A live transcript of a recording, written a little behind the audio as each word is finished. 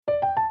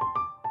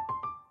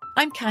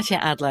I'm Katya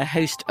Adler,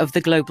 host of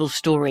The Global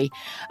Story.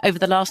 Over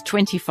the last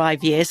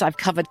 25 years, I've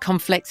covered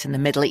conflicts in the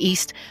Middle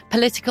East,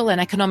 political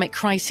and economic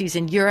crises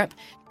in Europe,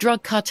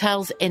 drug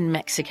cartels in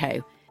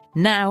Mexico.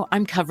 Now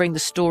I'm covering the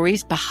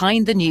stories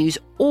behind the news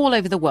all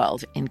over the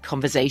world in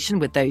conversation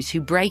with those who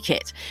break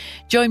it.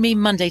 Join me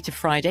Monday to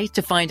Friday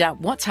to find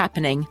out what's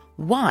happening,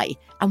 why,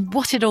 and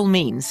what it all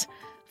means.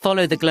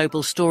 Follow The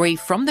Global Story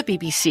from the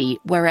BBC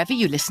wherever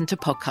you listen to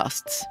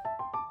podcasts.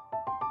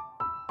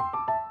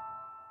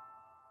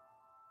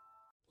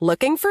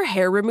 Looking for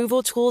hair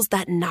removal tools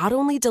that not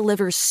only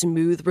deliver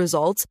smooth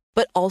results,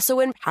 but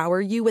also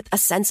empower you with a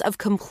sense of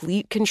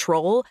complete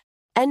control?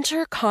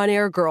 Enter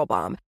Conair Girl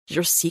Bomb,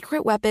 your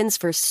secret weapons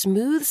for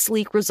smooth,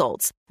 sleek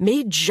results,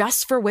 made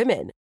just for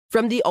women.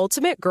 From the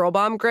ultimate Girl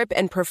Bomb grip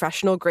and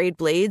professional-grade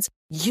blades,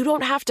 you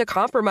don't have to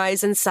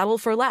compromise and settle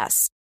for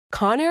less.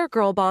 Conair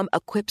Girl Bomb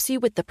equips you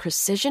with the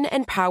precision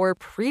and power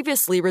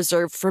previously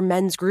reserved for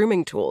men's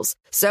grooming tools.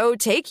 So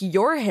take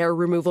your hair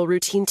removal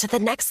routine to the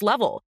next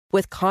level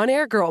with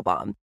Conair Girl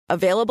Bomb.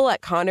 Available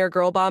at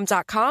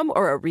ConairGirlBomb.com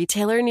or a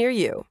retailer near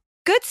you.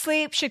 Good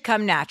sleep should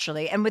come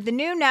naturally, and with the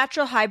new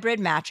Natural Hybrid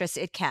mattress,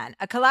 it can.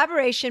 A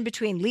collaboration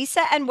between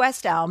Leesa and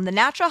West Elm, the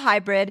Natural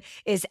Hybrid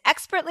is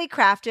expertly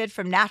crafted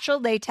from natural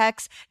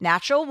latex,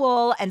 natural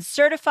wool, and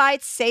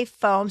certified safe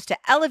foams to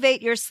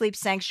elevate your sleep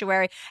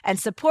sanctuary and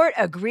support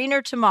a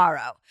greener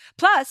tomorrow.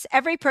 Plus,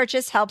 every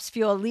purchase helps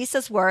fuel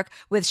Leesa's work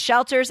with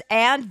shelters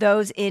and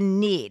those in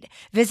need.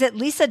 Visit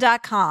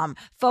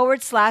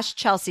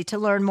Leesa.com/Chelsea to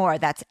learn more.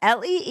 That's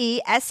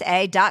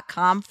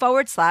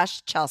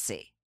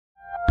LEESA.com/Chelsea.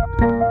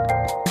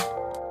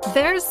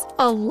 There's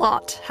a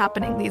lot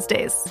happening these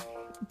days,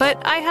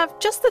 but I have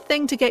just the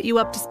thing to get you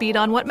up to speed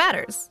on what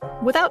matters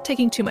without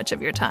taking too much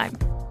of your time.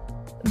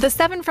 The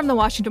 7 from the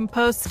Washington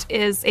Post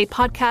is a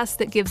podcast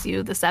that gives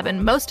you the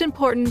 7 most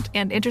important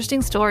and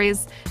interesting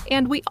stories,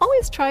 and we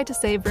always try to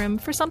save room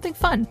for something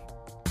fun.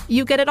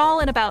 You get it all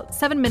in about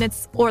 7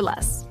 minutes or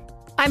less.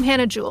 I'm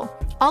Hannah Jewell.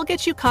 I'll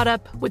get you caught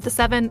up with the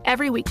 7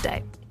 every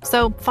weekday.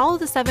 So follow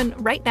the 7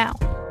 right now.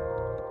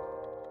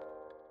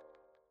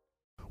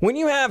 When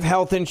you have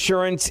health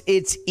insurance,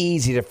 it's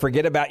easy to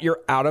forget about your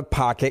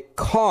out-of-pocket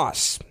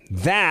costs.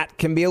 That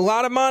can be a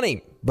lot of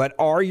money, but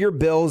are your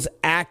bills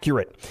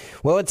accurate?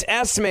 Well, it's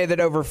estimated that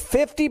over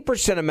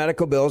 50% of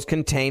medical bills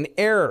contain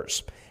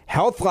errors.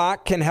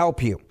 HealthLock can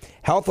help you.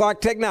 HealthLock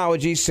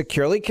technology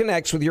securely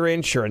connects with your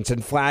insurance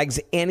and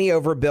flags any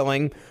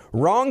overbilling,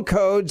 wrong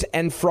codes,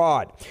 and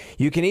fraud.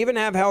 You can even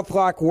have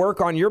HealthLock work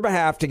on your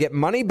behalf to get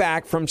money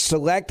back from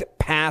select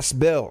past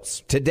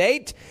bills. To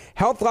date,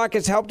 HealthLock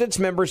has helped its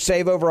members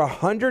save over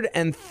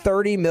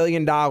 $130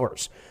 million.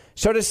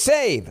 So to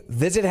save,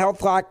 visit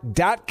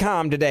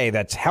healthlock.com today.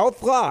 That's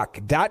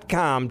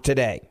healthlock.com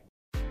today.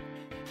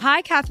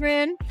 Hi,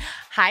 Catherine.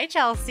 Hi,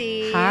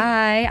 Chelsea.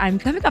 Hi. I'm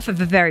coming off of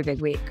a very big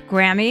week.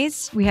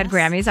 Grammys. We had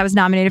Grammys. I was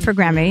nominated for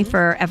Grammy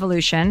for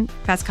Evolution,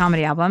 Best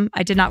Comedy Album.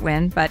 I did not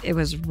win, but it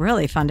was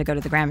really fun to go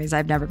to the Grammys.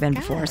 I've never been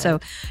before.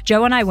 So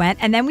Joe and I went,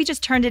 and then we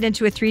just turned it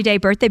into a 3-day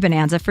birthday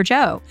bonanza for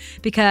Joe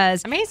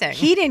because Amazing.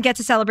 He didn't get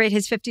to celebrate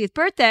his 50th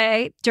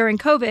birthday during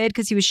COVID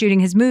because he was shooting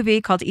his movie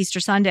called Easter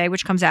Sunday,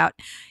 which comes out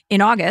in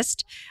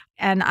August.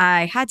 And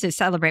I had to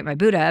celebrate my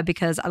Buddha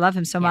because I love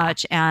him so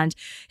much. And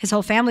his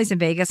whole family's in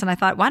Vegas. And I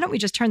thought, why don't we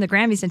just turn the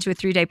Grammys into a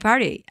 3-day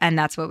party? And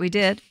that's what we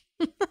did.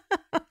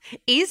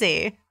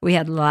 Easy. We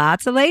had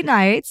lots of late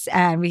nights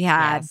and we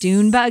had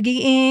dune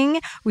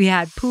buggying. We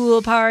had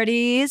pool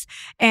parties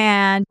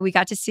and we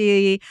got to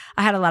see,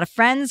 I had a lot of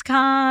friends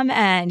come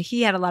and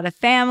he had a lot of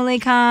family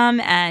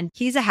come and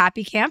he's a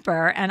happy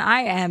camper and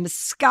I am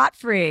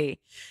scot-free.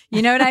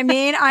 You know what I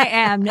mean? I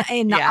am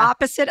in the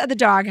opposite of the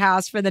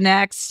doghouse for the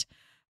next,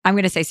 I'm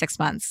going to say 6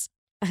 months.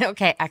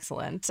 Okay,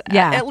 excellent.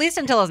 Yeah. At least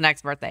until his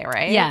next birthday,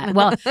 right? Yeah.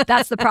 Well,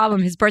 that's the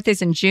problem. His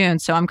birthday's in June.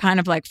 So I'm kind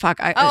of like, fuck.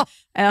 But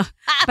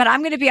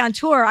I'm going to be on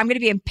tour. I'm going to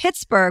be in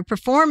Pittsburgh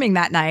performing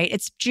that night.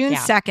 It's June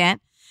 2nd.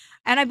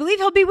 And I believe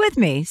he'll be with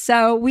me.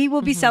 So we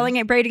will be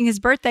celebrating his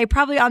birthday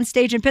probably on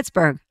stage in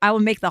Pittsburgh. I will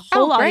make the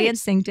whole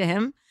audience sing to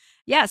him.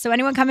 Yeah. So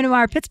anyone coming to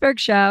our Pittsburgh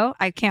show,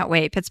 I can't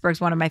wait. Pittsburgh's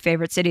one of my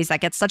favorite cities.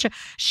 That gets such a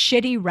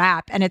shitty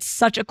rap and it's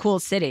such a cool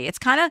city. It's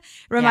kind of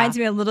reminds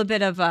me a little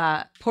bit of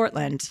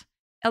Portland.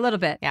 A little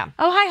bit. Yeah.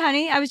 Oh, hi,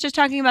 honey. I was just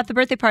talking about the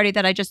birthday party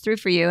that I just threw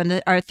for you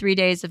and our 3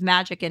 days of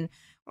magic. And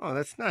oh,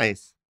 that's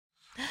nice.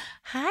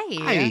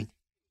 Hi. Hi.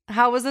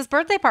 How was this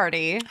birthday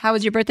party? How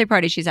was your birthday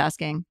party? She's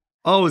asking.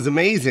 Oh, it was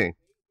amazing.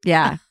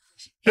 Yeah.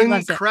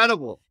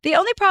 Incredible. The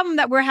only problem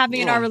that we're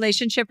having in our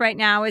relationship right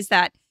now is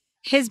that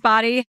his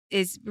body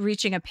is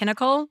reaching a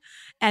pinnacle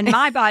and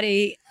my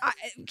body,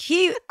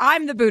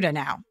 I'm the Buddha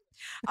now.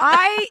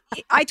 I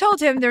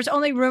told him there's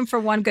only room for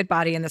one good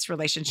body in this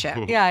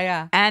relationship.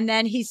 Yeah. And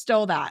then he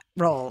stole that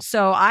role.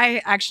 So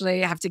I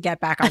actually have to get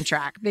back on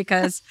track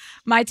because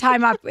my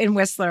time up in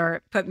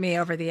Whistler put me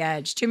over the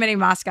edge. Too many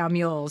Moscow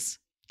mules.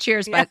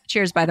 Cheers,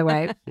 cheers, by the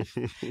way.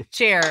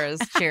 Cheers.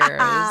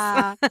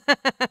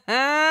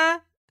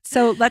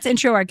 So let's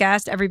intro our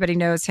guest. Everybody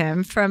knows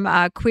him from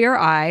Queer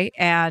Eye,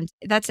 and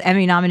that's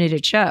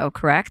Emmy-nominated show,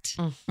 correct?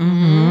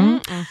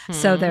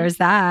 So there's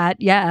that.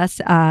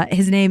 Yes.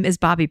 His name is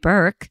Bobby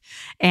Berk,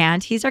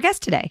 and he's our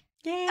guest today.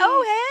 Yay.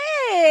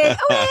 Oh,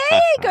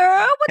 hey,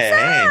 girl. What's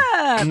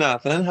up?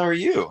 Nothing. How are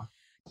you?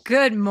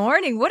 Good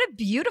morning. What a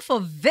beautiful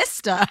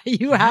vista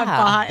you have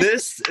behind.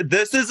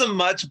 This is a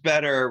much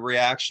better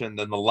reaction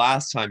than the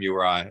last time you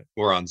were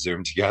on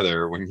Zoom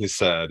together when you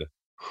said,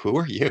 "Who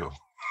are you?"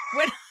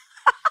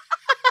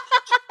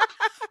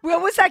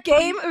 What was that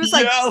game? It was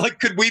like,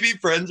 could we be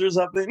friends or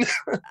something?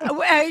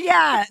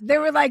 Yeah, they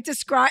were like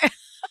describe.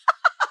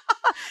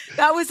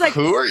 That was like,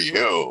 who are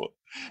you?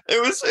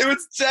 It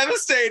was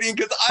devastating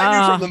because I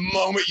knew from the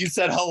moment you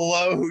said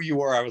hello who you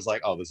were. I was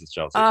like, oh, this is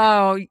Chelsea.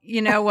 Oh,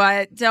 you know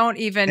what? Don't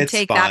even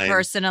take fine. that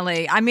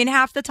personally. I mean,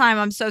 half the time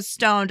I'm so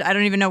stoned, I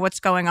don't even know what's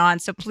going on.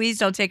 So please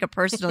don't take it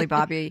personally,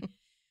 Bobby.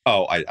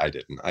 Oh, I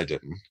didn't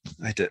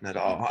at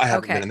all. I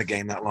haven't been in the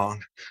game that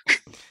long.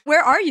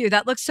 Where are you?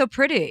 That looks so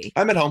pretty.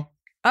 I'm at home.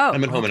 Oh,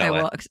 I'm at home in LA.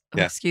 Well,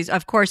 excuse.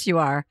 Of course you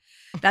are.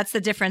 That's the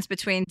difference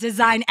between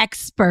design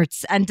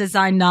experts and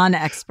design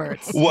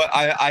non-experts. What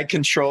I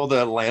control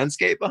the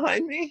landscape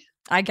behind me?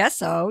 I guess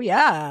so.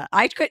 Yeah,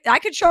 I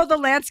control the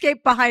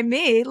landscape behind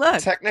me. Look,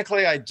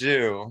 technically, I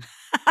do.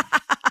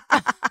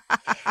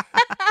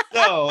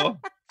 So,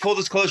 full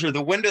disclosure: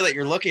 the window that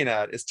you're looking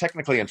at is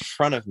technically in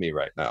front of me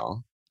right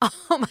now.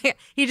 Oh my God.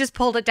 He just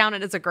pulled it down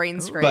and it's a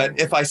green screen. But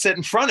if I sit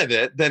in front of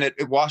it, then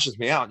it washes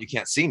me out. You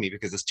can't see me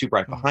because it's too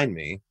bright behind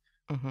me.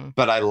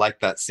 But I like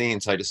that scene,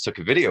 so I just took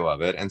a video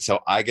of it. And so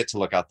I get to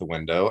look out the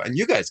window and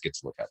you guys get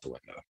to look out the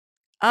window.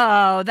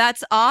 Oh,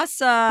 that's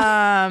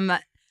awesome.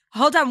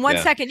 Hold on one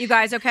second, you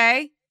guys,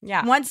 okay?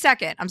 Yeah. 1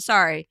 second. I'm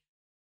sorry.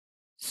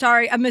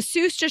 Sorry, a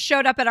masseuse just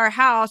showed up at our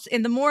house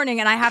in the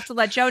morning, and I have to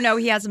let Joe know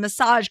he has a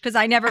massage because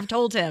I never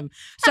told him.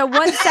 So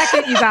 1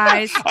 second, you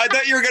guys. I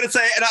thought you were going to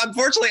say, and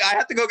unfortunately, I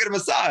have to go get a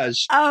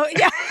massage. Oh,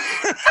 yeah.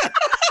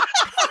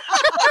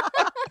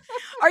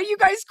 Are you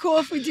guys cool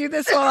if we do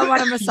this while I'm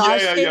on a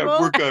massage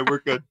table? Yeah, we're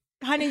good.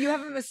 Honey, you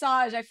have a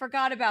massage. I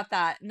forgot about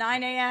that.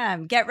 9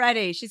 a.m. Get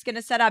ready. She's going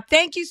to set up.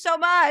 Thank you so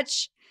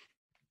much.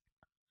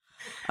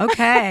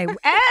 Okay.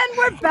 And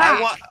we're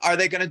back. Are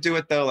they going to do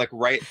it, though, like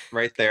right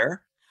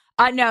there?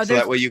 No, so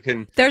that way you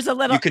can. There's a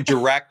little. You can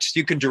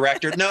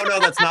direct her. No,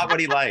 that's not what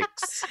he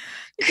likes.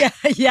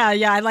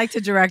 Yeah. I like to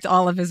direct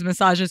all of his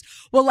massages.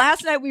 Well,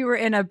 last night we were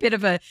in an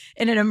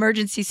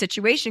emergency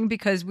situation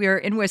because we were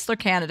in Whistler,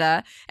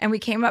 Canada, and we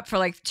came up for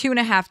like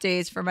 2.5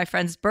 days for my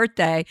friend's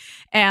birthday.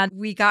 And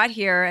we got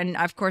here, and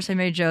of course I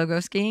made Joe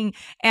go skiing,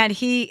 and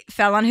he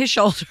fell on his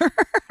shoulder.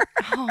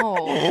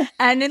 Oh.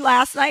 And then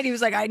last night he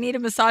was like, I need a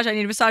massage.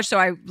 So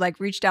I like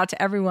reached out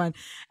to everyone.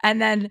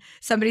 And then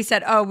somebody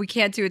said, oh, we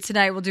can't do it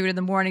tonight. We'll do it in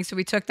the morning. So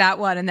we took that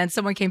one. And then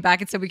someone came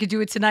back and said we could do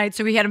it tonight.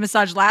 So we had a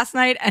massage last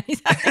night and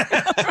he's having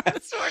another one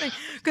this morning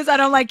because I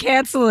don't like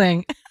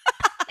canceling.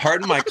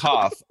 Pardon my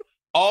cough.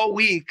 All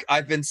week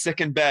I've been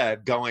sick in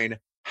bed going,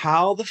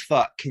 how the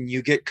fuck can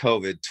you get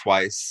COVID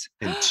twice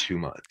in 2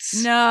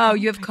 months? No,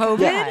 you have COVID?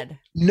 God.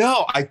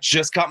 No, I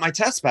just got my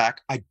test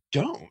back. I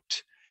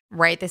don't.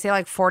 Right. They say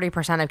like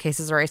 40% of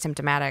cases are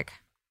asymptomatic.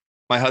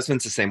 My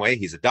husband's the same way.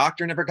 He's a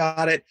doctor, never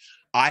got it.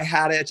 I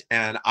had it,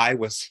 and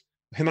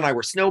him and I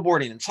were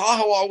snowboarding in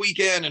Tahoe all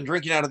weekend and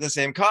drinking out of the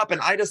same cup.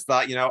 And I just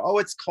thought,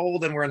 it's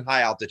cold and we're in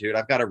high altitude.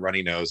 I've got a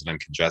runny nose and I'm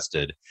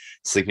congested,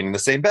 sleeping in the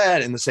same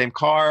bed, in the same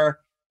car.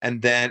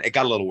 And then it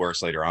got a little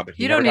worse later on. But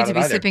you don't need to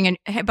be sleeping in.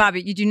 Hey,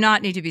 Bobby, you do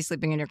not need to be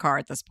sleeping in your car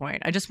at this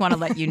point. I just want to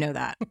let you know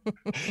that.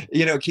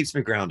 It keeps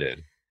me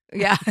grounded.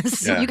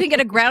 Yes. You can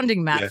get a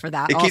grounding mat for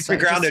that. It keeps me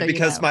grounded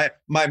because my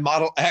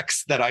Model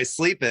X that I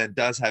sleep in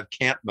does have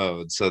camp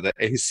mode, so the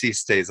AC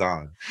stays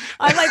on.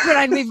 I like when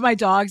I leave my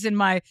dogs in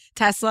my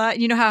Tesla.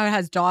 You know how it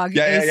has dog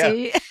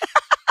AC? Yeah.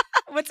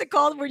 What's it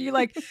called? Where you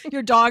like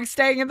your dog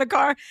staying in the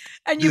car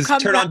and you just come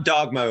turn on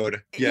dog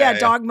mode. Yeah,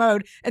 dog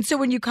mode. And so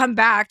when you come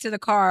back to the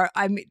car,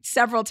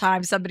 several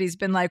times somebody's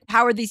been like,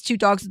 how are these two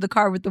dogs in the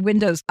car with the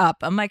windows up?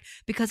 I'm like,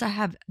 because I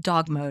have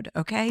dog mode.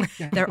 Okay.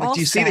 They're all do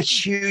you see the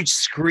huge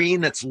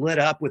screen that's lit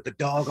up with the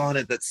dog on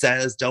it that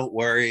says, don't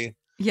worry?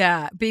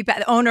 Yeah.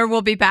 The owner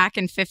will be back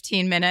in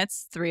 15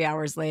 minutes. 3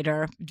 hours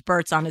later,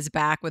 Bert's on his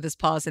back with his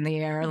paws in the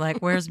air. Like,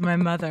 where's my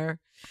mother?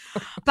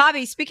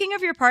 Bobby, speaking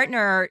of your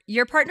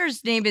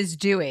partner's name is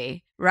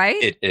Dewey,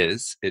 right? It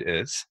is.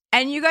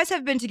 And you guys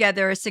have been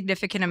together a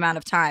significant amount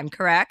of time,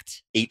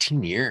 correct?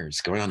 18 years,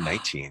 going on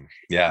 19.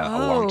 Yeah, a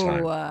long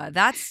time.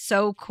 That's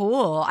so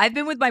cool. I've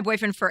been with my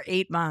boyfriend for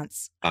 8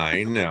 months.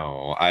 I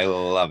know. I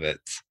love it.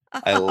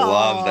 I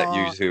love that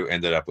you two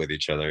ended up with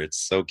each other. It's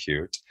so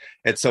cute.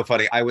 It's so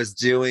funny. I was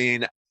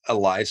doing a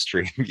live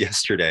stream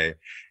yesterday,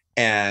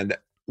 and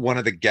one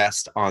of the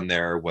guests on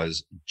there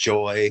was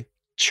Joy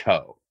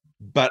Cho.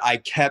 But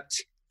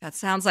that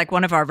sounds like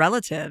one of our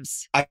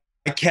relatives. I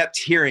kept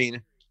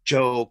hearing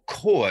Joe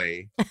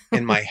Coy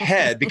in my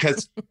head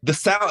because the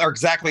sound are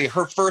exactly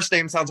her first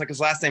name sounds like his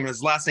last name and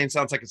his last name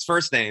sounds like his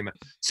first name.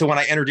 So when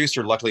I introduced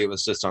her, luckily it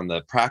was just on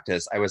the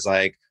practice, I was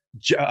like,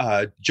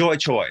 Joy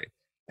Choi.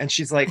 And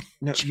she's like,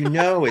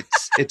 no,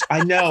 it's,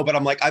 I know, but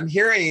I'm like, I'm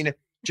hearing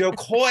Jo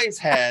Koy's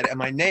head and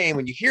my name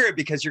when you hear it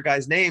because your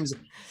guys' names,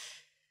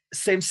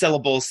 same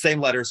syllables,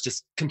 same letters,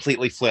 just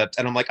completely flipped.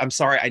 And I'm like, I'm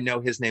sorry, I know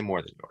his name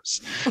more than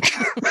yours.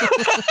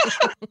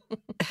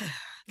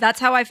 That's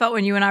how I felt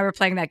when you and I were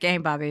playing that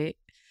game, Bobby.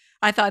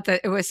 I thought that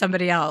it was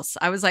somebody else.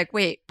 I was like,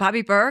 wait,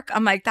 Bobby Burke?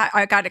 I'm like, that.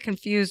 I got it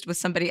confused with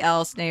somebody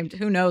else named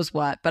who knows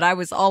what, but I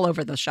was all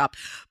over the shop.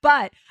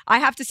 But I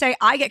have to say,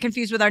 I get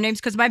confused with our names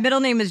because my middle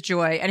name is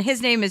Joy and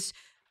his name is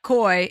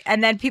Koy,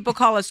 and then people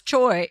call us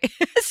Choi.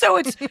 So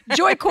it's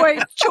Joy Koy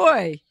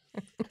Choi.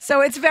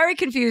 So it's very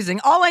confusing.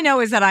 All I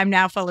know is that I'm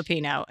now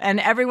Filipino and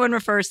everyone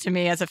refers to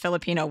me as a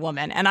Filipino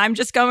woman. And I'm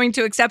just going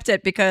to accept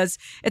it because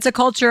it's a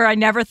culture I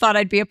never thought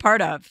I'd be a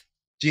part of.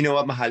 Do you know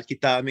what mahal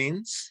kita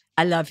means?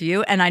 I love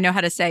you. And I know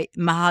how to say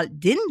mahal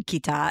din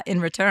kita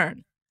in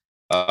return.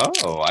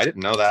 Oh, I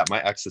didn't know that.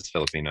 My ex is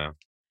Filipino.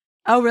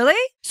 Oh, really?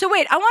 So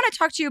wait, I want to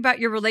talk to you about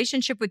your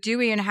relationship with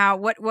Dewey and how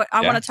what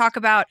I want to talk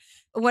about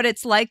what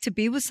it's like to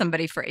be with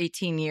somebody for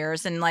 18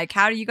 years and like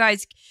how do you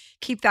guys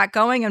keep that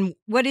going and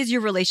what is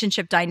your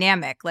relationship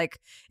dynamic? Like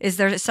is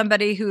there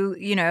somebody who,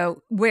 you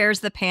know, wears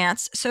the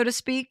pants, so to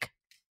speak?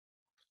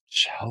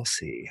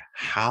 Chelsea,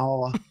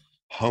 how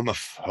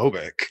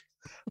homophobic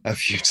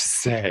of you to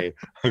say.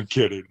 I'm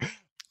kidding.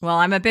 Well,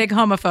 I'm a big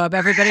homophobe.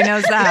 Everybody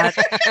knows that.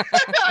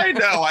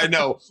 I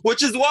know.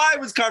 Which is why I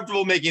was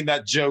comfortable making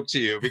that joke to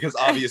you, because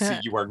obviously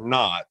you are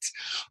not.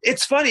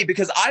 It's funny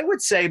because I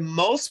would say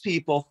most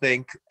people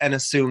think and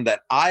assume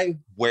that I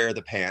wear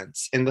the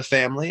pants in the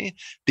family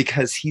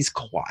because he's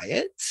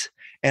quiet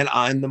and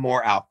I'm the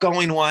more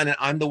outgoing one. And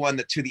I'm the one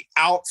that to the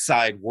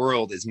outside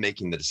world is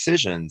making the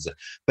decisions.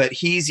 But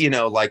he's, you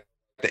know, like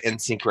the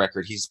NSYNC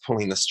record, he's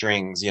pulling the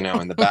strings, you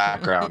know, in the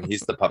background. He's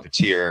the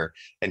puppeteer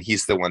and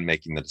he's the one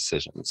making the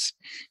decisions.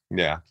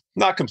 Yeah,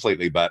 not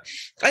completely, but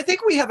I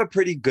think we have a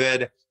pretty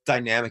good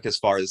dynamic as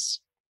far as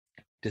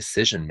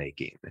decision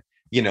making.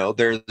 You know,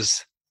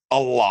 there's a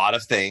lot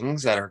of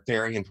things that are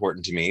very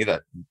important to me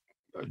that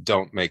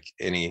don't make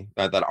any,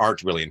 that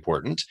aren't really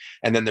important.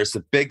 And then there's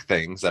the big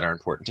things that are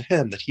important to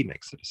him that he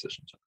makes the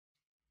decisions on.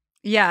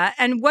 Yeah.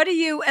 And what do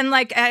you, and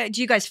like,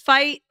 do you guys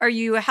fight? Are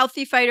you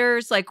healthy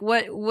fighters? Like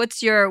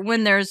what's your,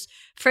 when there's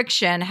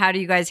friction, how do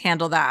you guys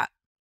handle that?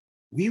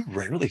 We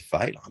rarely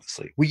fight,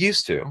 honestly. We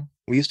used to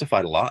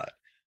fight a lot.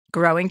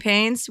 Growing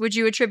pains, would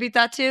you attribute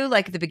that to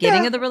like at the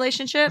beginning of the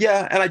relationship?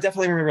 Yeah. And I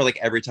definitely remember like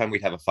every time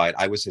we'd have a fight,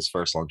 I was his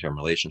first long-term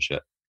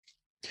relationship.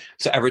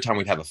 So every time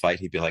we'd have a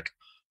fight, he'd be like,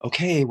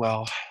 okay,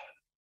 well,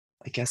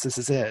 I guess this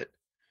is it.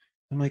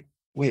 I'm like,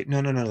 wait,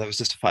 no, that was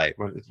just a fight.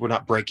 We're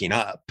not breaking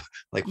up.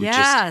 Like we're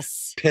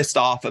just pissed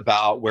off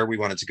about where we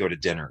wanted to go to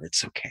dinner.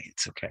 It's okay.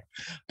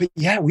 But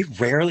yeah, we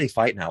rarely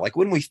fight now. Like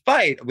when we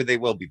fight, they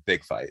will be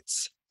big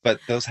fights,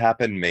 but those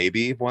happen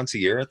maybe once a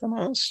year at the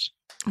most.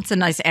 It's a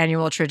nice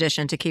annual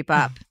tradition to keep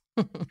up.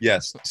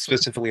 Yes,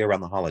 specifically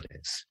around the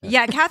holidays.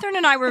 Yeah, Catherine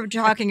and I were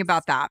talking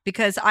about that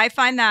because I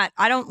find that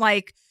I don't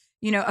like,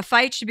 you know, a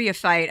fight should be a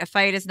fight. A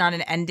fight is not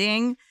an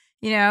ending.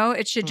 You know,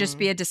 it should just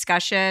be a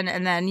discussion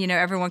and then, you know,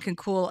 everyone can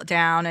cool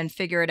down and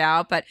figure it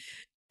out. But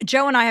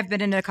Joe and I have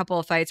been in a couple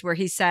of fights where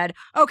he said,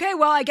 okay,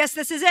 well, I guess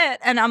this is it.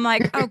 And I'm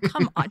like, oh,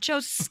 come on, Joe,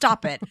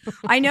 stop it.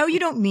 I know you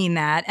don't mean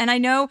that. And I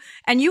know,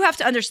 and you have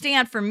to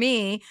understand for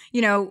me,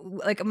 you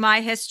know, like my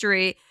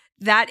history,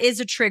 that is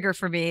a trigger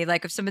for me.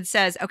 Like if someone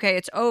says, okay,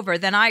 it's over,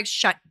 then I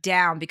shut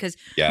down because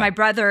my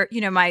brother,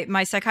 you know,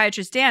 my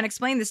psychiatrist, Dan,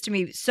 explained this to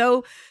me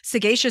so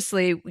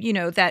sagaciously, you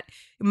know, that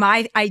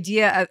my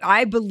idea of,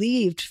 I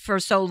believed for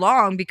so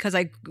long because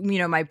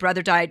my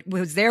brother died,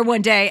 was there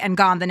one day and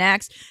gone the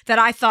next, that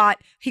I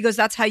thought, he goes,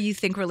 that's how you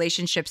think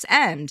relationships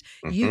end.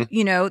 Mm-hmm.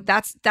 You know,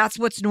 that's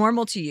what's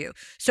normal to you.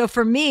 So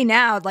for me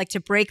now, I'd like to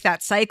break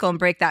that cycle and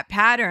break that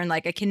pattern.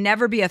 Like it can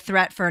never be a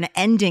threat for an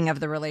ending of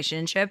the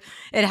relationship.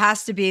 It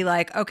has to be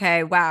like,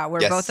 okay, wow,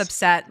 we're both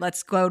upset.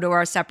 Let's go to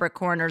our separate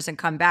corners and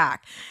come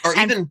back. Or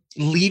even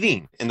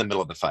leaving in the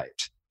middle of the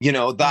fight. You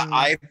know,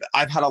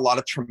 I've had a lot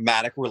of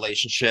traumatic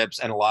relationships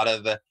and a lot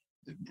of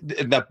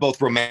that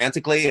both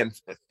romantically and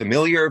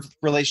familiar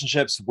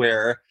relationships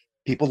where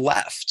people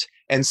left.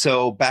 And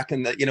so back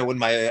in the, you know, when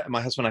my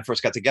husband and I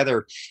first got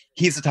together,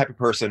 he's the type of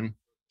person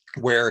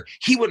where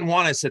he wouldn't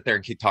want to sit there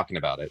and keep talking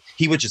about it.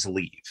 He would just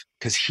leave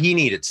because he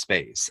needed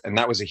space. And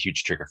that was a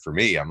huge trigger for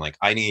me. I'm like,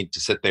 I need to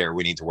sit there.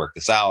 We need to work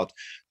this out.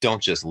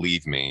 Don't just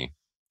leave me.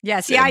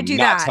 Yes, yeah, I do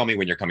that. Not tell me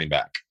when you're coming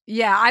back.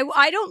 Yeah,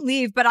 I don't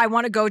leave, but I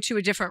want to go to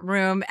a different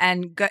room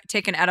and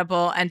take an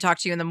edible and talk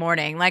to you in the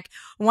morning. Like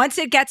once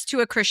it gets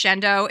to a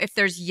crescendo, if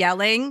there's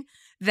yelling,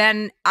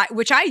 then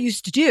which I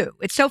used to do.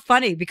 It's so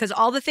funny because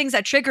all the things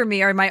that trigger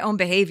me are my own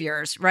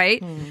behaviors,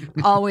 right?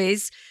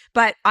 Always.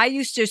 But I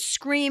used to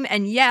scream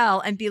and yell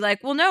and be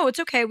like, well, no, it's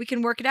okay. We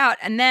can work it out.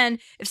 And then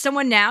if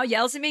someone now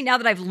yells at me, now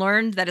that I've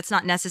learned that it's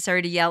not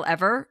necessary to yell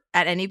ever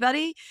at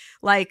anybody,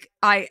 like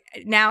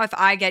if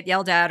I get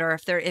yelled at or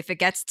if it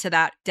gets to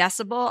that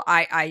decibel,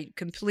 I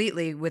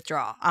completely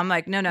withdraw. I'm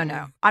like, no.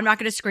 I'm not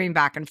going to scream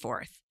back and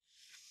forth.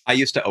 I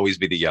used to always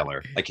be the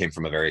yeller. I came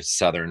from a very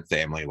Southern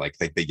family, like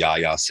the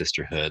Yaya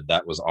sisterhood.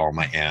 That was all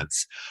my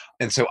aunts.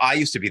 And so I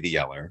used to be the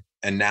yeller,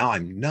 and now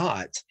I'm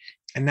not.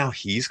 And now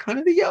he's kind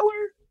of the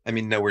yeller. I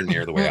mean, nowhere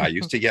near the way I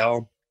used to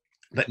yell,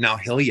 but now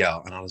he'll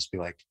yell, and I'll just be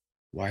like,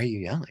 why are you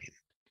yelling?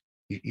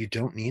 You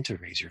don't need to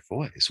raise your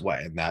voice.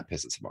 Why? And that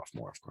pisses him off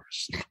more, of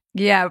course.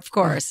 Yeah, of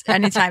course.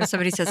 Anytime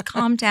somebody says,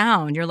 calm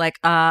down, you're like,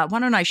 why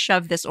don't I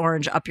shove this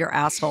orange up your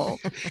asshole?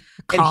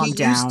 Calm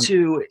down.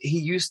 He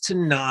used to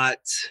not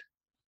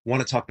want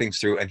to talk things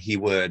through, and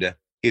he'd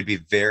be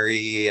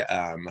very,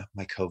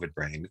 my COVID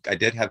brain. I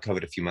did have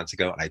COVID a few months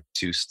ago, and I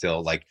do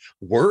still, like,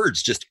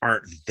 words just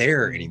aren't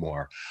there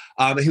anymore.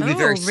 He would be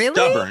very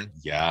stubborn.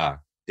 Yeah.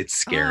 It's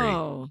scary.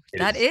 Oh,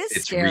 it's scary.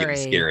 It's really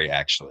scary,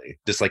 actually.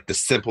 Just like the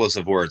simplest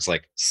of words,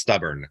 like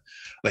stubborn.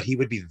 But he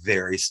would be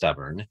very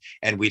stubborn.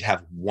 And we'd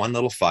have one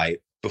little fight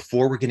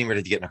before we're getting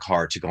ready to get in a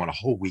car to go on a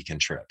whole weekend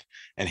trip.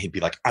 And he'd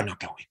be like, I'm not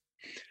going.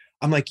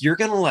 I'm like, you're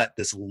going to let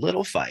this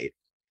little fight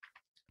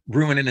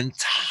ruin an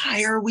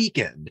entire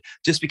weekend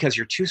just because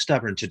you're too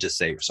stubborn to just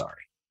say you're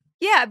sorry.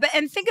 Yeah,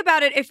 and think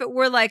about it if it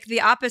were like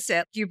the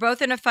opposite. You're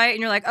both in a fight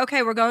and you're like,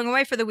 okay, we're going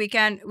away for the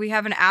weekend. We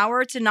have an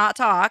hour to not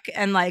talk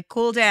and like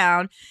cool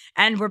down.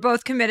 And we're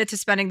both committed to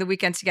spending the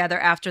weekend together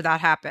after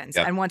that happens.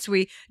 Yep. And once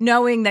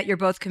knowing that you're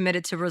both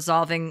committed to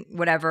resolving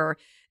whatever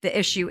the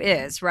issue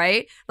is,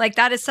 right? Like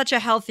that is such a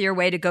healthier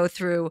way to go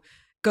through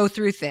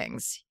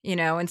things,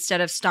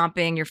 instead of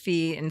stomping your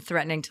feet and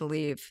threatening to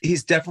leave.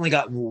 He's definitely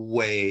gotten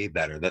way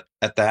better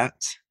at that.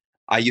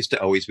 I used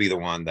to always be the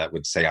one that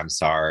would say, I'm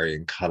sorry,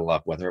 and cuddle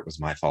up, whether it was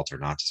my fault or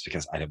not, just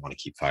because I didn't want to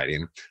keep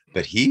fighting.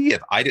 But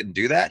if I didn't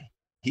do that,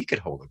 he could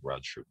hold a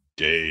grudge for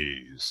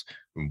days,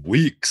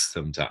 weeks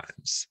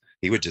sometimes.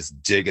 He would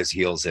just dig his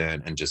heels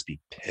in and just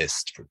be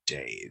pissed for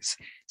days.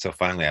 So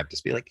finally, I'd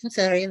just be like, I'm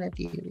sorry, I love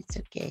you. It's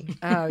okay.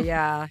 Oh,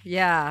 yeah.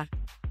 Yeah.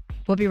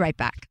 We'll be right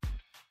back.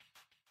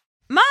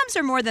 Moms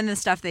are more than the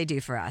stuff they do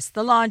for us.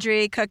 The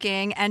laundry,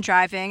 cooking, and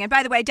driving. And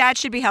by the way, Dad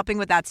should be helping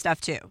with that stuff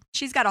too.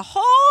 She's got a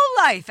whole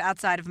life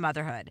outside of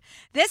motherhood.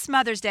 This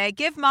Mother's Day,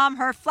 give Mom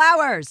her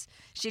flowers.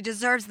 She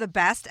deserves the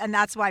best, and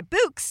that's why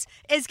Bouqs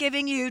is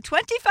giving you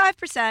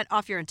 25%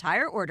 off your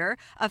entire order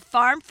of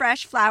farm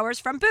fresh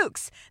flowers from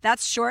Bouqs.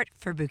 That's short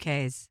for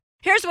bouquets.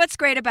 Here's what's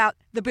great about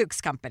the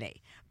Bouqs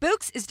company.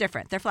 Bouqs is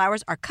different. Their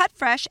flowers are cut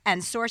fresh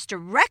and sourced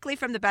directly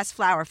from the best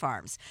flower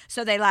farms,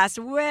 so they last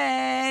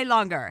way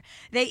longer.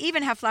 They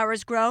even have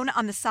flowers grown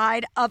on the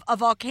side of a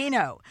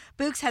volcano.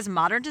 Bouqs has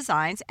modern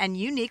designs and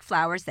unique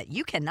flowers that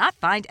you cannot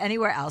find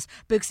anywhere else.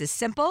 Bouqs is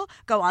simple.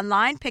 Go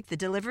online, pick the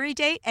delivery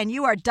date, and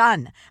you are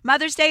done.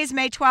 Mother's Day is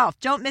May 12th.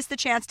 Don't miss the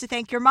chance to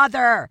thank your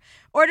mother.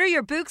 Order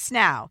your Bouqs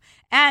now.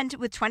 And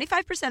with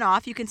 25%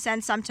 off, you can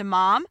send some to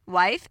mom,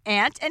 wife,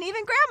 aunt, and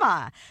even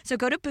grandma. So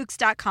go to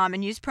Bouqs.com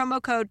and use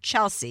promo code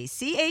Chelsea,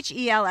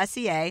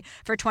 CHELSEA,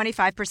 for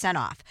 25%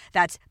 off.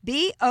 That's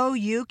BOUQS.com,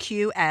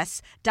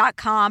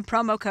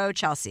 promo code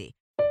Chelsea.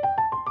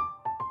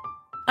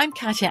 I'm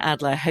Katya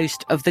Adler,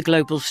 host of The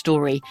Global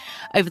Story.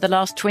 Over the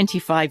last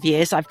 25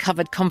 years, I've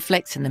covered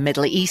conflicts in the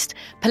Middle East,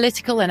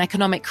 political and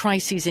economic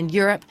crises in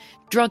Europe,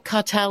 drug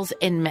cartels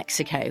in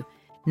Mexico.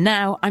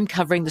 Now I'm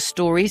covering the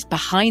stories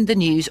behind the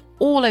news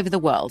all over the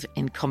world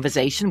in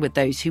conversation with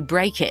those who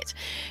break it.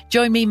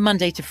 Join me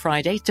Monday to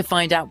Friday to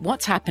find out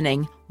what's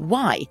happening,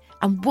 why,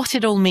 and what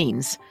it all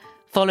means.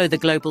 Follow The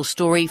Global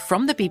Story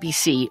from the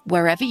BBC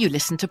wherever you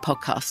listen to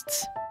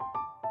podcasts.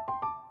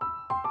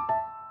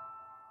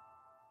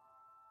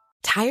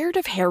 Tired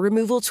of hair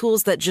removal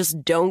tools that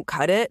just don't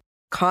cut it?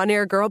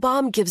 Conair Girl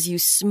Bomb gives you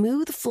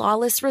smooth,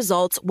 flawless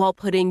results while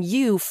putting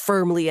you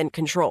firmly in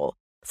control.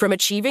 From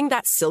achieving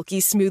that silky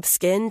smooth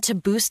skin to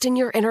boosting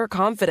your inner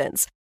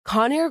confidence,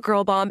 Conair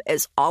Girl Bomb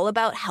is all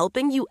about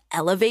helping you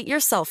elevate your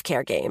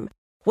self-care game.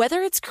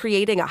 Whether it's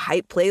creating a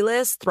hype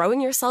playlist,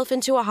 throwing yourself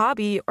into a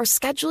hobby, or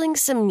scheduling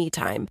some me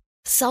time,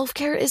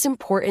 self-care is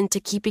important to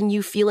keeping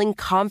you feeling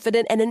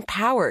confident and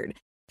empowered.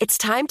 It's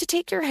time to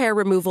take your hair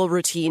removal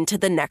routine to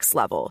the next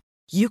level.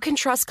 You can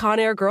trust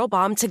Conair Girl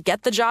Bomb to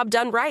get the job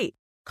done right.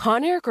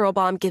 Conair Girl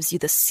Bomb gives you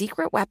the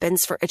secret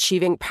weapons for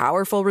achieving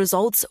powerful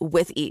results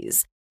with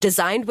ease.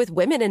 Designed with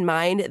women in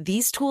mind,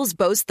 these tools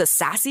boast the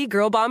sassy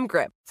Girl Bomb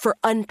grip for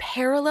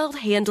unparalleled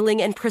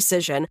handling and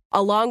precision,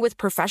 along with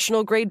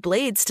professional-grade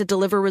blades to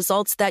deliver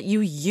results that you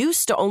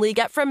used to only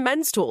get from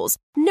men's tools.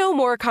 No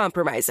more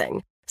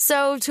compromising.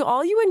 So, to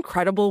all you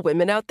incredible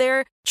women out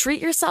there, treat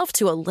yourself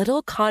to a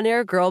little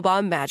Conair Girl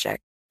Bomb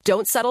magic.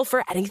 Don't settle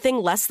for anything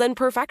less than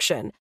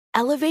perfection.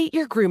 Elevate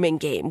your grooming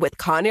game with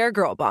Conair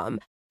Girl Bomb.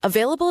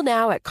 Available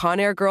now at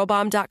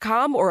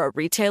ConairGirlBomb.com or a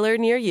retailer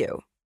near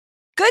you.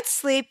 Good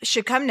sleep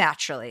should come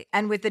naturally,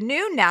 and with the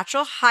new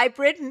Natural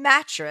Hybrid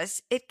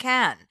mattress, it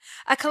can.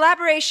 A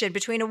collaboration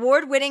between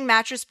award-winning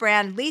mattress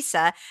brand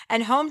Leesa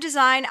and home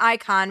design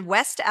icon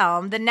West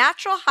Elm, the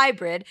Natural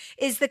Hybrid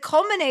is the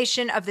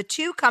culmination of the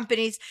two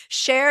companies'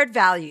 shared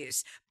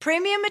values: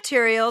 Premium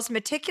materials,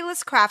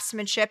 meticulous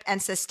craftsmanship,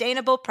 and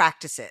sustainable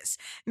practices.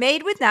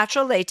 Made with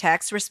natural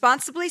latex,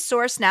 responsibly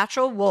sourced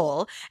natural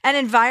wool, and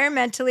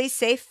environmentally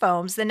safe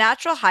foams, the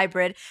Natural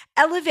Hybrid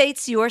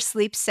elevates your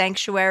sleep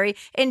sanctuary,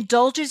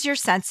 indulges your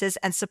senses,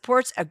 and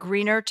supports a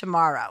greener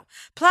tomorrow.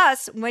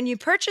 Plus, when you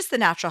purchase the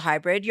Natural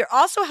Hybrid, you're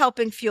also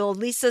helping fuel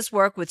Leesa's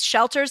work with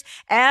shelters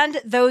and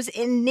those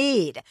in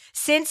need.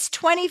 Since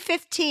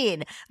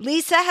 2015,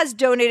 Leesa has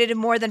donated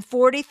more than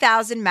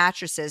 40,000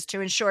 mattresses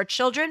to ensure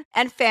children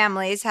and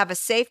families have a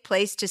safe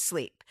place to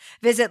sleep.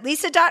 Visit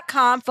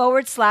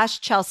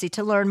leesa.com/Chelsea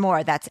to learn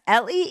more. That's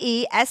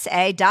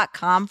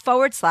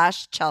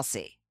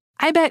LEESA.com/Chelsea.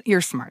 I bet you're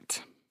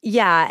smart.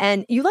 Yeah,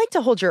 and you like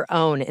to hold your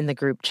own in the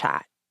group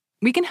chat.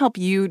 We can help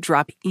you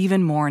drop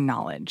even more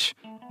knowledge.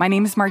 My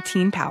name is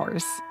Martine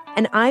Powers.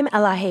 And I'm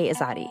Elahe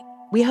Izadi.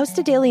 We host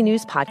a daily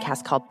news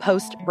podcast called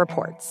Post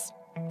Reports.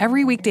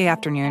 Every weekday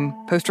afternoon,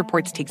 Post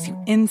Reports takes you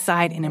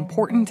inside an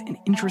important and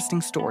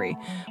interesting story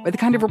with the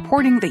kind of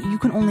reporting that you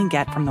can only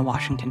get from the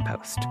Washington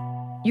Post.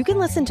 You can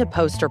listen to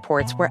Post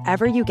Reports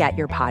wherever you get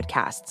your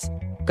podcasts.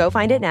 Go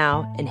find it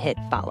now and hit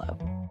follow.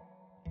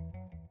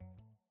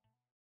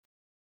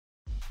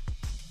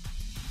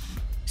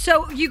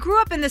 So you grew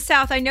up in the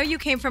South. I know you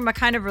came from a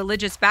kind of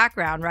religious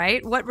background,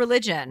 right? What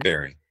religion?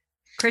 Very.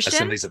 Christian?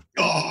 Assemblies of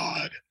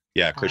God.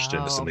 Yeah,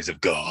 Christian Assemblies of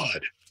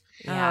God.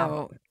 Yeah.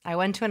 Oh. I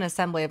went to an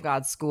Assembly of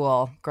God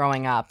school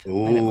growing up.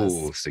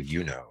 Ooh, so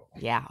you know.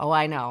 Yeah. Oh,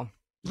 I know.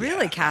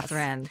 Really,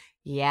 Catherine?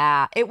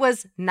 Yeah. It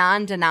was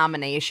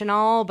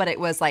non-denominational, but it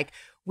was like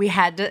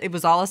it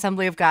was all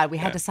Assembly of God. We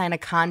had to sign a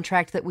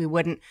contract that we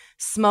wouldn't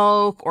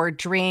smoke or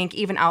drink,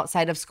 even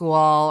outside of school,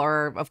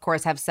 or of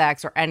course have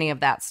sex or any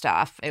of that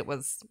stuff. It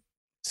was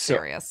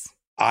serious.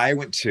 I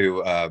went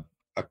to a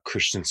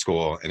Christian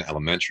school in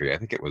elementary. I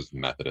think it was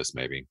Methodist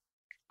maybe.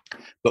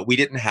 But we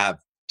didn't have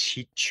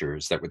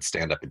teachers that would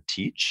stand up and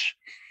teach.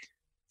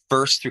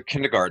 First through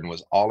kindergarten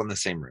was all in the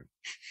same room.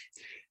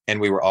 And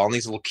we were all in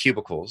these little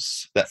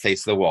cubicles that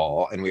faced the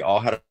wall. And we all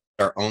had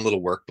our own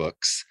little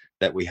workbooks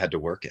that we had to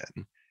work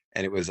in.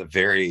 And it was a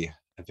very,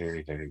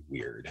 very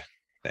weird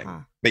thing.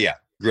 Huh. But yeah,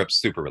 grew up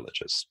super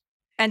religious.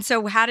 And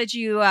so how did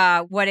you,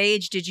 what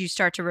age did you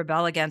start to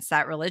rebel against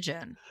that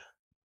religion?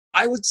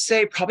 I would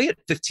say probably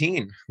at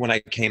 15 when I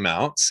came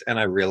out and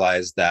I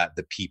realized that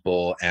the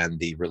people and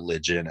the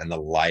religion and the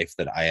life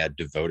that I had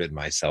devoted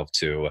myself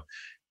to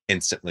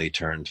instantly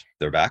turned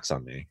their backs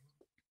on me.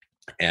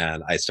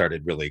 And I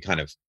started really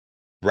kind of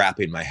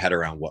wrapping my head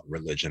around what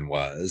religion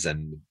was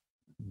and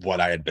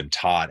what I had been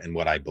taught and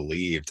what I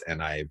believed.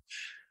 And I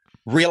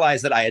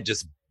realized that I had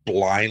just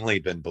blindly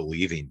been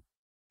believing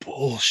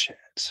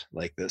bullshit,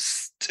 like the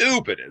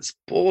stupidest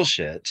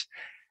bullshit.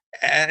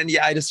 And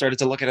yeah, I just started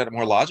to look at it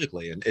more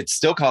logically. And it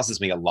still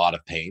causes me a lot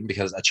of pain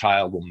because a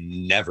child will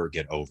never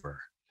get over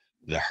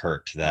the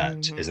hurt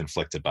that is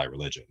inflicted by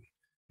religion.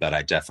 But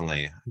I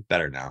definitely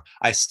better now.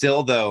 I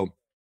still, though,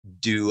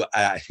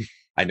 I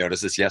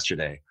noticed this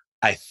yesterday.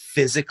 I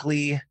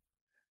physically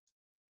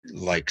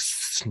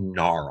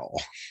snarl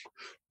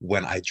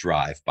when I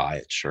drive by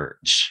a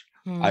church.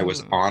 I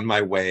was on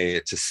my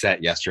way to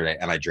set yesterday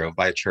and I drove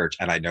by a church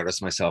and I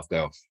noticed myself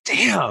go,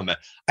 damn,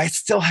 I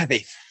still have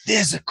a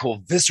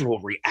physical, visceral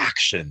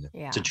reaction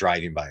to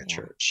driving by a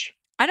church.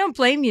 I don't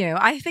blame you.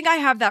 I think I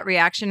have that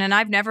reaction and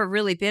I've never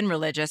really been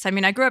religious. I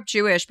mean, I grew up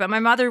Jewish, but my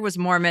mother was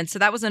Mormon. So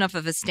that was enough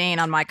of a stain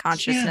on my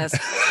consciousness.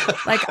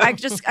 I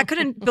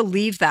couldn't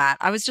believe that.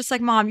 I was just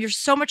like, Mom, you're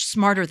so much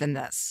smarter than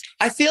this.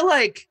 I feel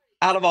like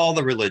out of all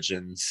the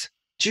religions,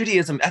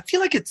 Judaism, I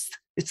feel like it's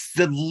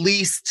the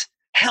least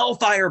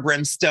hellfire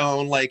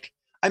brimstone.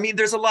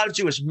 There's a lot of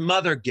Jewish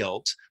mother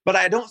guilt, but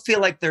I don't feel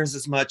like there's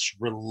as much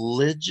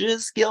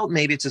religious guilt.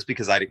 Maybe it's just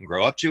because I didn't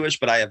grow up Jewish,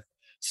 but I have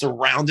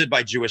surrounded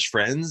by Jewish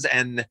friends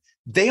and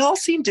they all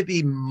seem to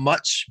be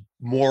much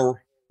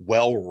more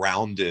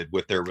well-rounded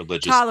with their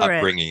religious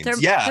upbringings.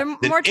 They're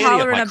more tolerant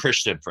any of my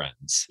Christian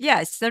friends.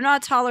 Yes, they're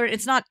not tolerant.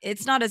 It's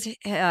not as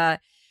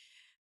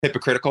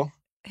hypocritical.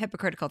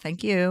 Hypocritical.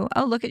 Thank you.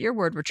 Oh, look at your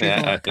word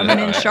retrieval coming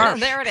in sharp.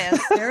 There it is.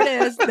 There it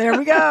is. There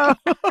we go.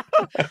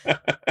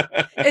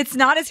 It's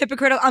not as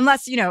hypocritical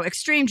unless,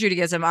 extreme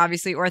Judaism,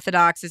 obviously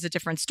Orthodox is a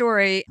different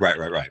story.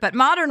 Right. But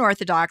modern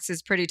Orthodox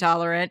is pretty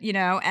tolerant,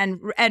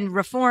 and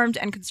Reformed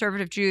and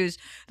conservative Jews,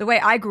 the way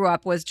I grew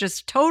up was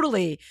just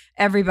totally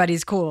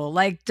everybody's cool.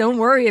 Like, don't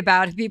worry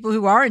about people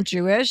who aren't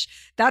Jewish.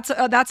 That's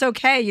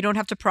okay. You don't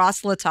have to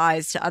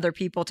proselytize to other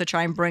people to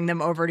try and bring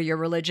them over to your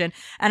religion.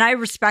 And I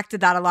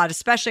respected that a lot,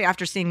 especially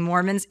after seeing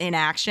Mormons in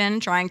action,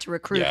 trying to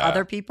recruit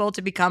other people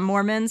to become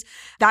Mormons.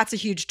 That's a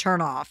huge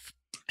turnoff.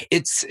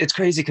 It's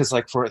crazy because,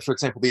 for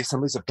example, the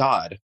Assemblies of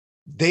God,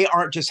 they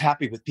aren't just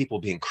happy with people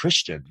being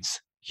Christians.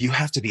 You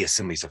have to be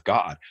Assemblies of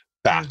God.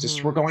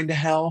 Baptists were going to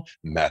hell,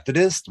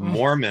 Methodists,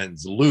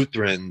 Mormons,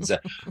 Lutherans,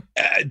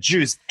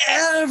 Jews,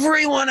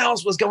 everyone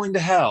else was going to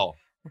hell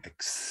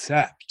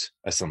except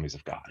Assemblies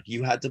of God.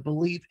 You had to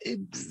believe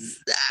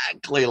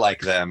exactly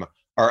like them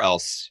or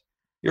else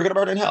you're going to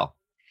burn in hell.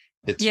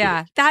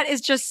 That is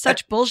just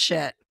such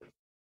bullshit.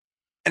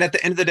 And at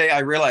the end of the day, I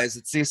realized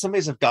it's the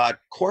Assemblies of God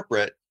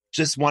corporate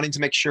just wanting to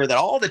make sure that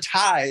all the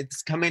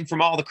tithes coming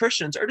from all the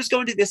Christians are just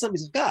going to the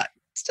Assemblies of God.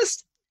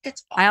 It's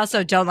I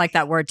also don't like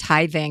that word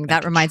tithing.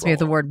 That reminds me of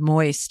the word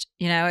moist.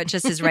 It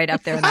just is right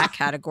up there in that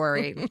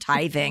category.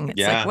 Tithing.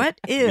 It's like, what?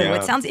 Ew,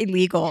 it sounds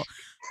illegal.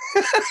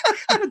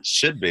 It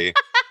should be.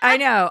 I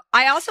know.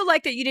 I also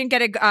like that you didn't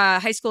get a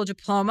high school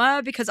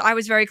diploma because I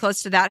was very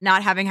close to that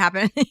not having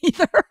happened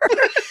either.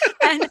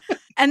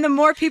 And the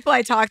more people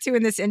I talk to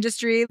in this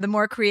industry, the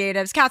more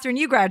creatives. Catherine,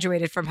 you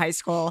graduated from high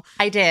school.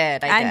 I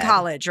did. And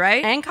college,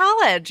 right? And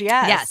college,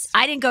 yes. Yes.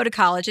 I didn't go to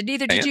college, and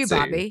neither did you,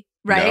 Bobby.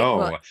 Right? No,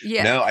 well,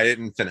 yeah. No, I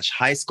didn't finish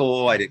high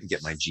school. I didn't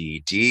get my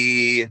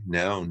GED.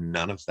 No,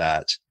 none of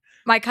that.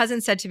 My cousin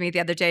said to me the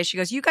other day, she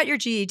goes, "You got your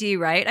GED,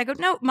 right?" I go,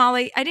 "No,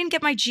 Molly, I didn't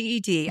get my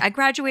GED. I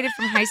graduated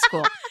from high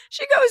school."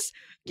 She goes,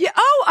 "Yeah,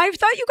 I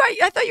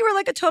thought you were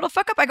like a total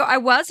fuck up." I go, "I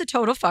was a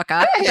total fuck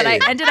up, but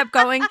I ended up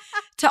going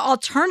to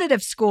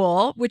alternative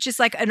school, which is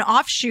like an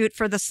offshoot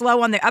for the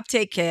slow on the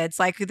uptake kids,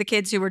 like the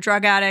kids who were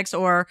drug addicts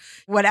or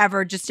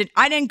whatever.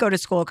 I didn't go to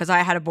school because I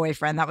had a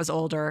boyfriend that was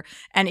older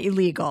and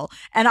illegal,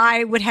 and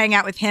I would hang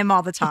out with him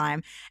all the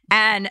time.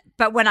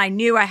 But when I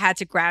knew I had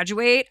to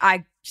graduate,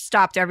 I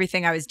stopped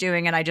everything I was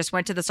doing and I just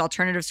went to this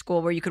alternative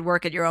school where you could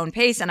work at your own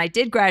pace. And I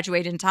did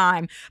graduate in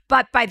time,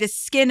 but by the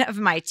skin of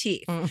my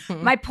teeth.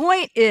 Mm-hmm. My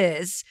point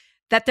is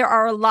that there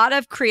are a lot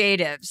of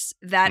creatives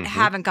that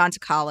haven't gone to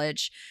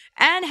college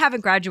and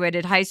haven't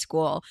graduated high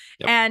school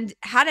and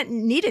hadn't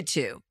needed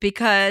to,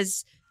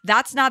 because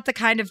that's not the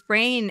kind of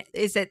brain.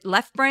 Is it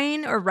left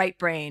brain or right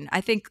brain? I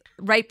think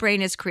right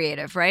brain is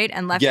creative, right?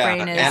 And left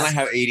brain is... and I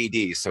have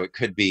ADD, so it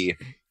could be...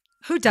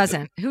 Who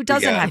doesn't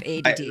have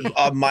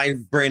ADD? My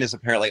brain is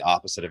apparently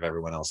opposite of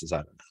everyone else's. I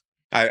don't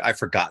know. I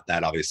forgot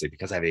that, obviously,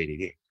 because I have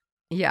ADD.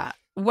 Yeah.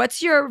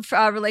 What's your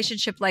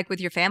relationship like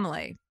with your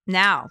family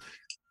now?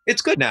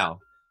 It's good now.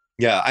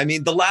 Yeah. I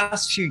mean, the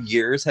last few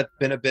years have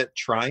been a bit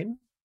trying,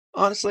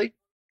 honestly,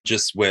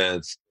 just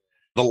with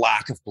the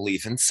lack of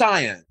belief in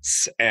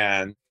science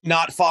and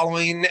not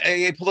following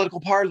a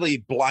political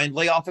party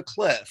blindly off a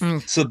cliff.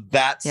 So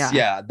that's,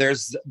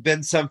 there's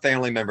been some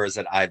family members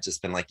that I've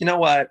just been like, you know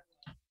what?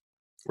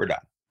 We're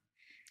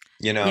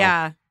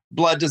done.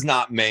 Blood does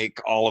not make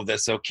all of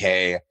this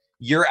okay.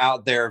 You're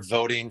out there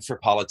voting for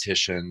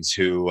politicians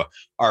who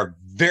are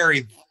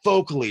very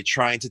vocally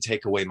trying to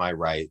take away my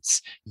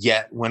rights.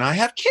 Yet when I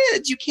have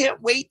kids, you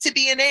can't wait to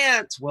be an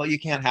aunt. Well, you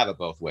can't have it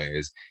both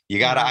ways. You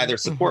got to either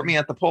support me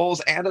at the polls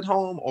and at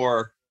home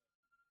or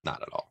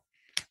not at all.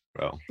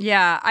 Bro.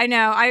 Yeah, I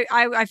know.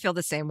 I feel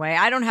the same way.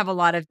 I don't have a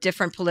lot of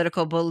different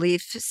political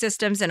belief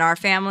systems in our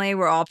family.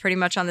 We're all pretty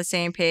much on the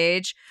same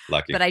page.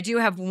 Lucky. But I do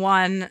have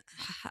one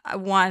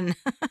that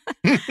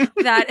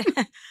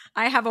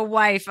I have a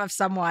wife of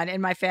someone in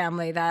my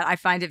family that I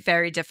find it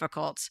very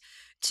difficult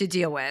to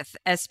deal with,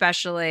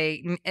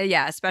 especially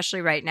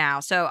right now.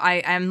 So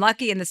I'm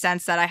lucky in the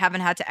sense that I haven't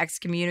had to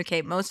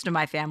excommunicate most of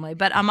my family,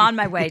 but I'm on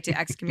my way to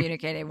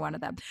excommunicating one of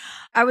them.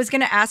 I was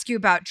going to ask you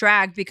about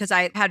drag because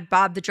I had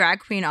Bob the drag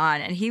queen on,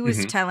 and he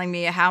was telling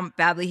me how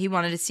badly he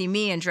wanted to see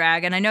me in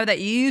drag. And I know that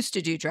you used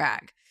to do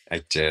drag.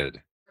 I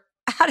did.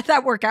 How did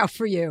that work out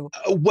for you?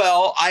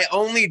 Well, I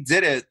only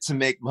did it to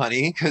make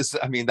money because,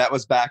 I mean, that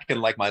was back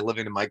in like my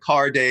living in my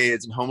car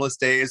days and homeless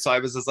days. So I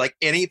was just like,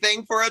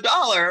 anything for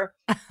 $1.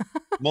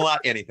 Well,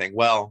 not anything.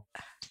 Well,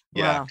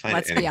 yeah. Well,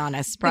 let's be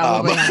honest.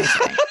 Probably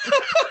anything.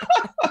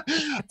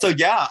 So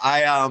yeah,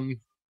 I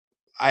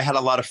had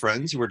a lot of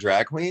friends who were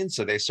drag queens.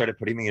 So they started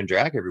putting me in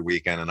drag every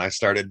weekend. And I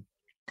started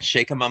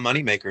shaking my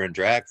moneymaker in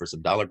drag for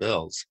some dollar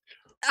bills.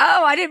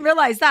 Oh, I didn't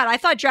realize that. I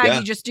thought drag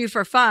you just do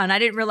for fun. I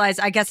didn't realize,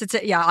 I guess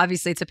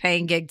obviously it's a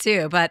paying gig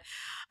too, but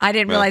I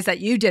didn't realize that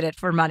you did it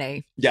for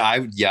money. Yeah,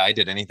 I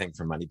did anything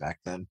for money back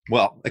then.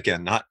 Well,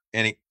 again, not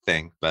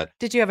anything, but.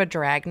 Did you have a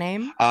drag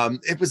name?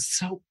 It was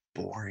so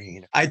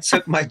boring. I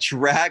took my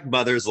drag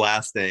mother's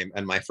last name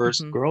and my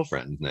first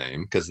girlfriend's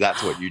name, because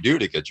that's what you do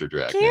to get your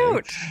drag name.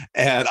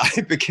 And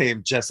I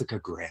became Jessica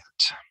Grant.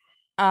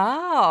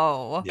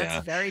 Oh,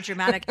 that's very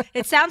dramatic.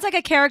 It sounds like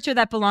a character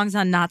that belongs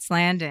on Knots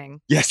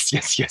Landing. Yes.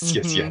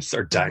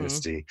 Or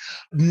Dynasty.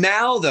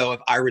 Now, though,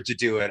 if I were to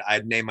do it,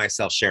 I'd name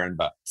myself Sharon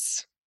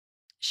Butts.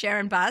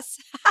 Sharon Butts?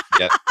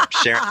 Yep.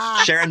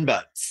 Sharon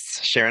Butts.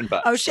 Sharon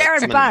Butts. Oh,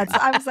 Sharon Butts.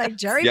 I was like,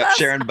 Jerry Butts?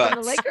 Sharon Butts.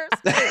 The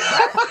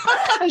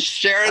Lakers?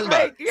 Sharon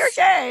Butts. You're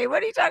gay.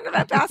 What are you talking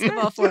about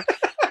basketball for?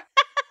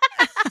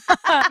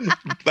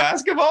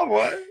 Basketball?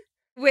 What?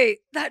 Wait,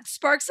 that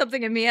sparked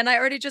something in me, and I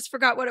already just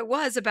forgot what it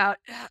was about.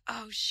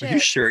 Oh, shit. Are you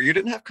sure you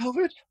didn't have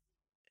COVID?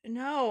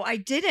 No, I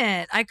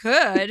didn't. I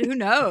could. Who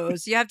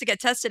knows? You have to get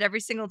tested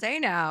every single day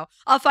now.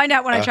 I'll find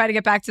out when I try to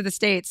get back to the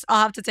States.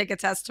 I'll have to take a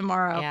test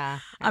tomorrow. Yeah.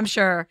 I'm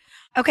sure.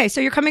 Okay,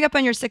 so you're coming up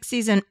on your 6th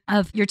season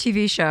of your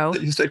TV show.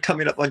 You said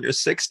coming up on your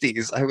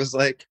 60s. I was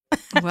like...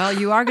 Well,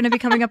 you are going to be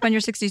coming up on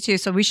your 62,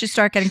 so we should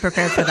start getting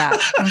prepared for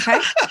that. Okay?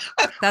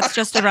 That's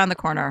just around the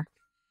corner.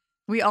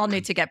 We all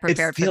need to get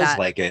prepared for that. It feels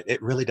like it.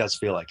 It really does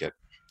feel like it.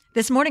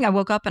 This morning I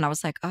woke up and I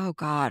was like, oh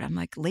God, I'm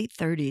like late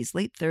 30s.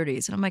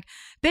 And I'm like,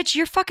 bitch,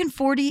 you're fucking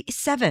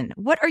 47.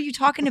 What are you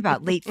talking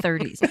about, late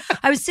 30s?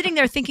 I was sitting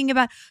there thinking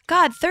about,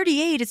 God,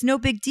 38 is no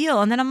big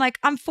deal. And then I'm like,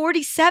 I'm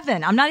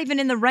 47. I'm not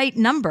even in the right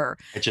number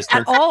I just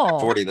turned at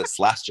all. 40 this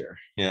last year.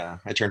 Yeah,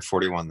 I turned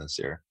 41 this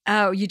year.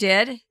 Oh, you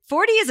did?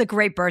 40 is a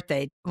great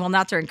birthday. Well,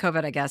 not during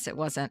COVID, I guess it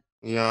wasn't.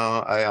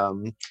 Yeah,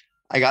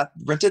 I got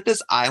rented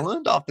this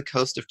island off the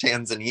coast of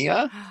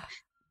Tanzania.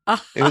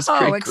 It was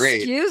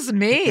great. Excuse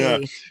me. Yeah.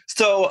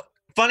 So,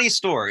 funny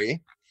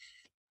story.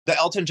 The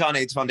Elton John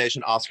AIDS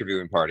Foundation Oscar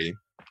viewing party.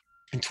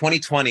 In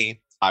 2020,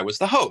 I was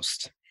the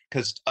host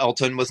because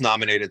Elton was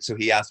nominated. So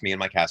he asked me and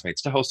my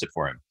castmates to host it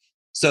for him.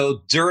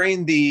 So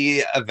during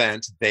the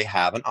event, they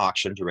have an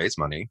auction to raise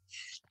money.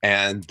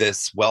 And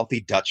this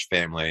wealthy Dutch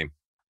family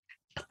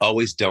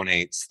always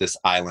donates this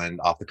island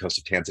off the coast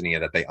of Tanzania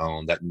that they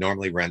own that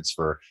normally rents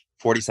for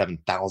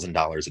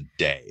 $47,000 a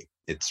day.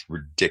 It's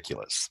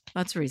ridiculous.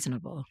 That's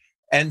reasonable.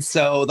 And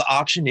so the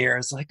auctioneer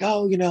is like,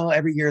 oh,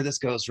 every year this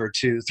goes for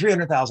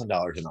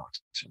 $300,000 in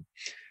auction.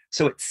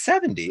 So at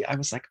 70, I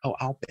was like, oh,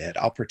 I'll bid,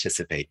 I'll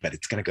participate, but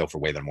it's going to go for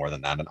way more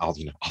than that. And I'll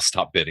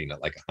stop bidding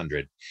at like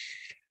 100.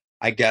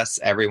 I guess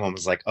everyone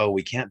was like, oh,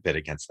 we can't bid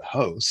against the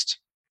host,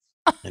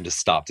 and just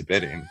stopped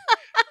bidding.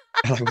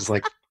 And I was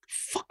like,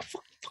 fuck.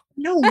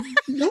 No bid.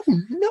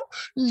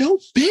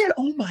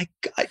 Oh my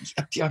God.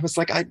 I was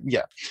like,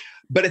 yeah.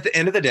 But at the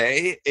end of the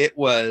day, it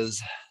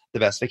was the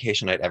best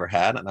vacation I'd ever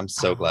had. And I'm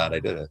so glad I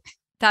did it.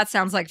 That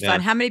sounds like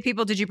fun. How many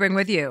people did you bring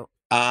with you?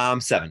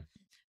 7.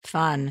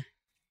 Fun.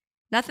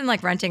 Nothing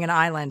like renting an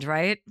island,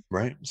 right?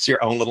 Right. It's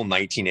your own little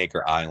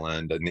 19-acre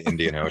island in the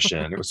Indian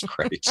Ocean. It was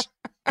great.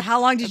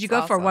 How long did you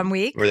go for? 1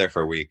 week? We were there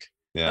for a week.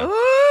 Yeah.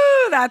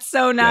 Ooh, that's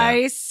so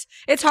nice.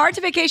 Yeah. It's hard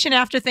to vacation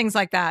after things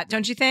like that,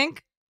 don't you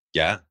think?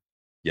 Yeah.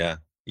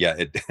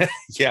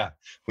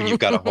 When you've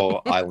got a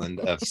whole island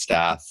of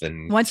staff,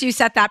 and once you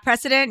set that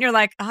precedent, you're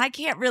like, I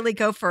can't really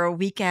go for a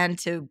weekend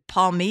to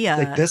Palmilla.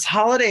 Like, this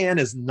Holiday Inn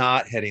is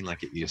not hitting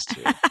like it used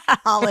to.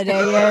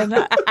 Holiday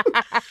Inn.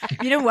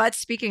 You know what?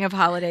 Speaking of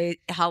Holiday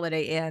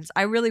Inns,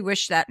 I really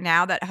wish that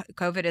now that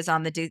COVID is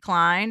on the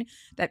decline,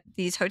 that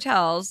these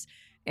hotels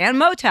and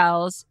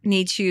motels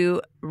need to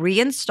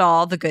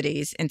reinstall the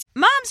goodies. And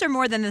moms are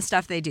more than the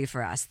stuff they do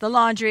for us. The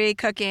laundry,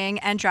 cooking,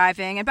 and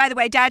driving. And by the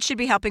way, dad should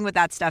be helping with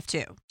that stuff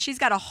too. She's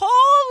got a whole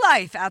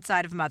life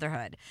outside of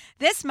motherhood.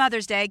 This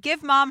Mother's Day,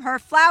 give mom her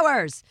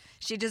flowers.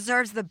 She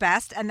deserves the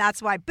best, and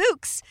that's why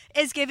Bouqs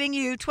is giving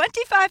you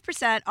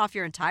 25% off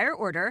your entire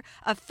order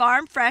of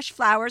farm fresh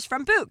flowers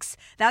from Bouqs.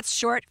 That's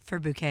short for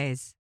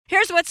bouquets.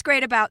 Here's what's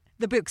great about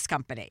the Bouqs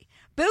company.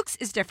 Bouqs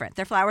is different.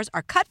 Their flowers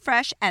are cut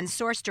fresh and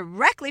sourced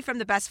directly from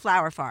the best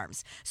flower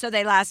farms, so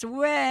they last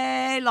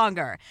way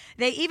longer.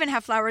 They even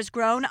have flowers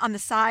grown on the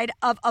side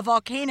of a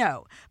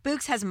volcano.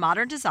 Bouqs has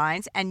modern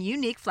designs and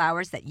unique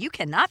flowers that you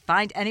cannot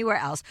find anywhere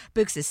else.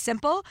 Bouqs is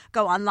simple.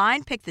 Go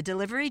online, pick the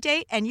delivery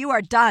date, and you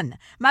are done.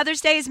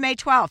 Mother's Day is May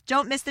 12th.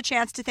 Don't miss the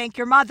chance to thank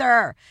your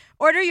mother.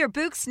 Order your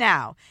Bouqs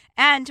now.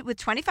 And with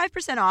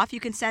 25% off, you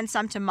can send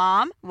some to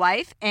mom,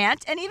 wife,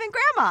 aunt, and even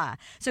grandma.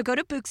 So go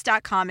to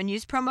Bouqs.com and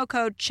use promo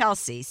code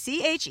Chelsea,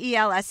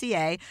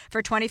 CHELSEA,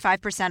 for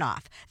 25%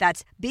 off.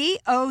 That's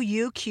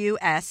BOUQS.com,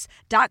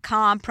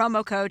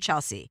 promo code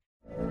Chelsea.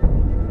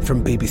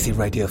 From BBC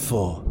Radio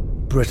 4,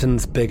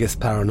 Britain's biggest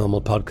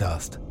paranormal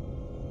podcast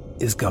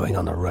is going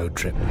on a road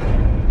trip.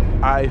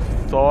 I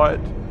thought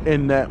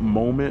in that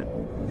moment,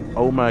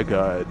 oh my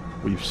God,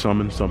 we've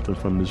summoned something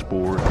from this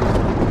board.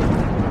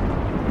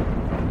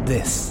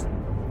 This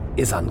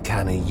is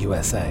Uncanny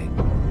USA.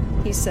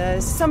 He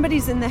says,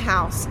 somebody's in the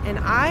house, and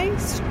I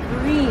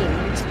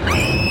screamed.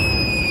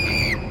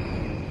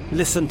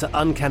 Listen to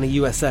Uncanny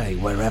USA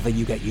wherever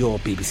you get your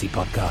BBC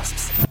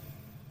podcasts,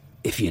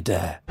 if you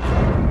dare.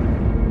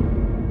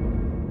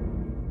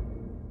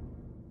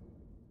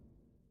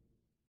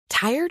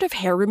 Tired of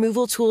hair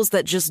removal tools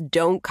that just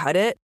don't cut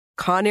it?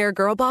 Conair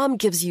Girl Bomb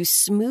gives you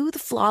smooth,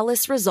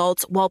 flawless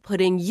results while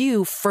putting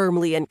you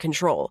firmly in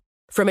control.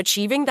 From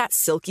achieving that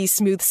silky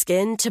smooth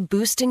skin to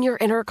boosting your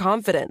inner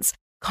confidence,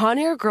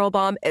 Conair Girl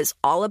Bomb is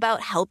all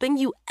about helping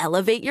you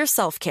elevate your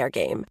self-care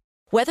game.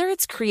 Whether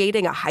it's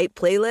creating a hype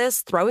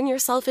playlist, throwing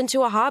yourself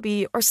into a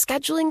hobby, or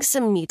scheduling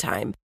some me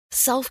time,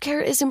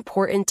 self-care is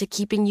important to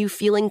keeping you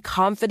feeling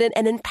confident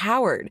and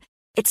empowered.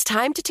 It's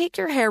time to take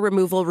your hair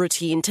removal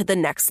routine to the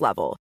next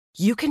level.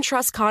 You can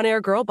trust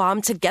Conair Girl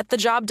Bomb to get the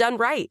job done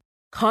right.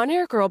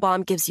 Conair Girl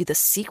Bomb gives you the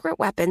secret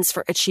weapons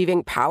for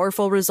achieving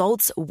powerful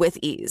results with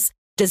ease.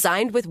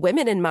 Designed with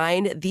women in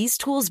mind, these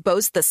tools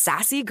boast the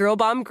sassy Girl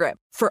Bomb grip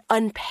for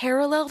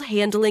unparalleled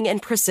handling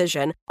and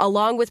precision,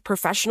 along with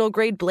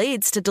professional-grade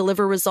blades to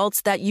deliver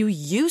results that you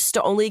used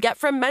to only get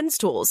from men's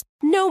tools.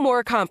 No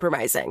more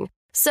compromising.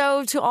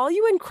 So, to all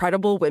you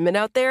incredible women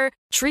out there,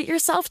 treat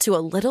yourself to a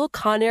little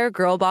Conair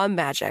Girl Bomb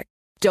magic.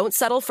 Don't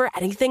settle for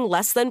anything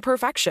less than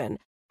perfection.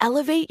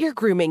 Elevate your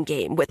grooming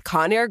game with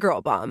Conair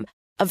Girl Bomb.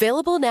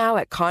 Available now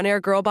at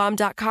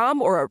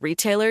ConairGirlBomb.com or a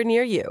retailer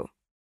near you.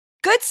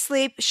 Good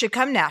sleep should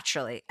come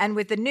naturally, and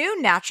with the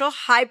new Natural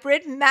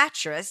Hybrid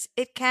mattress,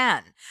 it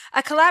can.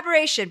 A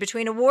collaboration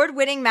between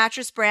award-winning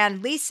mattress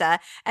brand Leesa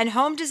and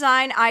home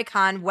design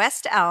icon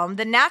West Elm,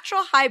 the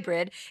Natural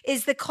Hybrid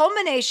is the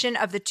culmination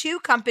of the two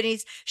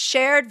companies'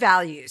 shared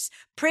values: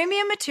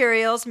 premium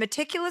materials,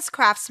 meticulous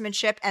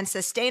craftsmanship, and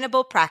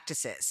sustainable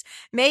practices.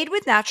 Made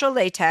with natural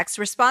latex,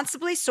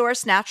 responsibly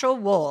sourced natural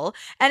wool,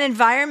 and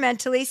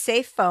environmentally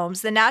safe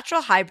foams, the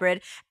Natural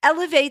Hybrid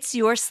elevates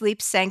your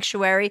sleep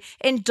sanctuary,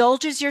 indulges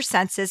your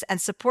senses,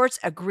 and supports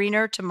a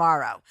greener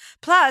tomorrow.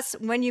 Plus,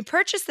 when you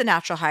purchase the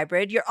Natural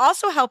Hybrid, you're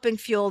also helping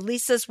fuel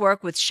Leesa's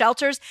work with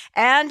shelters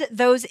and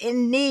those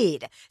in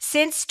need.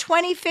 Since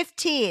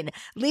 2015,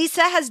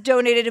 Leesa has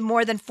donated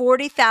more than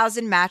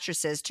 40,000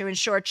 mattresses to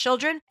ensure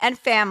children and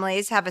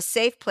families have a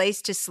safe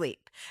place to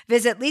sleep.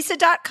 Visit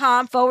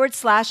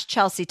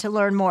leesa.com/Chelsea to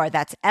learn more.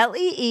 That's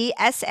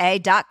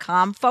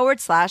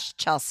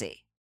LEESA.com/Chelsea.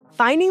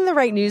 Finding the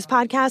right news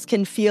podcast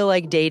can feel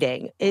like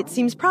dating. It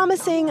seems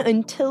promising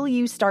until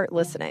you start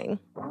listening.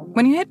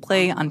 When you hit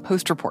play on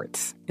Post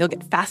Reports, you'll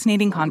get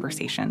fascinating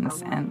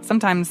conversations and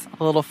sometimes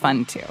a little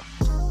fun, too.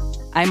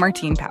 I'm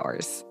Martine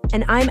Powers.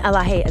 And I'm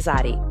Elahe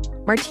Azadi.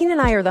 Martine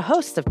and I are the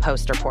hosts of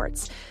Post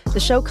Reports. The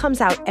show comes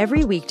out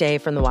every weekday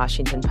from The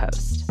Washington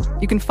Post.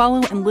 You can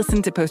follow and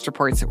listen to Post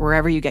Reports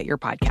wherever you get your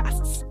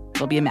podcasts.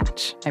 It'll be a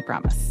match, I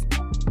promise.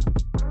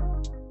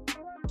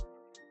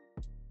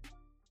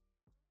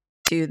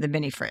 To the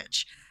mini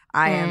fridge.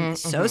 I am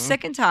so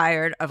sick and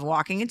tired of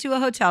walking into a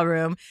hotel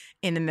room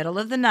in the middle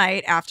of the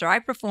night after I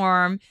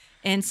perform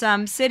in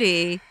some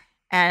city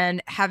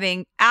and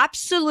having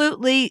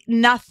absolutely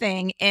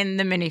nothing in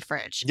the mini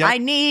fridge. Yep. I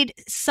need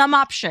some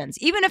options.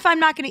 Even if I'm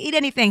not going to eat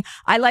anything,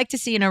 I like to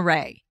see an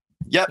array.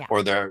 Yep.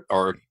 Yeah.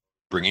 Or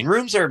bringing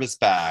room service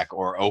back,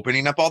 or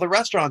opening up all the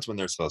restaurants when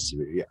they're supposed to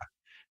be.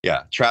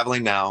 Yeah.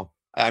 Traveling now.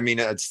 I mean,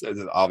 it's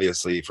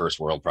obviously first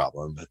world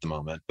problem at the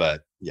moment,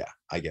 but yeah,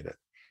 I get it.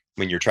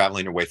 When you're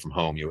traveling away from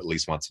home, you at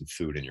least want some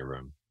food in your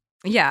room.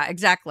 Yeah,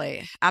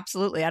 exactly.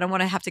 Absolutely. I don't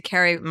want to have to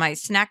carry my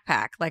snack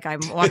pack like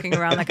I'm walking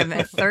around like I'm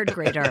a third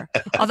grader.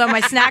 Although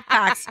my snack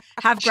packs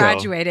have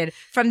graduated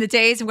from the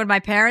days when my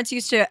parents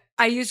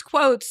I use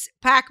quotes,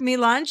 pack me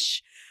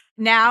lunch.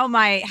 Now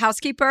my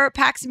housekeeper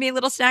packs me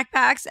little snack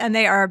packs, and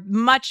they are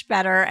much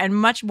better and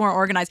much more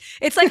organized.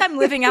 It's like I'm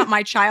living out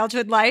my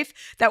childhood life.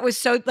 That was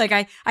so like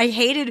I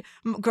hated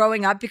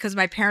growing up because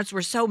my parents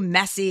were so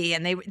messy,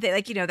 and they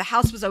like, you know, the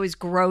house was always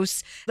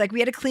gross. Like we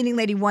had a cleaning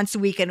lady once a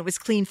week, and it was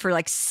clean for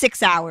like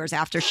 6 hours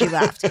after she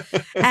left.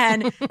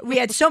 And we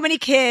had so many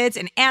kids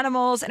and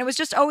animals, and it was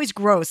just always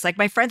gross. Like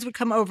my friends would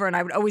come over, and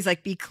I would always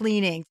like be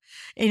cleaning,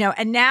 you know.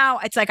 And now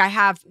it's like I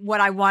have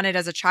what I wanted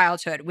as a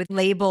childhood with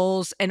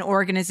labels and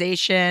organization.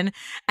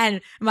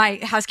 And my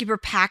housekeeper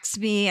packs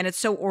me, and it's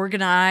so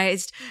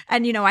organized.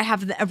 And, you know, I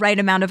have the right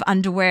amount of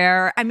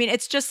underwear. I mean,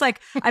 it's just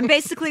like, I'm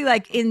basically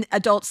like in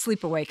adult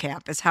sleepaway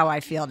camp is how I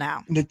feel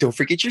now. Don't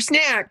forget your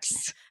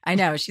snacks. I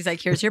know. She's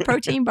like, here's your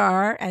protein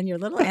bar and your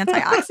little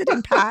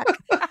antioxidant pack.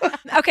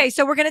 Okay,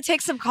 so we're going to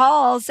take some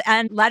calls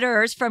and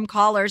letters from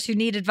callers who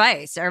need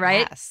advice. All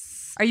right.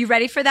 Yes. Are you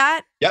ready for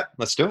that? Yep,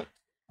 let's do it.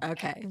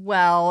 Okay.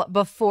 Well,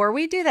 before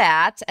we do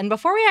that, and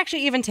before we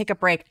actually even take a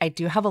break, I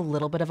do have a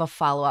little bit of a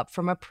follow-up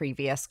from a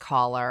previous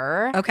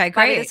caller. Okay,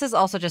 great. This is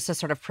also just to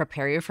sort of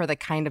prepare you for the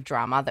kind of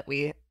drama that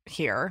we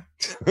hear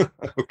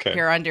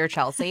here on Dear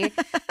Chelsea.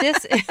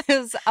 This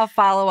is a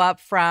follow-up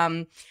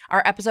from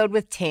our episode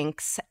with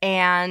Tinks,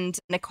 and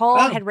Nicole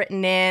had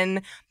written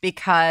in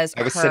because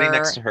I was sitting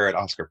next to her at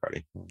Oscar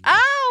party.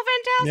 Oh,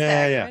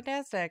 fantastic. Yeah.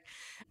 Fantastic.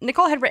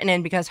 Nicole had written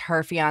in because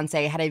her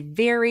fiance had a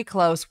very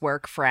close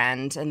work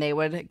friend, and they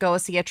would go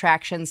see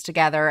attractions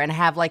together and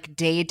have like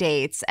day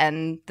dates.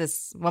 And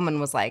this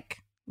woman was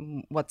like,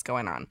 what's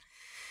going on?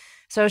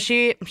 So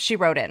she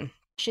wrote in.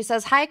 She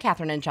says, "Hi,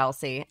 Catherine and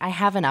Chelsea. I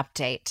have an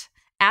update.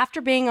 After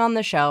being on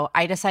the show,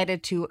 I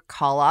decided to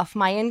call off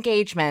my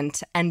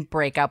engagement and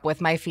break up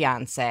with my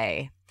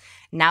fiance.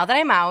 Now that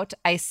I'm out,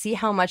 I see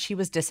how much he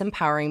was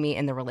disempowering me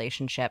in the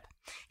relationship.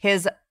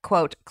 His,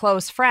 quote,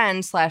 close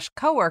friend /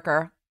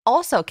 coworker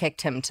also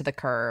kicked him to the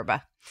curb.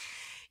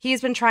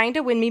 He's been trying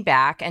to win me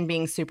back and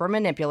being super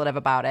manipulative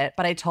about it,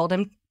 but I told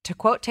him, to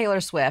quote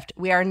Taylor Swift,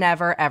 we are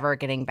never, ever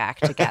getting back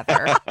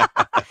together."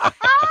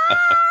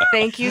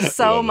 Thank you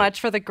so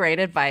much for the great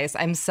advice.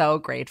 I'm so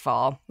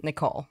grateful.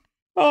 Nicole.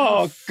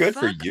 Oh, good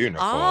for you,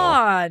 Nicole.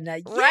 On.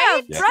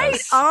 Right? Yeah,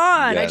 right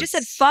on. Yes. I just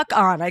said fuck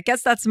on. I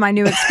guess that's my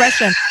new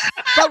expression.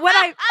 But when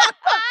I...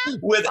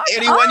 With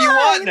anyone you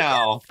want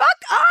now. Fuck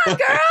on,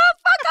 girl.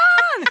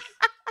 Fuck on.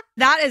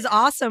 That is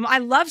awesome. I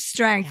love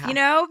strength, you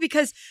know,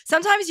 because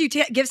sometimes you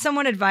give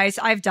someone advice.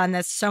 I've done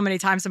this so many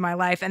times in my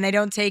life, and they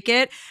don't take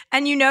it.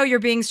 And you know you're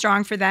being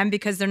strong for them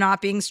because they're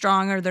not being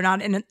strong, or they're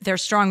not in their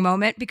strong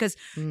moment, because,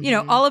 you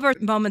know, all of our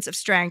moments of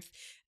strength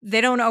they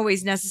don't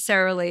always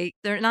necessarily,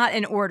 they're not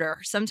in order.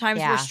 Sometimes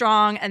we're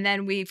strong and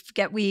then we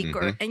get weak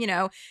or, and, you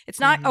know, it's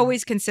not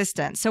always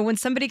consistent. So when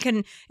somebody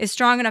is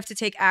strong enough to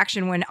take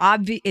action when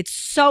it's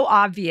so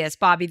obvious,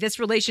 Bobby, this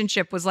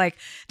relationship was like,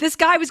 this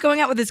guy was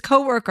going out with his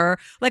coworker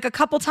like a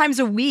couple times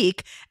a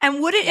week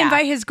and wouldn't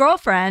invite his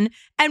girlfriend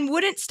and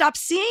wouldn't stop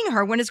seeing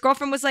her when his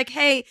girlfriend was like,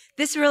 hey,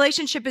 this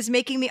relationship is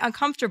making me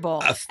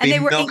uncomfortable. And they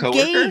were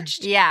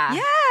engaged.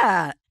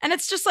 Yeah. And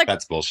it's just like,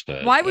 that's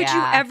bullshit. Why would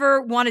you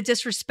ever want to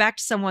disrespect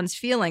someone's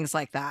feelings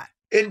like that?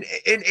 In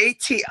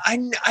 18,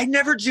 I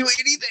never do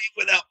anything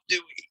without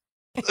doing,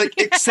 like,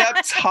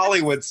 except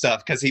Hollywood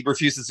stuff, because he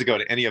refuses to go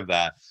to any of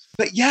that.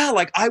 But yeah,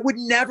 like, I would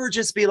never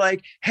just be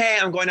like, hey,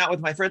 I'm going out with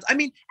my friends. I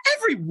mean,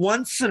 every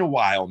once in a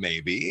while,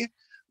 maybe,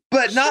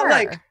 but not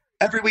like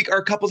every week or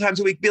a couple times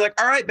a week. Be like,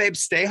 all right, babe,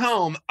 stay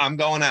home. I'm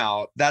going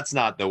out. That's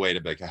not the way to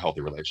make a healthy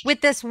relationship.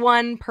 With this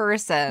one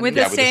person. With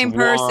the same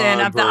person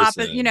of the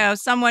opposite, you know,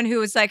 someone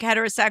who is like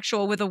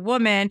heterosexual with a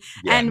woman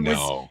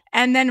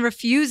and then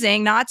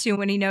refusing not to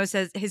when he knows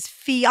his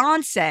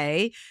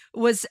fiance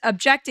was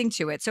objecting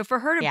to it. So for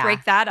her to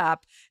break that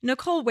up,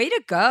 Nicole, way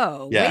to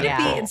go. Way to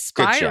be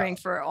inspiring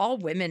for all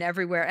women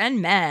everywhere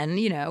and men,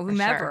 you know,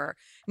 whomever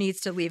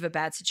needs to leave a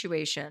bad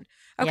situation.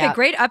 Okay,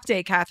 great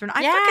update, Catherine.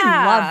 I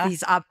freaking love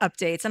these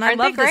updates, and I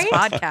love this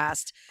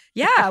podcast.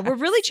 Yeah, we're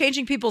really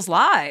changing people's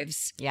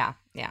lives. Yeah.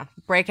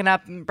 Breaking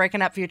up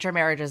future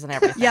marriages and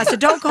everything. Yeah, so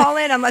don't call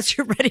in unless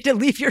you're ready to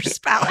leave your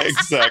spouse.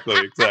 Exactly.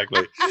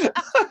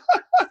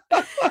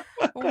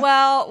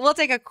 Well, we'll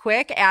take a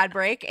quick ad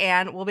break,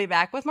 and we'll be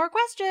back with more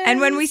questions. And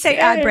when we say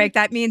ad break,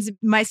 that means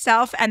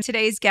myself and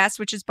today's guest,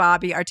 which is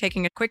Bobby, are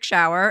taking a quick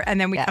shower,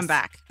 and then we come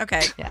back.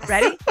 Okay,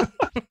 ready?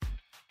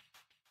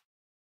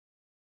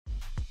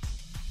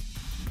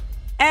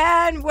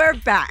 And we're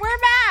back.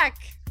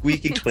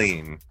 Squeaky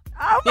clean.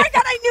 Oh my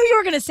God, I knew you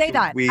were going to say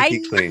that.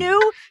 Squeaky clean.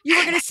 Knew you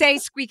were going to say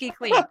squeaky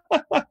clean.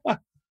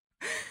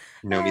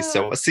 You know me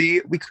so well.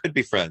 See, we could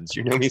be friends.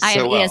 You know me I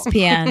so am well.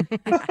 ESPN.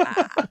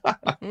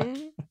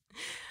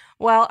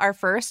 Well, our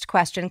first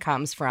question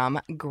comes from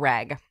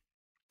Greg.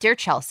 Dear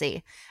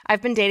Chelsea,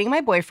 I've been dating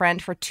my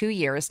boyfriend for 2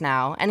 years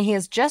now, and he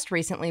has just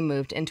recently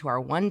moved into our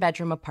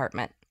one-bedroom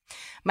apartment.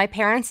 My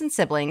parents and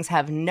siblings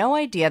have no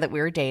idea that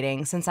we're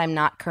dating since I'm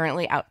not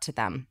currently out to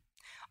them.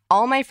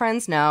 All my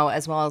friends know,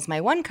 as well as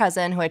my one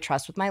cousin who I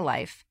trust with my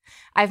life.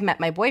 I've met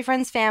my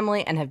boyfriend's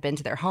family and have been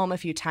to their home a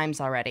few times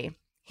already.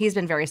 He's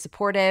been very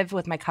supportive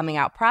with my coming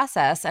out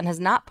process and has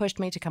not pushed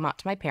me to come out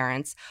to my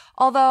parents,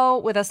 although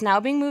with us now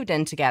being moved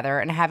in together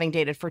and having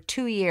dated for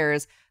 2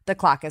 years, the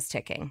clock is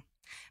ticking.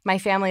 My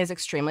family is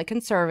extremely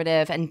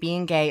conservative, and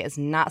being gay is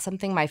not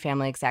something my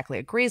family exactly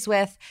agrees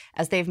with,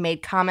 as they've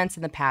made comments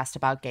in the past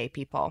about gay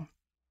people.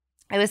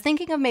 I was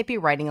thinking of maybe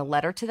writing a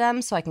letter to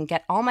them so I can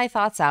get all my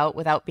thoughts out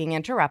without being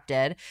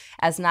interrupted,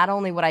 as not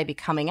only would I be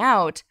coming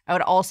out, I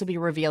would also be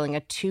revealing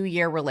a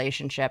 2-year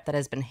relationship that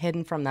has been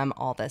hidden from them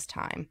all this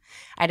time.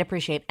 I'd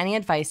appreciate any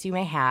advice you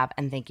may have,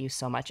 and thank you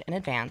so much in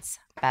advance.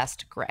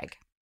 Best, Greg.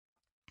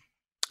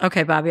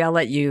 Okay, Bobby, I'll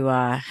let you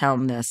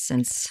helm this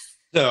since...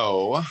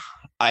 So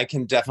I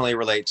can definitely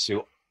relate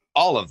to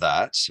all of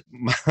that.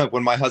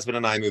 When my husband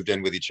and I moved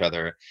in with each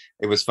other,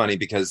 it was funny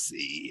because,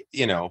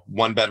 you know,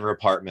 one-bedroom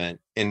apartment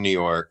in New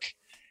York,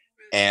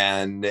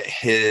 and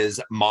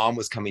his mom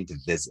was coming to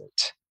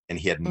visit, and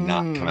he had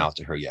not come out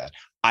to her yet.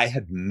 I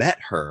had met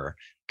her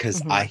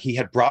because he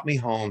had brought me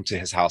home to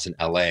his house in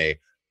LA,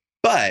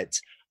 but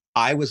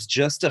I was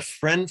just a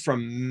friend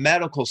from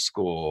medical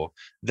school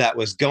that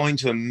was going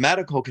to a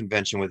medical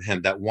convention with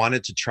him that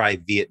wanted to try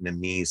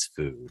Vietnamese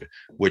food,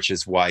 which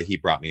is why he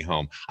brought me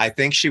home. I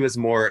think she was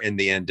more in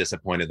the end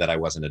disappointed that I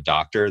wasn't a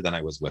doctor than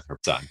I was with her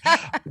son.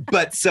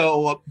 But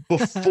so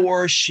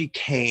before she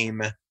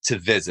came to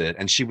visit,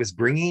 and she was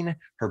bringing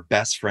her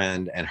best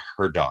friend and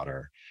her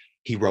daughter,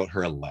 he wrote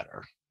her a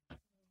letter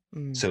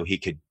so he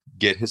could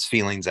get his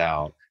feelings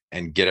out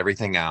and get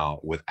everything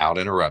out without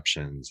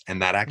interruptions. And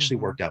that actually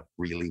worked out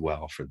really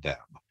well for them.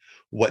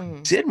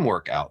 What didn't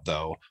work out,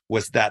 though,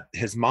 was that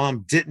his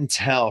mom didn't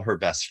tell her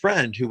best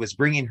friend, who was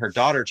bringing her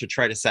daughter to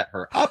try to set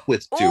her up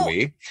with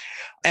Dewey.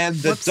 And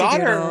the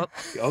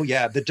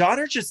the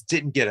daughter just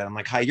didn't get it. I'm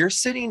like, hi, you're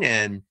sitting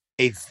in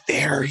a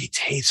very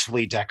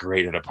tastefully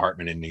decorated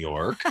apartment in New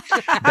York.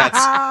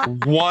 That's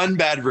one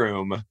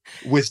bedroom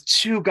with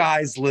 2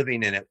 guys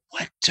living in it.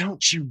 What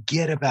don't you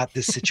get about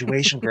this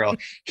situation, girl?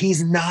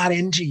 He's not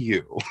into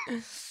you.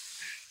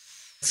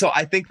 So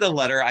I think the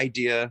letter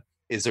idea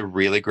is a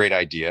really great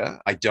idea.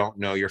 I don't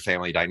know your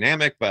family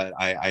dynamic, but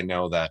I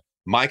know that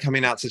my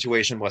coming out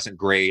situation wasn't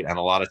great. And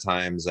a lot of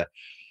times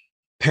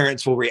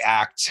parents will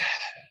react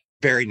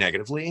very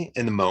negatively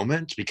in the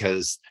moment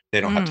because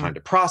they don't have time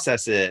to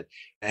process it.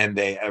 And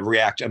they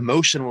react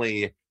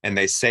emotionally, and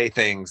they say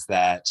things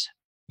that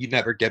you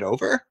never get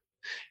over.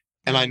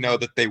 And I know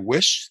that they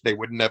wish they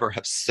would never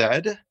have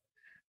said.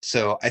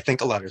 So I think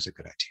a letter is a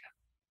good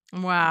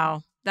idea.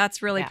 Wow.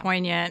 That's really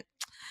poignant.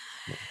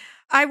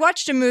 I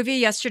watched a movie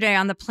yesterday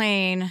on the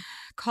plane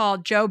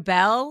called Joe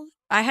Bell.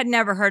 I had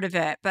never heard of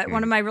it, but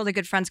one of my really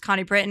good friends,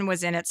 Connie Britton,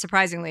 was in it,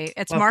 surprisingly.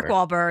 It's Love Mark her.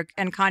 Wahlberg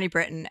and Connie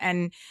Britton.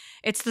 And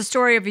it's the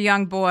story of a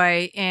young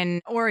boy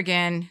in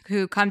Oregon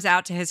who comes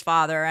out to his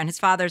father, and his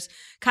father's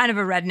kind of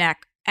a redneck.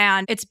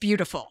 And it's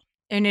beautiful.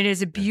 And it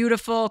is a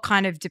beautiful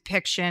kind of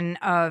depiction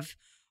of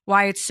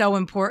why it's so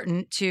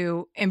important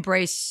to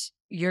embrace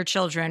your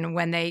children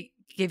when they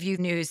give you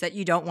news that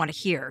you don't want to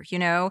hear, you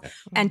know,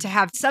 and to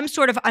have some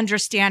sort of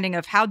understanding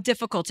of how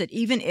difficult it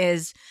even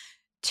is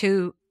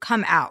to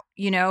come out,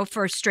 you know,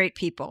 for straight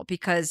people,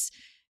 because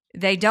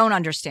they don't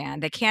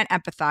understand. They can't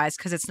empathize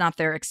because it's not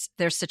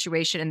their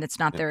situation and it's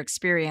not their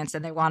experience,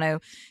 and they want to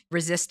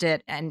resist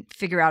it and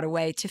figure out a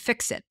way to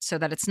fix it so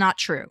that it's not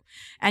true.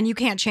 And you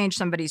can't change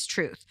somebody's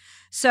truth.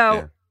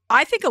 So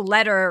I think a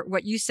letter,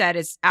 what you said,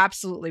 is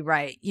absolutely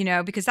right, you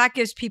know, because that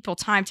gives people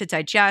time to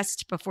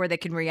digest before they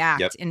can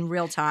react in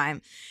real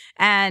time.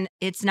 And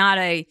it's not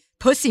a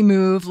pussy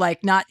move,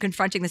 like not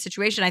confronting the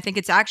situation. I think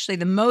it's actually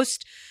the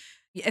most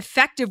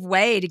effective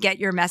way to get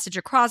your message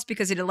across,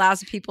 because it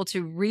allows people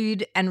to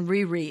read and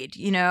reread,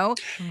 you know?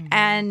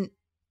 And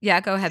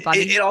go ahead,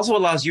 Bobby. It also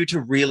allows you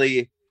to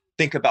really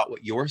think about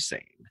what you're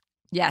saying.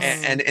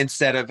 Yes. And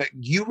instead of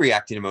you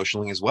reacting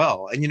emotionally as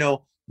well. And, you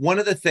know, one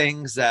of the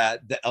things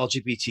that the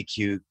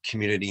LGBTQ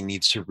community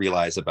needs to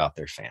realize about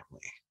their family,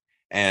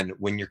 and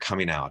when you're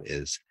coming out,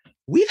 is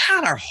we've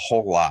had our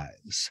whole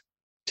lives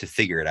to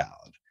figure it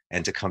out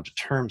and to come to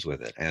terms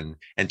with it and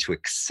to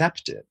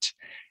accept it.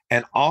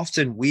 And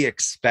often we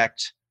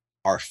expect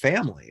our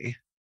family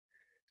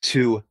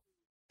to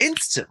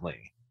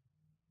instantly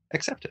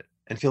accept it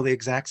and feel the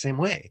exact same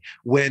way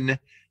when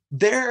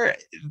they're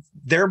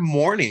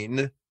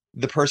mourning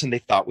the person they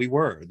thought we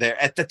were.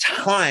 They're, at the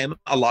time,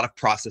 a lot of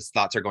processed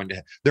thoughts are going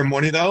to, they're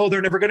mourning, oh,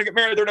 they're never going to get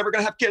married, they're never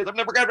going to have kids, I'm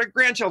never going to have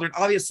grandchildren.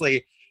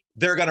 Obviously,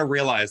 they're going to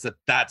realize that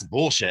that's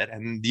bullshit,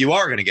 and you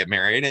are going to get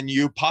married, and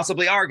you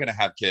possibly are going to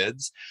have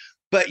kids.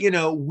 But, you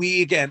know,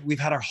 we've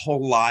had our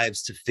whole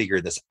lives to figure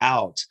this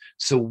out.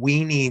 So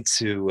we need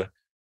to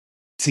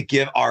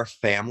give our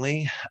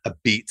family a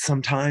beat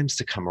sometimes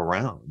to come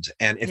around.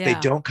 And if they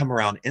don't come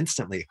around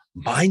instantly,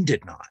 mine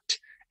did not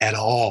at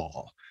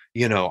all.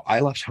 You know, I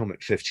left home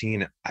at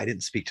 15. I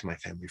didn't speak to my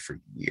family for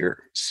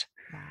years.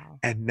 Wow.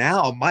 And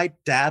now my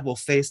dad will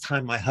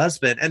FaceTime my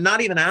husband and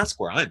not even ask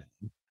where I'm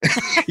at.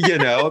 You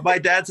know, my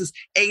dad's this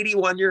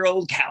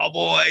 81-year-old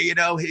cowboy, you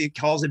know, he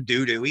calls him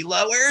doo-doo.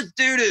 Where's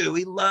doo-doo?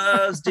 He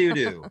loves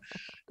doo-doo.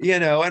 You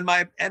know,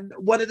 and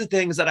one of the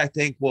things that I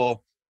think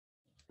will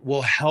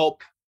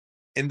help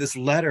in this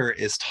letter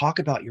is talk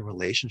about your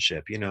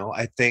relationship. You know,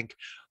 I think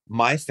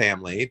my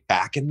family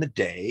back in the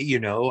day, you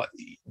know,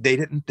 they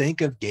didn't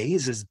think of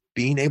gays as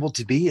being able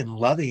to be in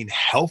loving,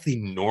 healthy,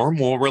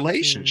 normal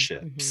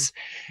relationships.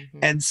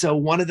 And so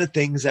one of the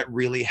things that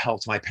really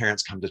helped my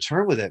parents come to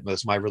terms with it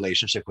was my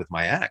relationship with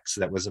my ex.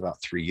 That was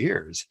about 3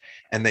 years.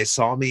 And they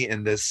saw me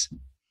in this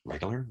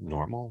regular,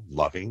 normal,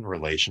 loving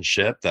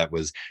relationship that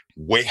was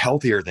way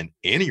healthier than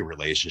any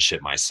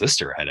relationship my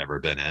sister had ever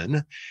been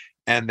in.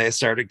 And they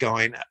started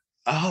going,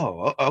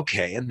 oh,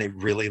 okay. And they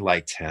really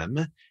liked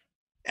him.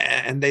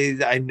 And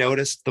I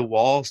noticed the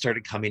wall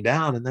started coming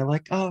down, and they're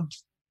like, oh,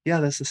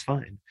 yeah, this is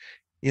fine.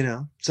 You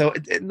know, so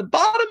in the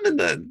bottom and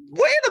the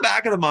way in the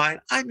back of the mind,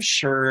 I'm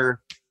sure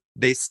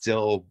they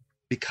still,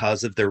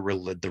 because of the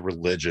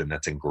religion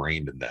that's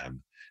ingrained in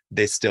them,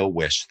 they still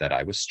wish that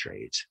I was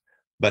straight,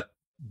 but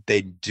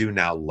they do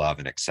now love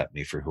and accept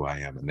me for who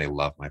I am, and they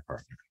love my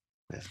partner.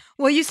 Yeah.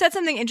 Well, you said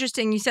something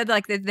interesting. You said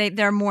like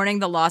they're mourning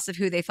the loss of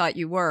who they thought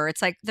you were.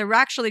 It's like they're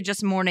actually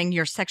just mourning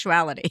your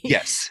sexuality.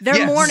 Yes.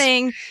 They're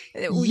mourning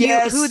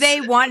who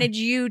they wanted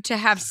you to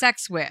have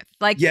sex with.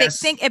 Like they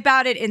think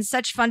about it in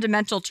such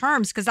fundamental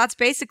terms, because that's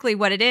basically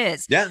what it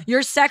is. Yeah.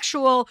 Your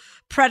sexual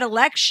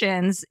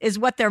predilections is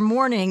what they're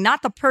mourning,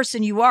 not the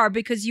person you are,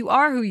 because you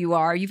are who you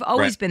are. You've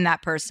always been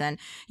that person.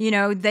 You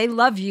know, they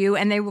love you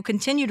and they will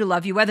continue to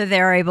love you, whether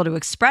they're able to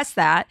express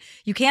that.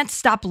 You can't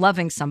stop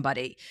loving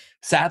somebody.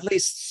 Sadly,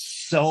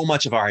 so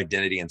much of our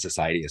identity in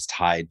society is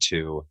tied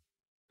to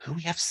who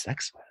we have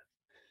sex with.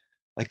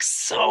 Like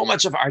so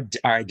much of our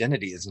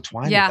identity is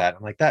entwined with that.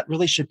 I'm like, that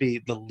really should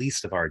be the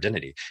least of our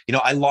identity. You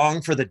know, I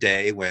long for the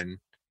day when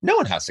no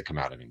one has to come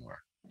out anymore.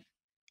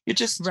 You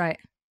just,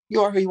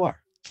 you are who you are.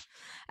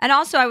 And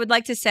also, I would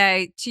like to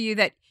say to you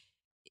that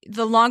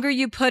the longer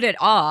you put it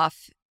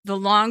off, the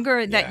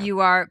longer that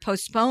you are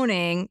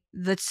postponing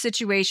the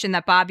situation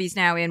that Bobby's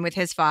now in with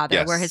his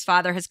father, where his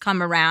father has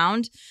come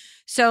around.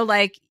 So,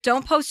 like,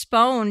 don't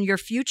postpone your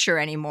future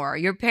anymore.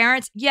 Your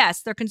parents,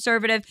 yes, they're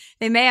conservative.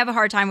 They may have a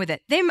hard time with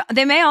it.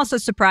 They may also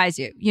surprise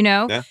you, you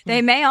know? Yeah.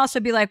 They may also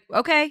be like,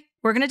 okay,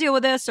 we're going to deal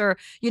with this. Or,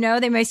 you know,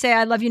 they may say,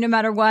 I love you no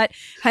matter what.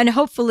 And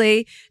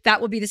hopefully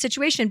that will be the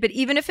situation. But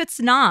even if it's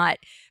not,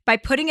 by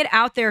putting it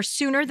out there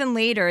sooner than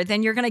later,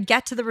 then you're going to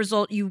get to the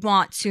result you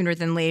want sooner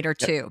than later,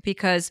 too.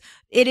 Because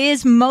it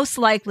is most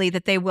likely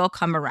that they will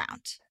come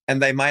around.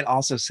 And they might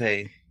also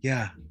say,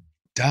 yeah,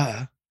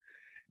 duh.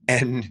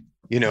 And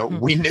you know,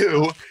 we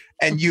knew,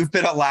 And you've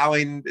been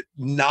allowing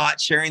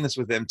not sharing this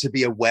with them to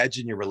be a wedge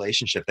in your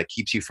relationship that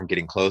keeps you from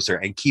getting closer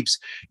and keeps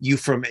you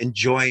from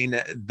enjoying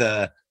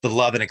the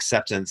love and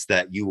acceptance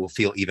that you will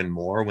feel even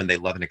more when they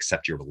love and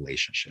accept your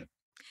relationship.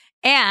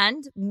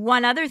 And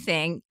one other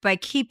thing, by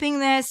keeping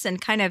this and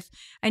kind of,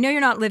 I know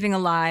you're not living a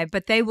lie,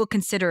 but they will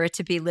consider it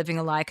to be living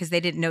a lie because they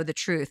didn't know the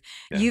truth.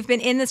 Yeah. You've been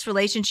in this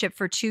relationship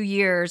for 2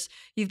 years.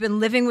 You've been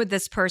living with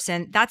this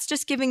person. That's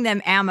just giving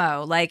them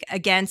ammo, like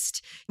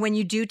against when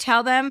you do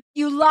tell them,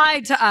 you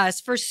lied to us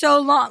for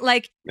so long.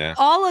 Like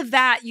all of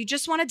that, you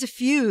just want to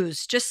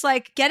diffuse, just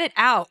like get it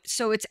out.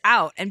 So it's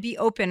out and be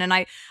open. And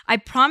I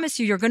promise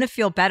you're going to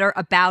feel better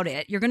about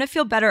it. You're going to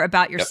feel better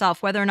about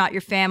yourself, whether or not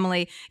your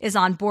family is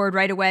on board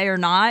right away or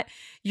not.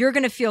 You're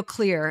going to feel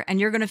clear and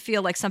you're going to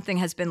feel like something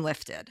has been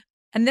lifted.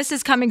 And this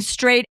is coming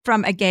straight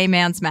from a gay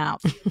man's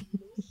mouth.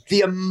 The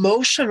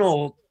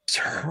emotional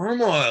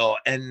turmoil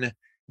and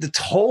the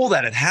toll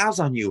that it has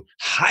on you,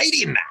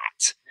 hiding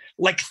that,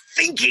 like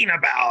thinking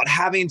about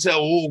having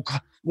to,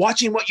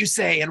 watching what you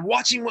say and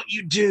watching what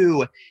you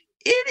do.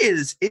 It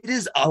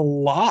is a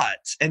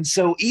lot. And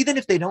so even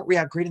if they don't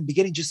react great in the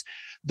beginning, just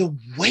the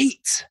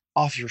weight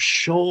off your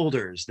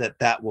shoulders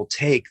that will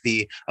take,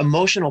 the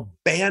emotional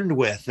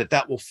bandwidth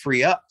that will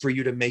free up for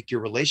you to make your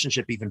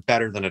relationship even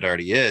better than it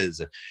already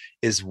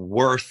is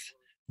worth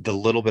the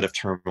little bit of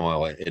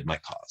turmoil it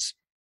might cause.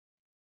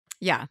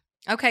 Yeah.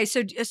 Okay.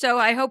 So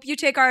I hope you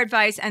take our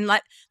advice and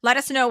let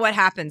us know what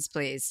happens,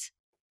 please.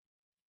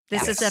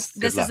 This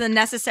is a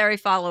necessary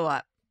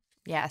follow-up.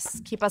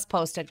 Yes. Keep us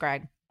posted,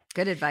 Greg.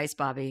 Good advice,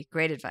 Bobby.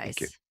 Great advice.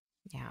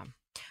 Yeah.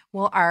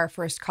 Well, our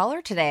first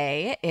caller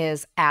today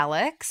is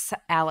Alex.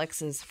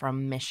 Alex is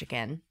from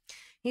Michigan.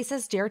 He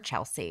says, "Dear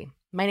Chelsea,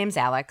 my name's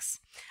Alex.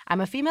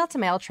 I'm a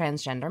female-to-male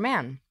transgender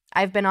man.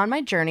 I've been on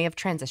my journey of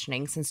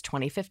transitioning since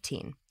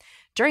 2015.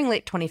 During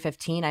late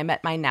 2015, I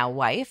met my now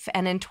wife,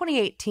 and in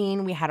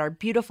 2018, we had our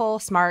beautiful,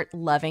 smart,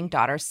 loving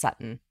daughter,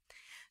 Sutton.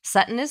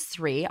 Sutton is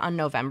 3 on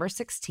November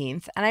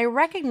 16th, and I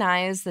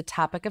recognize the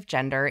topic of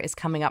gender is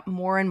coming up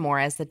more and more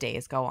as the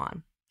days go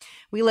on.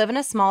 We live in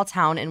a small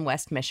town in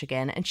West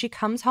Michigan, and she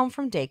comes home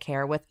from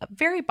daycare with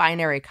very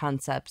binary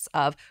concepts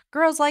of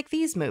girls like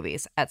these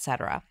movies,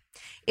 etc.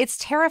 It's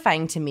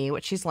terrifying to me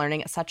what she's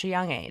learning at such a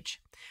young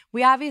age.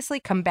 We obviously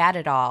combat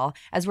it all,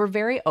 as we're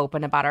very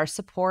open about our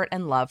support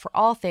and love for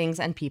all things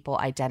and people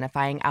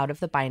identifying out of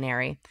the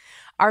binary.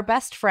 Our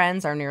best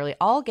friends are nearly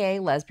all gay,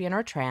 lesbian,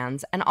 or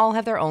trans, and all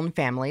have their own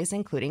families,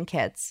 including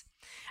kids.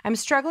 I'm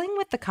struggling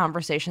with the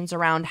conversations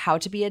around how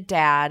to be a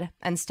dad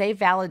and stay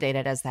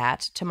validated as that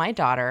to my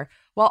daughter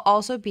while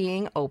also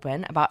being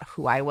open about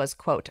who I was,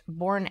 quote,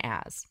 born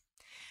as.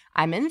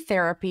 I'm in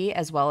therapy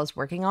as well as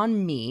working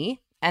on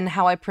me and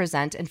how I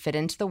present and fit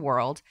into the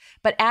world,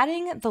 but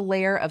adding the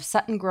layer of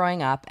Sutton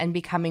growing up and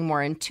becoming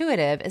more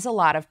intuitive is a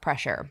lot of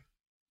pressure.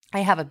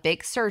 I have a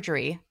big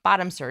surgery,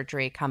 bottom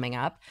surgery, coming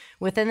up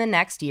within the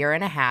next year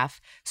and a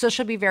half, so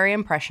she'll be very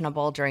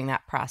impressionable during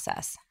that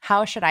process.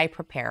 How should I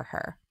prepare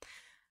her?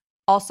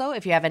 Also,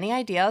 if you have any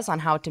ideas on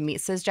how to meet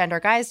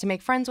cisgender guys to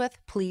make friends with,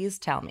 please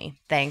tell me.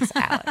 Thanks,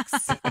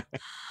 Alex."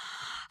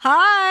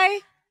 Hi.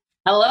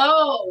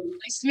 Hello.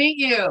 Nice to meet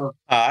you.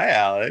 Hi,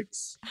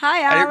 Alex.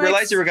 Hi, Alex. I didn't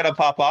realize you were going to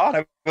pop on.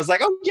 I was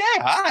like, oh, yeah,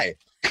 hi.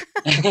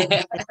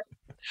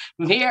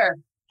 I'm here.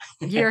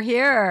 You're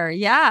here.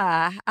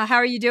 Yeah. How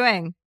are you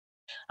doing?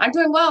 I'm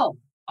doing well.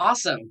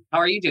 Awesome. How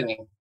are you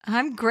doing?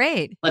 I'm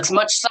great. Looks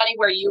much sunny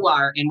where you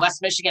are. In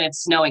West Michigan,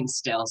 it's snowing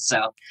still,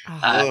 so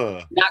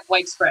not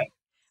quite spring.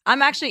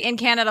 I'm actually in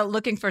Canada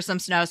looking for some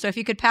snow, so if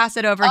you could pass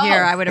it over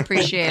here, I would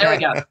appreciate it. There we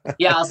go.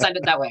 Yeah, I'll send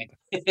it that way.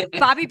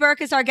 Bobby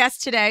Berk is our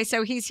guest today,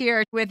 so he's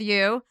here with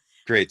you.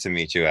 Great to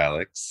meet you,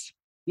 Alex.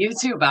 You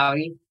too,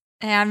 Bobby.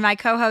 And my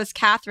co-host,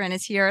 Catherine,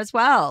 is here as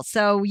well.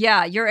 So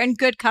yeah, you're in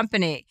good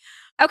company.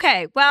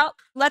 Okay, well,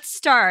 let's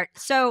start.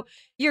 So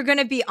you're going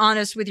to be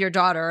honest with your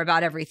daughter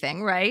about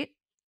everything, right?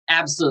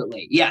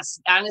 Absolutely. Yes.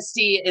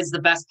 Honesty is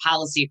the best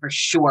policy for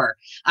sure.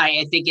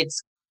 I think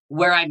it's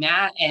where I'm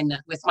at, and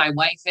with my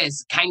wife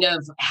is kind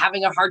of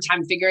having a hard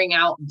time figuring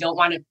out, don't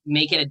want to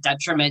make it a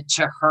detriment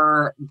to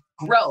her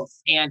growth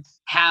and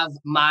have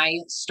my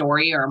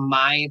story or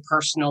my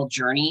personal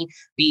journey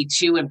be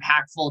too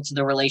impactful to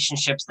the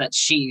relationships that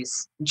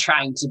she's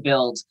trying to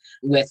build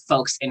with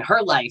folks in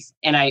her life.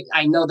 And I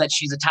know that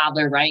she's a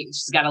toddler, right?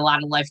 She's got a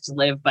lot of life to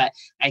live, but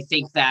I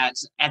think that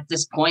at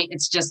this point,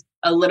 it's just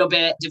a little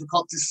bit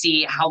difficult to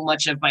see how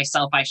much of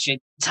myself I should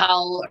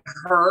tell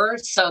her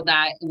so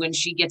that when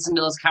she gets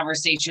into those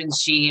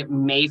conversations, she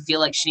may feel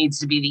like she needs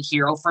to be the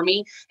hero for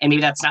me. And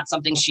maybe that's not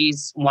something she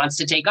wants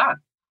to take on.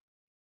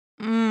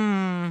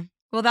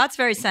 Well, that's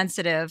very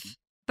sensitive.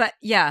 But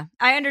yeah,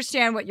 I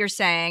understand what you're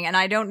saying. And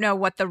I don't know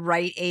what the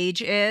right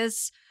age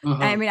is.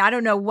 Mm-hmm. I mean, I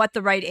don't know what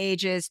the right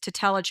age is to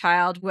tell a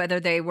child whether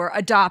they were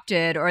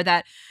adopted or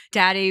that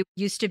daddy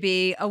used to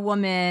be a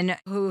woman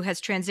who has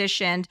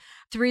transitioned.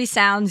 3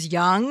 sounds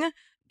young.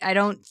 I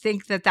don't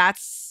think that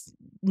that's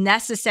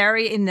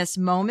necessary in this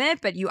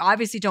moment, but you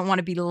obviously don't want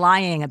to be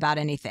lying about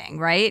anything,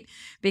 right?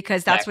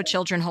 Because that's what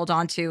children hold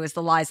on to, is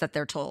the lies that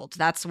they're told.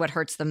 That's what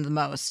hurts them the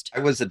most. I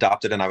was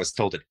adopted and I was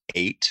told at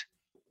 8,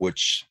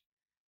 which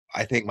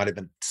I think might have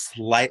been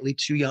slightly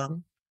too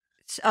young.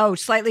 Oh,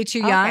 slightly too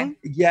young?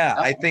 Yeah,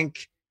 I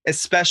think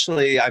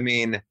especially, I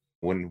mean,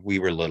 when we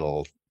were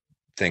little,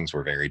 things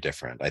were very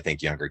different. I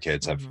think younger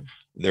kids have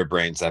their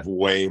brains have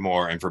way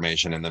more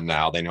information in them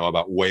now. They know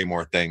about way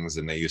more things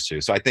than they used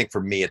to. So I think for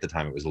me at the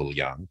time, it was a little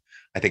young.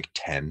 I think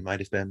 10 might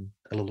have been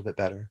a little bit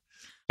better,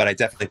 but I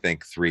definitely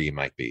think 3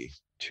 might be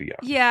too young.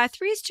 Yeah,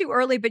 3 is too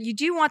early, but you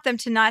do want them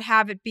to not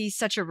have it be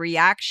such a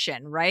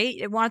reaction, right?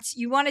 You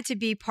want it to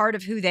be part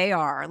of who they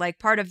are, like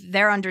part of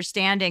their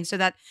understanding, so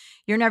that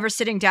you're never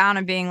sitting down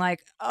and being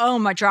like, oh,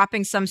 am I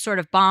dropping some sort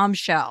of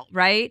bombshell,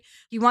 right?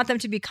 You want them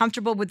to be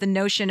comfortable with the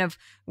notion of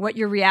what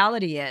your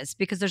reality is,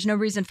 because there's no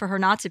reason for her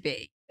not to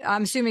be.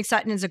 I'm assuming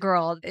Sutton is a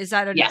girl. Is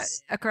that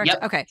a correct?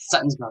 Yep. Okay.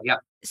 Sutton's girl, yep.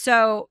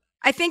 So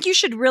I think you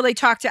should really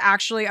talk to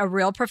actually a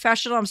real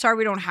professional. I'm sorry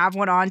we don't have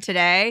one on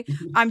today.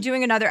 I'm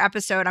doing another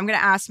episode. I'm going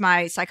to ask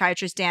my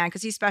psychiatrist, Dan,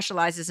 because he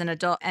specializes in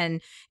adult and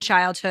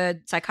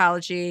childhood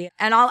psychology.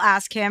 And I'll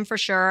ask him for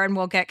sure. And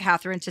we'll get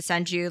Catherine to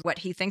send you what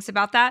he thinks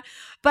about that.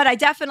 But I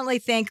definitely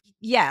think,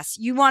 yes,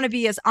 you want to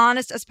be as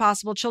honest as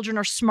possible. Children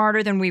are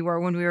smarter than we were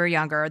when we were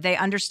younger. They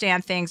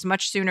understand things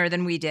much sooner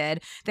than we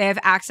did. They have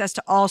access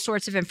to all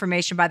sorts of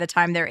information by the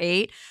time they're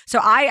 8. So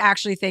I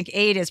actually think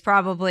 8 is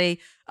probably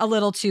a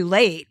little too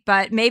late,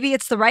 but maybe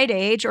it's the right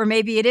age, or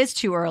maybe it is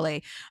too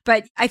early.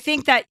 But I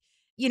think that,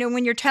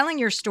 when you're telling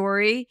your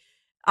story,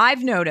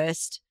 I've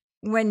noticed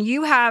when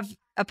you have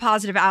a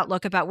positive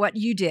outlook about what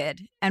you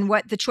did and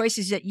what the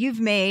choices that you've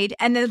made,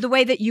 and the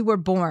way that you were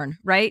born,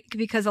 right?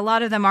 Because a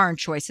lot of them aren't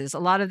choices.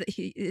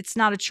 It's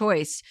not a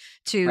choice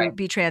to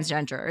be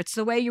transgender. It's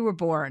the way you were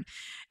born.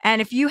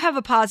 And if you have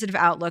a positive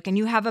outlook and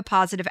you have a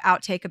positive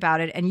outtake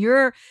about it, and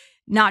you're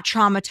not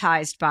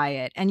traumatized by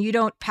it, and you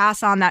don't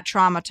pass on that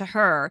trauma to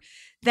her,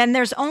 then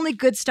there's only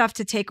good stuff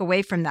to take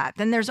away from that.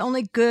 Then there's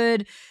only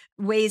good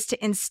ways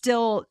to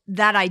instill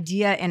that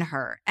idea in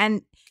her.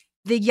 And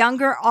the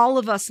younger all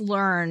of us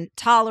learn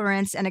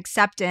tolerance and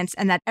acceptance,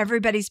 and that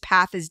everybody's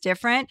path is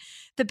different,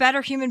 the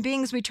better human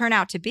beings we turn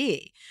out to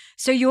be.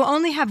 So you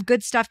only have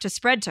good stuff to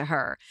spread to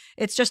her.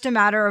 It's just a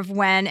matter of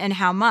when and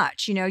how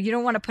much. You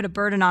don't want to put a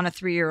burden on a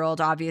 3-year-old,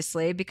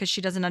 obviously, because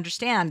she doesn't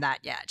understand that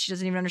yet. She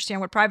doesn't even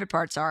understand what private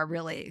parts are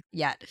really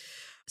yet.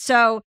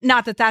 So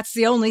not that that's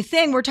the only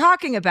thing we're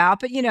talking about,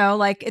 but,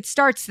 it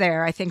starts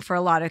there, I think, for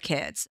a lot of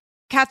kids.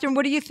 Catherine,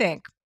 what do you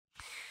think?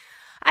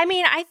 I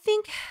mean, I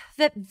think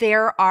that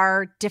there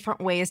are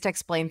different ways to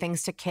explain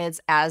things to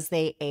kids as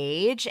they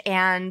age.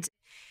 And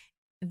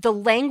the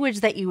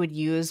language that you would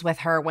use with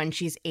her when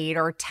she's 8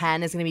 or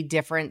 10 is going to be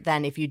different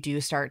than if you do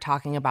start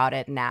talking about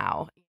it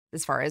now.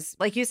 As far as,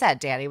 like you said,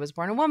 Daddy was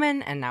born a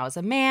woman and now is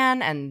a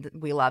man, and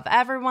we love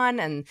everyone.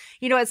 And,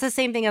 it's the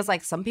same thing as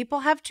like some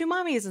people have 2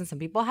 mommies and some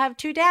people have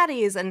 2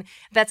 daddies. And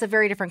that's a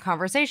very different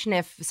conversation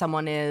if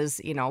someone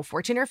is,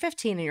 14 or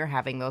 15 and you're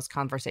having those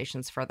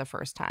conversations for the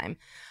first time.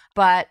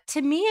 But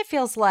to me, it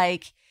feels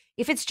like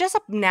if it's just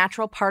a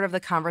natural part of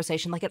the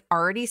conversation, like it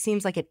already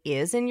seems like it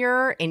is in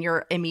your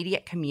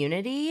immediate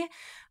community,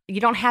 you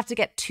don't have to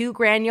get too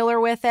granular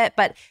with it,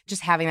 but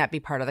just having that be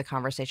part of the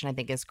conversation, I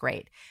think, is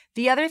great.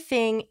 The other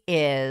thing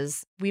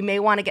is we may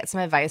want to get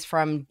some advice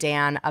from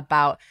Dan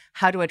about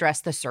how to address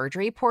the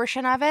surgery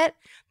portion of it,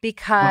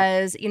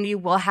 because you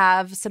will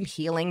have some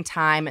healing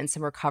time and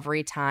some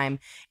recovery time,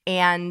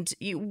 and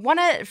you want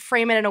to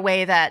frame it in a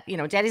way that,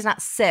 Daddy's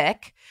not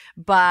sick,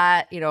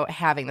 but,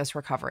 having this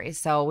recovery.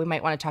 So we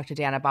might want to talk to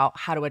Dan about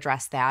how to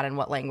address that and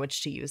what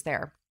language to use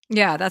there.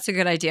 Yeah, that's a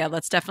good idea.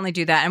 Let's definitely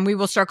do that. And we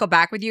will circle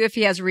back with you if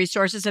he has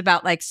resources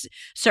about like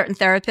certain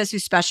therapists who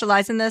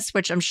specialize in this,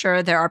 which I'm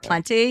sure there are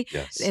plenty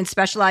and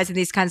specialize in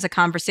these kinds of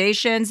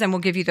conversations. And we'll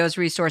give you those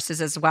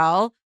resources as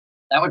well.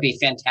 That would be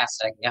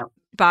fantastic. Yeah.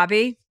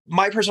 Bobby?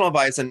 My personal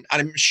advice, and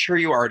I'm sure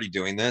you're already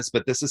doing this,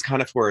 but this is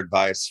kind of for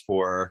advice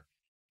for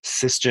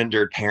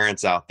cisgendered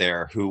parents out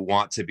there who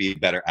want to be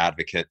better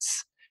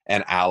advocates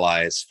and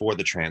allies for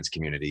the trans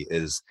community,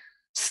 is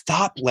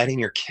stop letting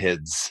your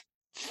kids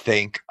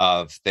think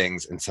of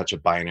things in such a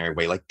binary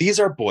way. Like, these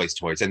are boys'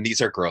 toys and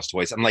these are girls'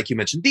 toys. And like you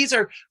mentioned, these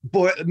are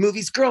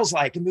movies girls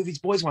like and movies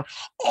boys want.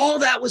 All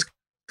that was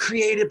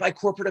created by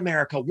corporate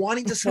America,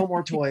 wanting to sell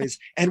more toys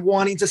and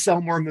wanting to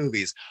sell more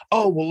movies.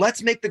 Oh, well,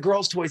 let's make the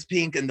girls' toys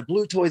pink and the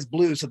blue toys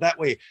blue, so that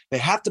way they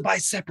have to buy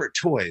separate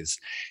toys.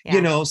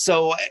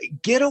 So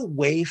get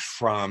away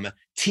from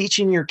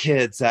teaching your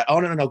kids that, oh,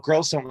 no,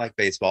 girls don't like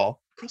baseball.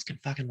 Girls can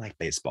fucking like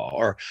baseball,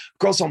 or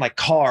girls don't like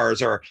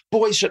cars, or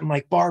boys shouldn't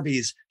like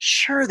Barbies.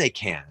 Sure, they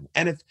can.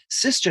 And if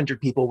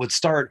cisgendered people would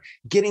start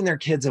getting their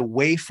kids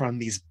away from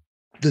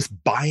this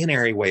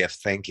binary way of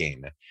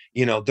thinking,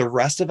 the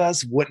rest of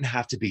us wouldn't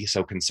have to be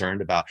so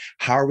concerned about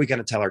how are we going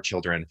to tell our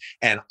children,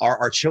 and are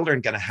our children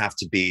going to have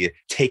to be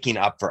taking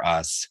up for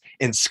us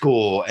in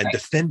school and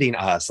defending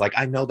us. Like,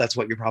 I know that's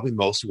what you're probably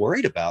most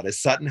worried about,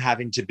 is Sutton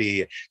having to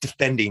be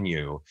defending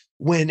you,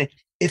 when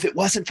if it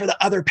wasn't for the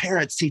other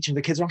parents teaching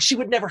the kids wrong, she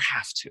would never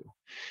have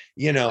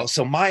to,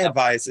 So my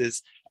advice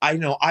is, I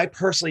know I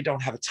personally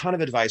don't have a ton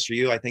of advice for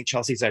you. I think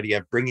Chelsea's idea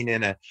of bringing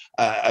in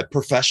a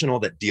professional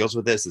that deals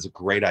with this is a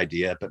great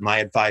idea. But my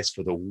advice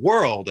for the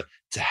world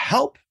to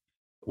help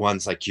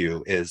ones like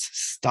you is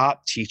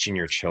stop teaching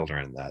your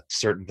children that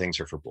certain things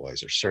are for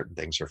boys or certain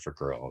things are for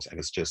girls. And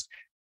it's just,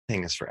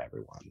 things for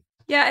everyone.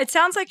 Yeah, it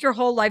sounds like your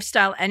whole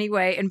lifestyle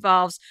anyway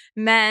involves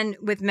men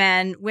with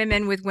men,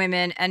 women with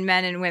women, and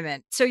men and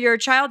women. So your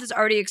child is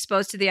already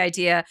exposed to the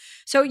idea.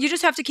 So you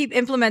just have to keep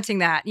implementing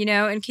that,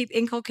 and keep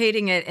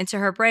inculcating it into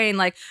her brain.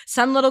 Like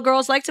some little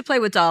girls like to play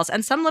with dolls,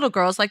 and some little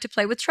girls like to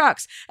play with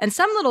trucks, and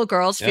some little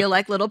girls feel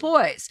like little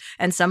boys,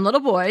 and some little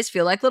boys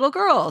feel like little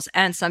girls,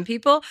 and some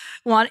people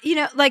want,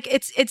 like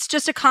it's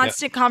just a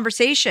constant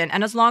conversation.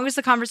 And as long as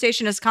the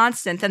conversation is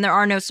constant, then there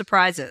are no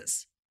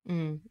surprises.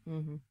 Mm-hmm.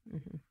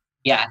 Mm-hmm.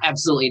 Yeah,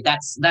 absolutely.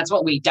 That's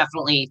what we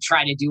definitely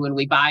try to do when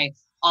we buy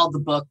all the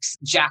books.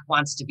 Jack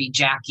wants to be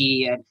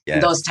Jackie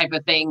and those type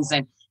of things.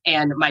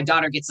 And my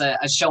daughter gets a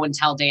show and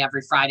tell day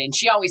every Friday, and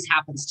she always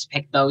happens to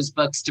pick those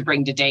books to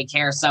bring to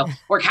daycare. So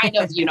we're kind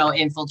of,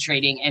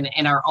 infiltrating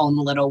in our own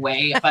little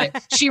way,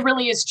 but she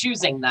really is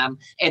choosing them.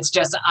 It's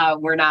just,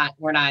 we're not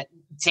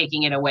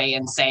taking it away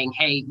and saying,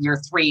 hey, you're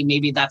 3,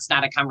 maybe that's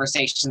not a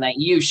conversation that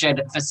you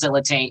should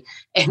facilitate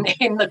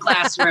in the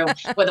classroom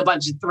with a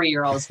bunch of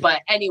 3-year-olds.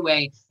 But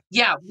anyway,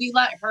 yeah, we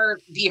let her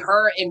be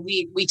her, and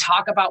we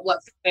talk about what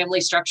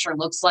family structure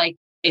looks like.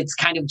 It's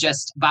kind of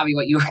just, Bobby,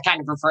 what you were kind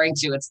of referring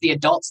to. It's the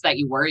adults that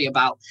you worry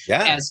about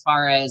as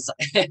far as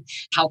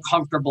how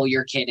comfortable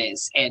your kid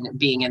is in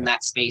being in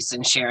that space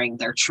and sharing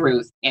their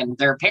truth and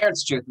their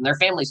parents' truth and their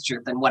family's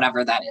truth and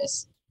whatever that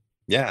is.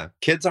 Yeah.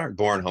 Kids aren't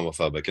born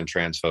homophobic and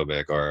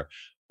transphobic or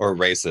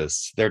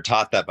racist. They're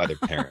taught that by their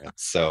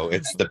parents. So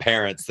it's the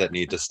parents that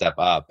need to step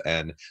up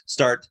and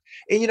start.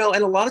 And,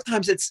 and a lot of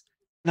times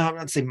I'm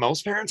not saying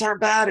most parents aren't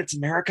bad. It's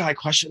America. I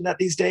question that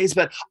these days,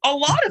 but a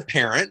lot of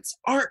parents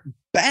aren't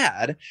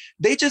bad.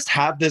 They just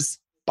have this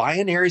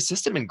binary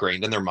system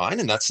ingrained in their mind.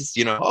 And that's just,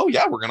 oh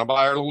yeah, we're going to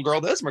buy our little girl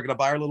this, and we're going to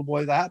buy our little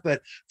boy that.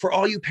 But for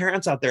all you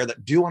parents out there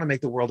that do want to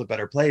make the world a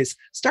better place,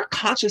 start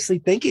consciously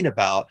thinking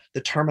about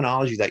the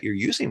terminology that you're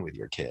using with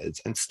your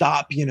kids and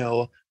stop,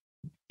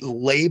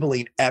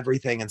 labeling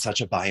everything in such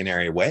a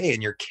binary way,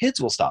 and your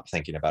kids will stop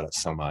thinking about it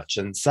so much.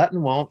 And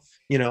Sutton won't,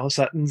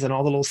 Suttons and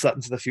all the little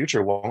Suttons of the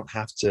future won't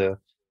have to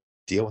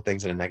deal with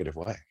things in a negative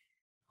way.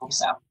 Hope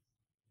so.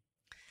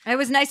 It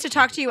was nice to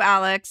talk to you,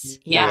 Alex.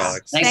 Yes.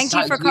 Alex. Thank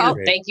you for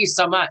calling. Thank you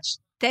so much.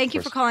 Thank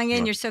you for calling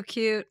in. You're so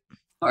cute. Of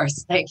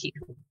course. Thank you.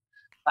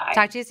 Bye.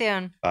 Talk to you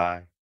soon.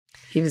 Bye.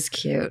 He was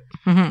cute.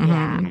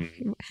 Yeah.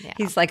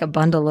 He's like a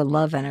bundle of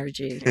love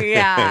energy.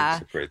 Yeah.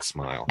 It's a great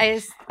smile. I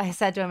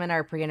said to him in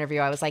our pre-interview,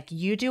 I was like,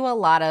 you do a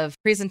lot of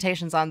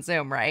presentations on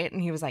Zoom, right? And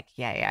he was like,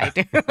 yeah, I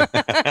do.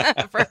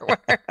 For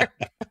work.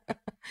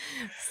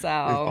 So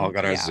we've all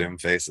got our Zoom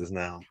faces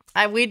now.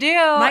 We do.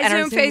 My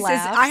Zoom face is,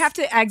 I have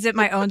to exit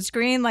my own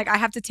screen. Like I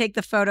have to take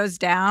the photos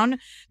down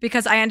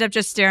because I end up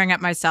just staring at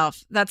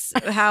myself. That's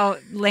how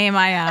lame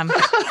I am.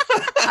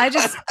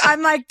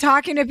 I'm like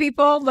talking to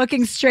people,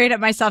 looking straight at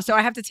myself. So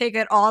I have to take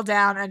it all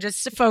down and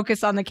just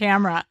focus on the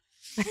camera.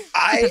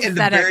 In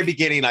the very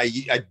beginning, I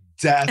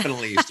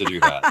definitely used to do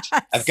that.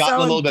 I've gotten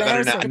a little bit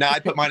better now. Now I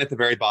put mine at the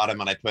very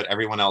bottom and I put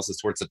everyone else's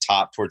towards the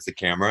top, towards the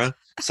camera.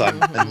 So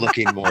I'm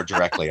looking more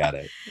directly at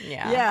it.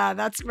 Yeah,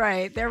 that's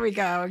right. There we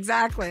go.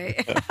 Exactly.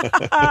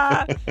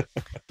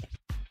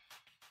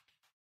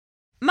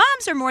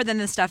 Moms are more than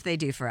the stuff they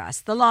do for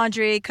us. The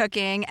laundry,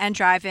 cooking, and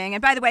driving.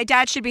 And by the way,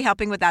 Dad should be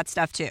helping with that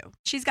stuff too.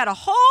 She's got a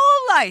whole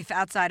life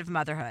outside of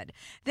motherhood.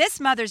 This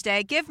Mother's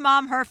Day, give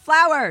Mom her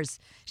flowers.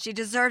 She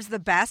deserves the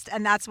best,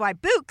 and that's why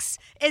Bouqs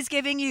is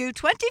giving you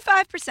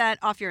 25%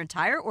 off your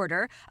entire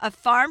order of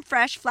farm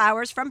fresh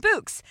flowers from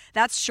Bouqs.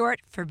 That's short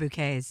for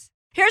bouquets.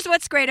 Here's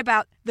what's great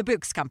about the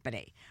Bouqs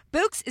Company.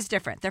 Bouqs is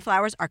different. Their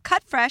flowers are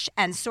cut fresh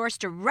and sourced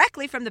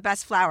directly from the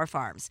best flower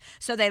farms,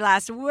 so they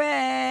last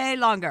way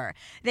longer.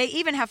 They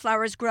even have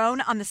flowers grown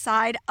on the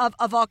side of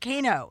a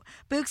volcano.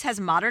 Bouqs has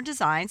modern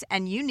designs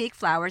and unique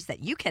flowers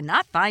that you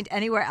cannot find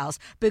anywhere else.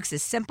 Bouqs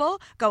is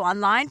simple. Go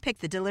online, pick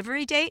the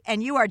delivery date,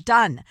 and you are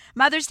done.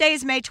 Mother's Day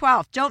is May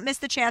 12th. Don't miss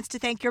the chance to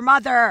thank your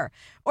mother.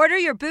 Order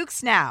your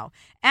Bouqs now.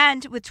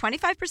 And with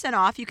 25%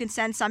 off, you can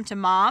send some to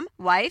mom,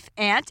 wife,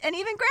 aunt, and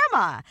even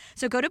grandma.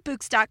 So go to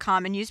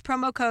Bouqs.com and use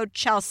promo code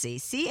Chelsea,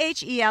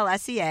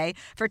 CHELSEA,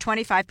 for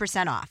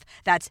 25% off.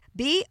 That's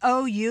BOUQS.com,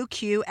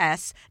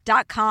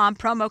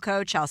 promo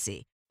code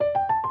Chelsea.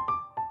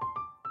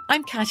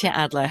 I'm Katya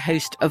Adler,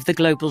 host of The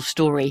Global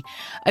Story.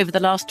 Over the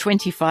last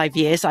 25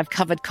 years, I've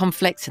covered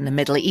conflicts in the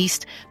Middle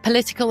East,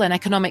 political and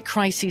economic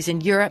crises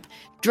in Europe,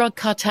 drug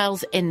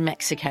cartels in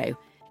Mexico.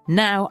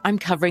 Now I'm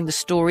covering the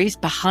stories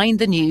behind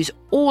the news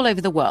all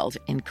over the world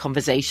in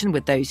conversation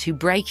with those who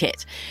break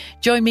it.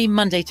 Join me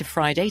Monday to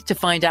Friday to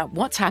find out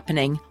what's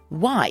happening,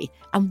 why,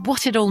 and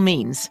what it all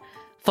means.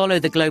 Follow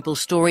The Global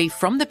Story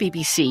from the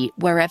BBC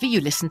wherever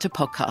you listen to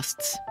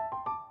podcasts.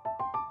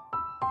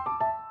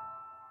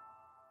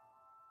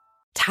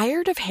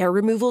 Tired of hair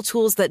removal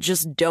tools that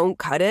just don't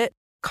cut it?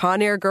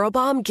 Conair Girl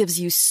Bomb gives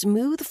you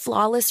smooth,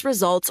 flawless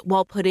results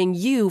while putting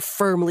you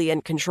firmly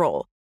in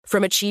control.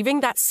 From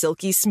achieving that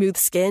silky smooth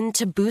skin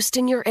to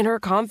boosting your inner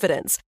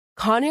confidence,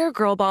 Conair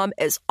Girl Bomb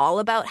is all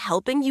about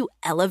helping you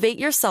elevate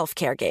your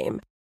self-care game.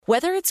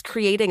 Whether it's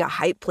creating a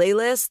hype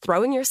playlist,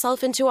 throwing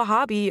yourself into a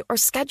hobby, or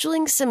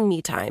scheduling some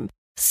me time,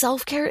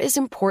 self-care is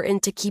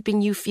important to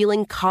keeping you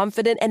feeling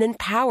confident and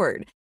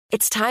empowered.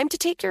 It's time to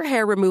take your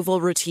hair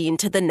removal routine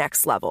to the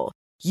next level.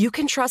 You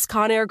can trust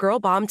Conair Girl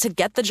Bomb to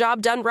get the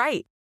job done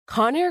right.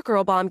 Conair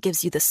Girl Bomb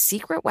gives you the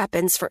secret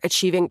weapons for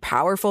achieving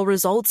powerful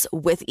results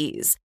with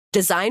ease.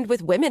 Designed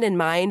with women in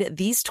mind,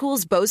 these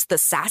tools boast the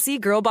sassy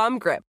Girl Bomb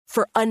grip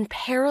for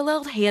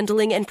unparalleled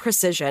handling and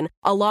precision,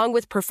 along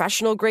with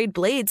professional-grade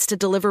blades to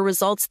deliver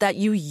results that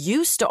you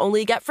used to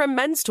only get from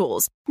men's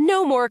tools.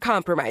 No more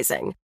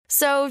compromising.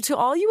 So, to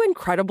all you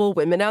incredible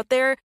women out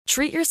there,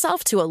 treat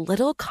yourself to a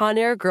little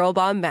Conair Girl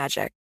Bomb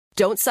magic.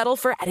 Don't settle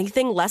for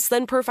anything less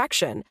than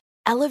perfection.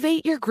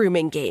 Elevate your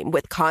grooming game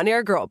with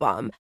Conair Girl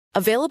Bomb.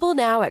 Available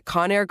now at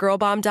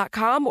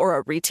ConairGirlBomb.com or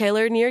a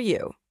retailer near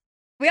you.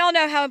 We all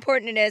know how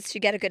important it is to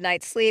get a good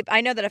night's sleep.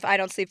 I know that if I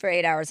don't sleep for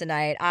 8 hours a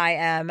night, I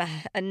am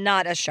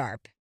not as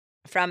sharp.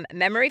 From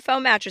memory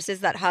foam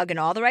mattresses that hug in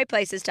all the right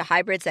places to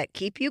hybrids that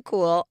keep you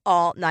cool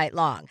all night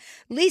long,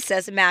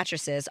 Leesa's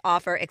mattresses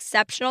offer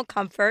exceptional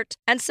comfort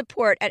and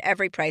support at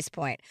every price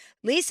point.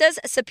 Leesa's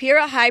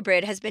Sapira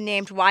Hybrid has been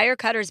named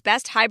Wirecutter's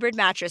best hybrid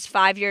mattress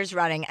 5 years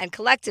running, and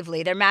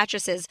collectively, their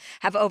mattresses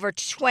have over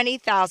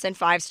 20,000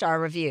 five-star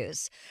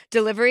reviews.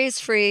 Delivery is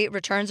free,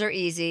 returns are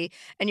easy,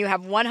 and you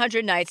have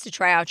 100 nights to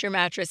try out your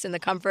mattress in the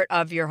comfort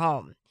of your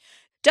home.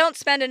 Don't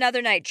spend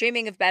another night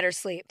dreaming of better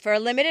sleep. For a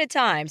limited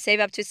time, save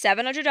up to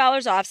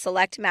 $700 off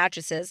select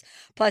mattresses,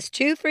 plus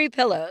 2 free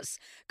pillows.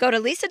 Go to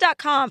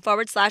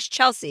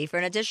leesa.com/Chelsea for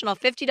an additional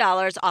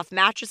 $50 off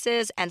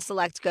mattresses and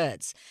select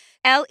goods.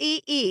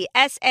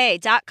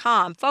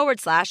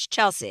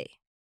 LEESA.com/Chelsea.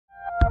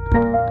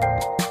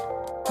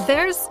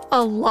 There's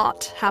a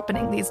lot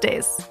happening these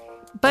days,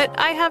 but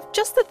I have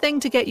just the thing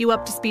to get you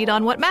up to speed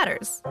on what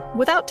matters,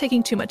 without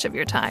taking too much of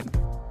your time.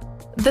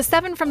 The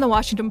 7 from the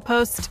Washington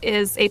Post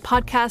is a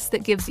podcast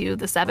that gives you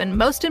the 7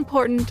 most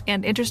important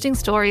and interesting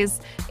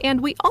stories,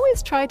 and we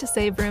always try to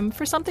save room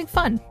for something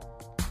fun.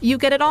 You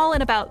get it all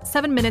in about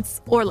 7 minutes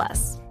or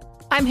less.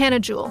 I'm Hannah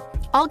Jewell.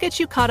 I'll get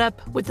you caught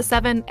up with the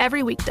 7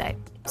 every weekday.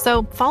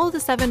 So follow the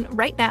 7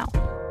 right now.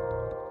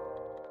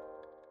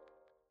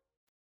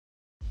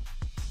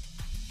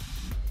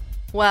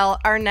 Well,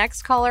 our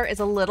next caller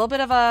is a little bit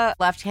of a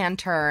left-hand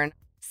turn.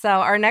 So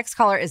our next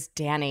caller is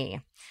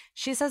Danny.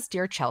 She says,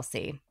 "Dear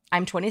Chelsea,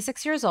 I'm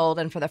 26 years old,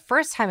 and for the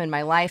first time in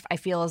my life, I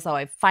feel as though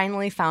I've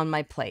finally found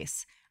my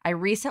place. I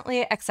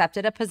recently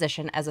accepted a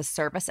position as a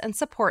service and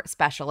support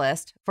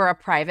specialist for a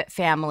private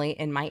family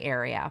in my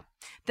area.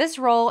 This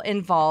role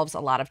involves a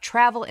lot of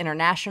travel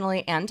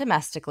internationally and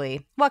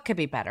domestically. What could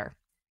be better?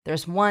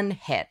 There's one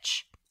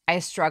hitch. I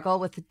struggle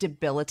with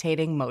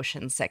debilitating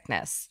motion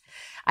sickness.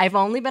 I've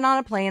only been on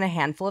a plane a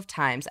handful of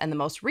times, and the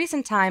most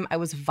recent time I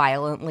was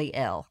violently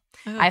ill.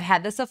 I've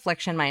had this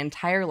affliction my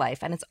entire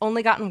life, and it's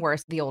only gotten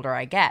worse the older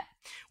I get.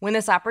 When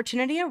this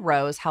opportunity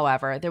arose,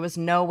 however, there was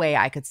no way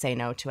I could say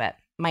no to it.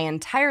 My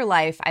entire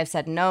life, I've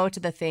said no to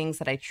the things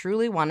that I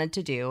truly wanted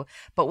to do,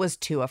 but was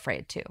too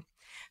afraid to.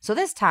 So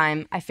this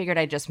time, I figured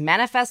I'd just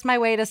manifest my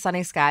way to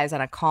sunny skies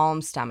on a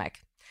calm stomach.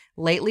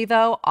 Lately,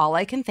 though, all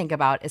I can think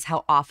about is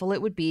how awful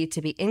it would be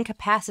to be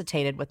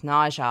incapacitated with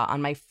nausea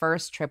on my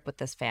first trip with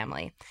this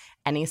family.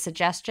 Any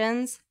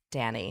suggestions?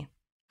 Danny."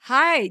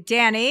 Hi,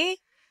 Danny.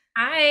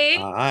 Hi.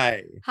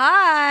 Hi.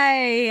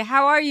 Hi.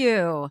 How are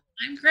you?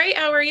 I'm great.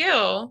 How are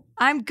you?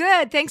 I'm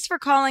good. Thanks for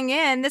calling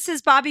in. This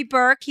is Bobby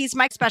Burke. He's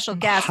my special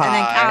guest. Hi. And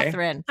then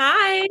Catherine.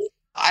 Hi.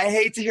 I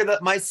hate to hear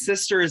that. My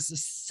sister is the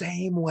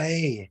same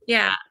way.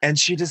 Yeah. And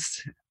she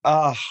just,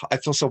 I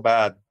feel so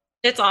bad.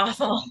 It's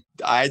awful.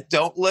 I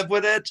don't live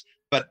with it,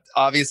 but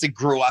obviously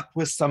grew up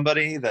with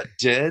somebody that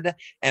did.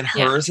 And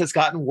hers has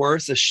gotten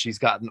worse as she's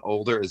gotten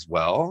older as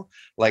well.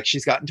 Like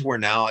she's gotten to where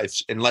now,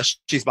 unless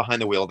she's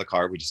behind the wheel of the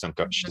car, we just don't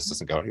go. She just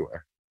doesn't go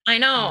anywhere. I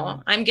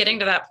know. I'm getting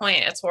to that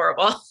point. It's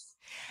horrible.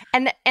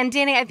 And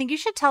Danny, I think you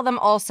should tell them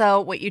also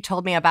what you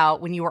told me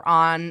about when you were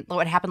on,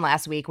 what happened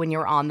last week when you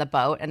were on the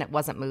boat and it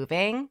wasn't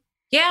moving.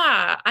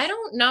 Yeah. I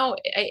don't know.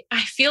 I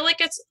feel like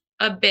it's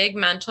a big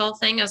mental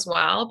thing as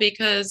well,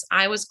 because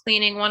I was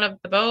cleaning one of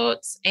the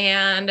boats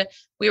and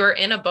we were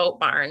in a boat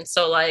barn.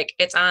 So like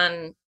it's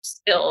on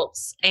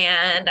stilts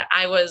and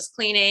I was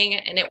cleaning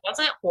and it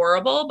wasn't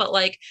horrible, but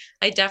like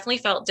I definitely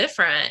felt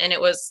different. And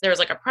there was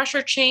like a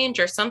pressure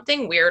change or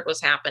something weird was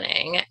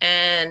happening.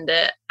 And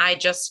I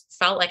just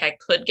felt like I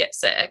could get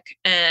sick.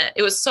 And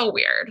it was so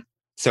weird.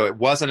 So it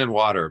wasn't in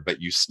water,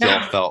 but you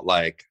still felt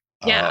like,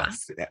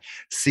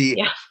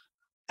 see,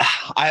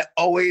 I'm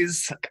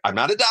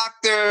not a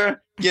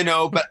doctor,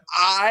 but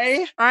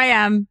I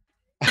am.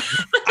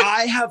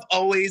 I have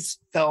always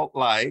felt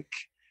like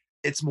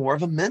it's more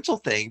of a mental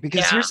thing,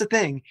 because here's the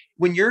thing.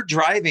 When you're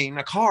driving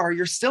a car,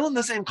 you're still in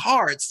the same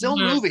car. It's still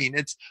moving.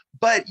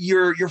 But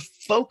you're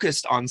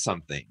focused on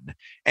something.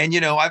 And,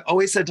 I've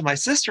always said to my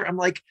sister, I'm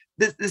like,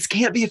 this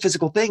can't be a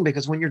physical thing,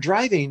 because when you're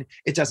driving,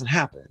 it doesn't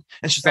happen.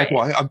 And she's like,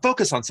 well, I'm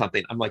focused on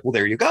something. I'm like, well,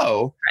 there you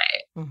go.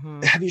 Right.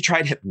 Mm-hmm. Have you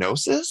tried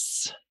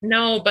hypnosis?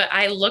 No, but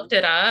I looked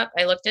it up.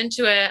 I looked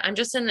into it. I'm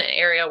just in an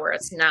area where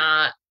it's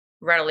not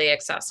readily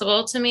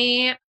accessible to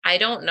me. I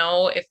don't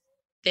know if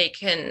they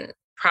can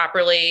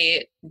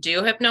properly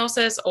do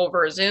hypnosis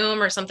over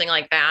Zoom or something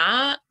like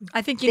that.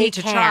 I think you need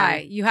to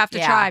try. You have to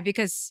try,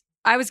 because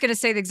I was going to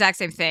say the exact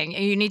same thing.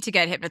 You need to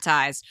get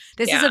hypnotized.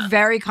 This is a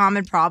very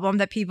common problem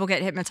that people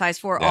get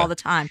hypnotized for all the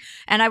time.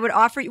 And I would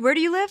offer you, where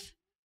do you live?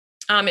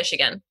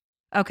 Michigan.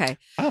 Okay.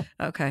 Oh,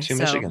 okay. Two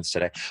Michigans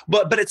today.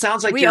 But it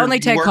sounds like we only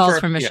take calls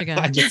from Michigan.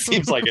 Yeah, it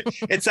seems like it.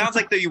 It sounds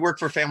like that you work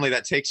for a family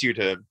that takes you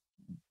to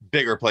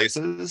bigger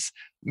places.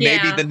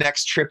 Maybe the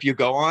next trip you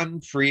go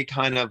on, free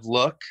kind of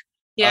look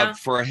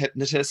for a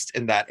hypnotist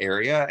in that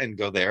area, and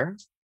go there.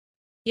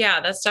 Yeah,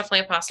 that's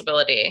definitely a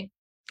possibility.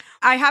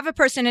 I have a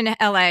person in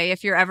LA,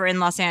 if you're ever in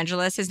Los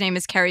Angeles. His name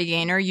is Kerry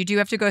Gaynor. You do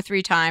have to go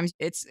 3 times.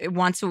 It's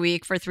once a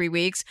week for 3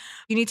 weeks.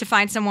 You need to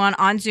find someone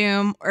on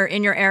Zoom or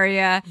in your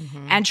area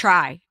and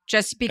try,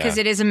 just because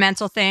it is a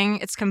mental thing.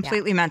 It's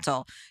completely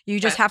mental. You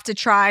just have to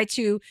try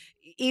to,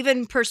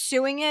 even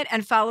pursuing it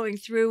and following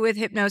through with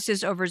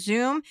hypnosis over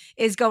Zoom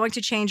is going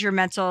to change your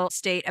mental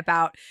state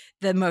about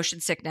the motion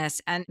sickness,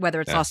 and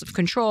whether it's loss of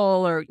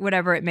control or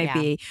whatever it may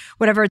be,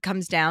 whatever it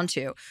comes down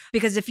to.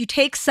 Because if you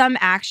take some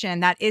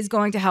action, that is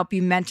going to help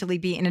you mentally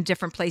be in a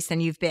different place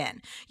than you've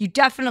been. You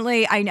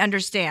definitely, I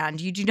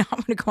understand, you do not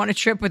want to go on a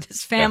trip with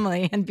his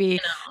family and be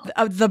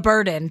the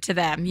burden to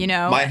them,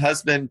 My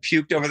husband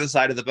puked over the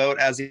side of the boat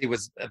as he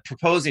was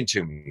proposing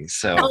to me.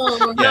 So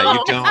you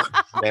don't,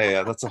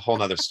 that's a whole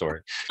nother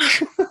story.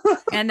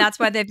 And that's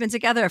why they've been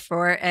together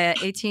for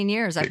 18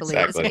 years, I believe.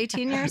 Is it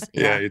 18 years?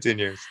 Yeah, 18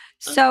 years.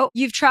 So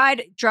you've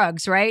tried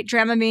drugs, right?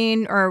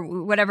 Dramamine or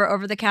whatever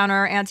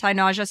over-the-counter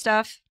anti-nausea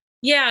stuff?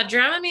 Yeah,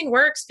 Dramamine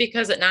works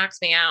because it knocks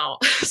me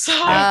out.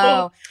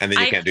 So and then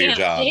you can't do your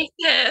job. Take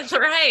it,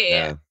 right.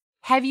 Yeah.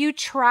 Have you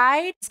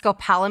tried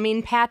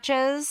scopolamine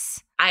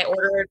patches? I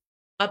ordered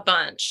a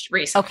bunch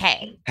recently.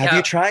 Okay. Have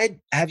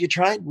you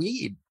tried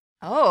weed?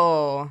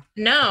 Oh.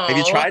 No. Have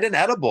you tried an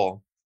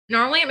edible?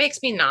 Normally it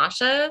makes me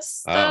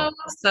nauseous, though.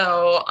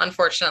 So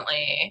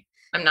unfortunately,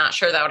 I'm not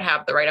sure that would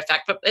have the right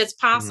effect, but it's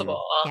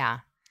possible. Yeah.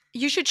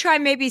 You should try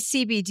maybe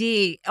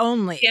CBD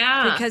only.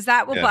 Yeah. Because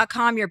that will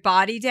calm your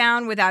body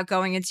down without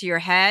going into your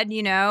head.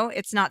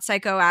 It's not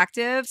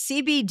psychoactive.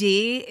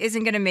 CBD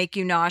isn't going to make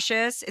you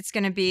nauseous. It's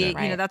going to be,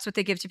 that's what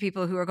they give to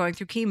people who are going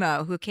through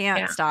chemo, who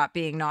can't stop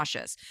being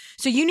nauseous.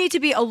 So you need to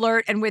be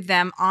alert and with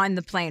them on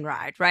the plane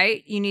ride,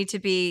 right? You need to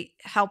be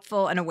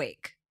helpful and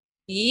awake.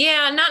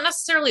 Yeah, not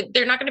necessarily.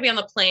 They're not going to be on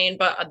the plane,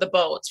 but the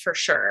boats for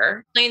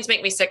sure. Planes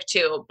make me sick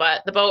too,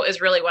 but the boat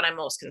is really what I'm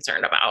most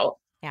concerned about.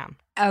 Yeah.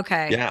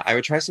 Okay. Yeah, I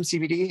would try some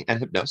CBD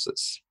and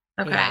hypnosis.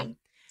 Okay.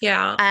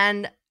 Yeah.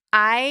 And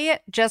I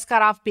just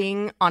got off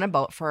being on a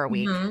boat for a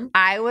week.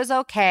 I was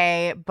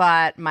okay,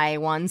 but my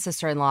one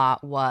sister-in-law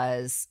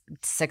was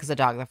sick as a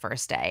dog the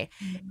first day.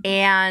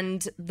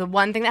 And the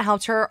one thing that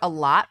helped her a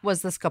lot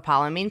was the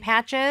scopolamine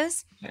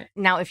patches. Okay.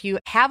 Now, if you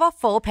have a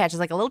full patch, it's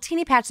like a little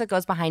teeny patch that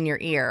goes behind your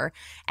ear.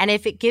 And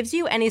if it gives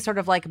you any sort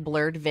of like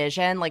blurred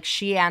vision, like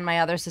she and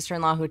my other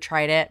sister-in-law who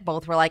tried it,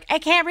 both were like, I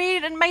can't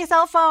read in my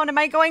cell phone. Am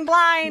I going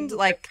blind?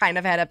 Like kind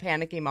of had a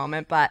panicky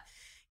moment, but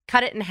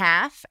cut it in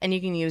half and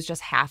you can use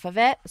just half of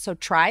it. So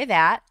try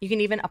that. You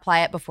can even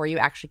apply it before you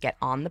actually get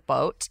on the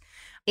boat.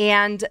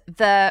 And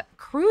the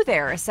crew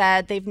there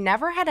said they've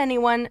never had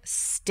anyone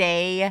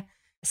stay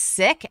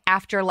sick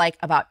after like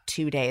about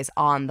 2 days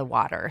on the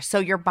water. So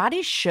your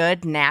body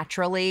should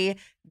naturally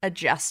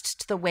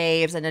adjust to the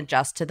waves and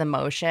adjust to the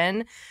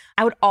motion.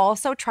 I would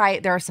also try,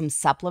 there are some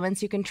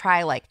supplements you can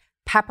try, like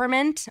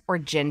peppermint or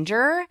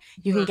ginger.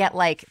 You can get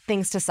like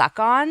things to suck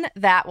on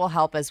that will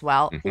help as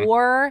well.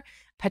 Or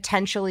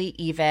potentially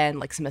even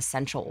like some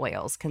essential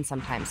oils can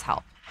sometimes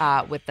help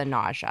with the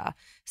nausea.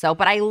 So,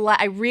 but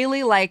I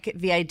really like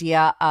the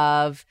idea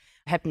of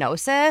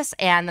hypnosis.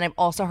 And then I've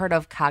also heard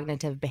of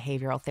cognitive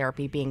behavioral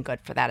therapy being good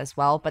for that as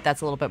well. But that's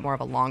a little bit more of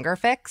a longer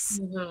fix.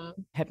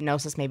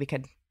 Hypnosis maybe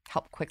could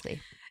help quickly.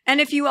 And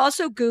if you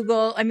also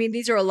Google, I mean,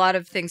 these are a lot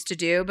of things to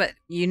do, but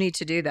you need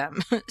to do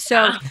them.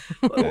 So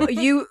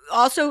you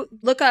also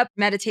look up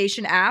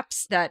meditation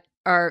apps that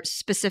are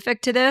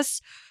specific to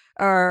this,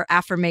 or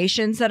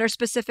affirmations that are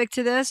specific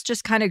to this.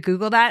 Just kind of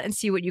Google that and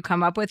see what you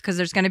come up with, because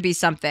there's going to be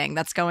something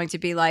that's going to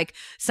be like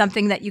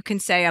something that you can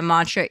say a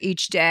mantra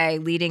each day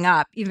leading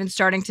up, even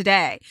starting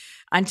today,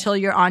 until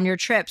you're on your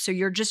trip. So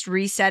you're just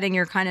resetting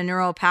your kind of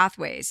neural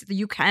pathways.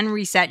 You can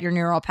reset your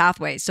neural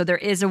pathways. So there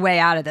is a way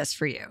out of this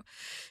for you.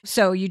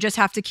 So you just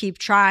have to keep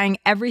trying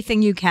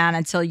everything you can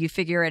until you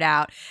figure it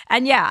out.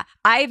 And yeah,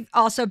 I've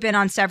also been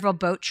on several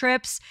boat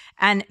trips,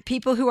 and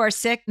people who are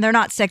sick, they're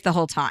not sick the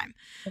whole time.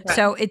 Okay.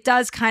 So it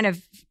does kind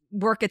of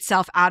work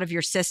itself out of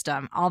your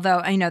system.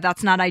 Although,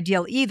 that's not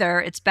ideal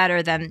either. It's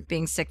better than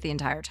being sick the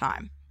entire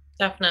time.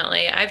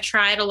 Definitely. I've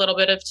tried a little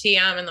bit of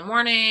TM in the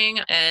morning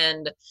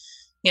and,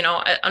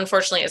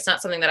 unfortunately, it's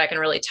not something that I can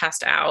really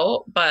test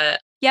out,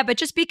 but. Yeah, but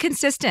just be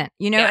consistent.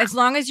 As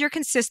long as you're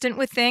consistent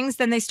with things,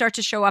 then they start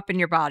to show up in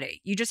your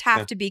body. You just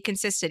have to be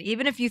consistent.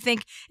 Even if you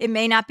think it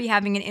may not be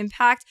having an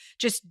impact,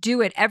 just do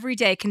it every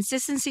day.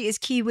 Consistency is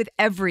key with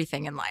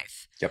everything in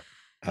life. Yep.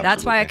 Absolutely.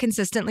 That's why I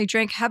consistently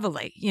drink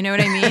heavily. You know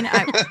what I mean?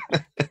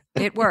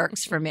 It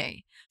works for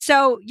me.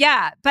 So,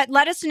 yeah, but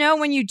let us know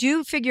when you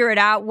do figure it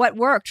out, what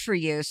worked for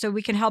you, so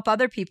we can help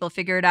other people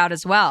figure it out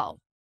as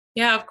well.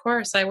 Yeah, of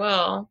course, I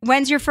will.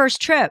 When's your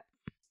first trip?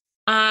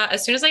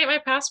 As soon as I get my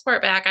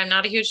passport back. I'm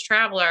not a huge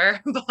traveler,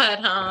 but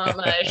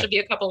it should be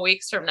a couple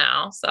weeks from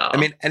now. So I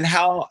mean, and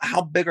how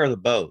big are the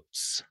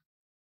boats?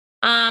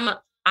 I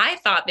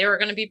thought they were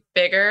going to be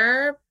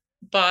bigger,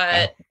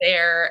 but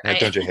they're.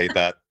 Don't you hate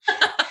that?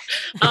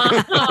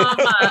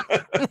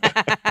 I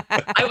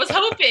was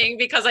hoping,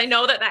 because I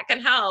know that can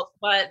help,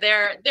 but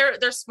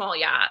they're small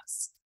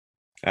yachts.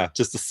 Yeah,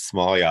 just a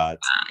small yacht.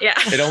 Yeah,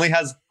 it only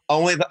has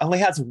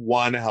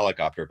one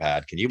helicopter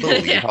pad. Can you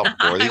believe how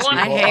poor these people are?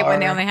 I hate when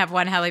they only have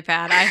one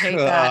helipad. I hate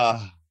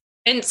that.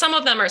 And some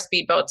of them are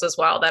speedboats as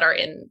well that are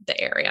in the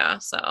area.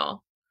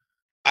 So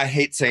I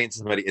hate saying to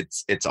somebody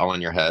it's all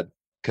in your head,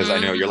 because I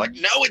know you're like,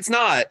 no, it's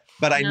not.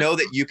 But I know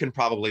that you can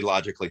probably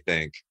logically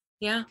think,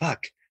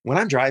 fuck, when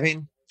I'm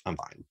driving, I'm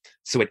fine.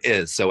 So it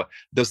is. So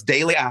those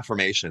daily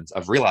affirmations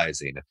of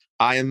realizing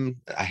I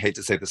hate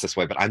to say this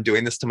way, but I'm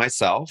doing this to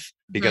myself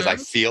because I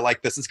feel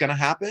like this is going to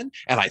happen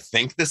and I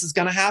think this is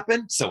going to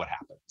happen. So it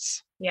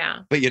happens. Yeah.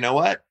 But you know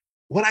what?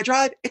 When I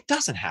drive, it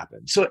doesn't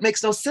happen. So it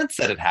makes no sense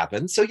that it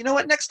happens. So you know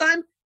what? Next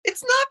time,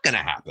 it's not going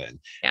to happen.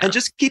 Yeah. And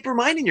just keep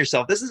reminding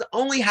yourself, this is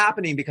only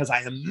happening because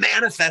I am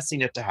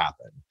manifesting it to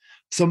happen.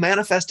 So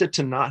manifest it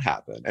to not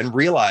happen and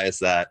realize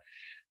that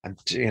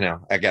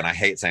again, I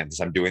hate saying this,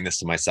 I'm doing this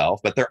to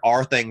myself, but there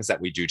are things that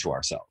we do to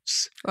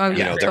ourselves.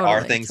 There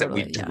are things that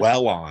we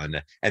dwell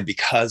on. And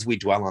because we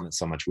dwell on it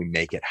so much, we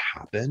make it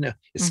happen,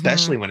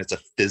 especially when it's a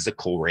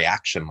physical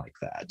reaction like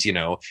that.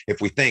 If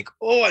we think,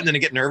 oh, I'm going to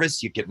get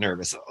nervous, you get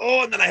nervous.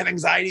 Oh, and then I have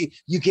anxiety,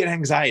 you get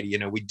anxiety.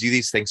 We do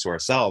these things to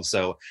ourselves.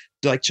 So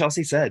like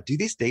Chelsea said, do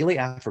these daily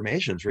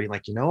affirmations where you're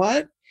like, you know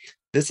what?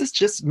 This is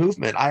just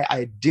movement.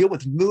 I deal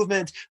with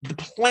movement. The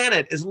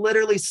planet is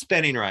literally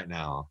spinning right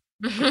now.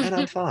 And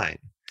I'm fine.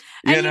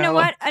 And you know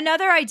what?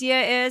 Another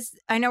idea is,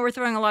 I know we're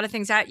throwing a lot of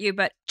things at you,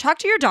 but talk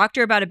to your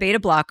doctor about a beta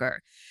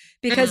blocker,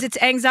 because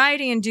it's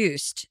anxiety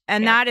induced.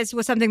 And that is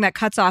something that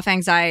cuts off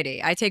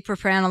anxiety. I take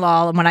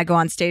propranolol when I go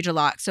on stage a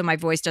lot, so my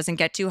voice doesn't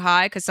get too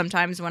high. Because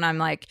sometimes when I'm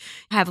like,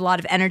 I have a lot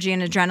of energy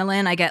and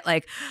adrenaline, I get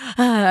like,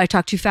 I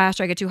talk too fast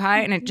or I get too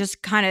high, and it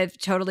just kind of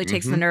totally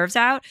takes the nerves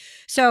out.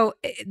 So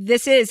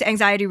this is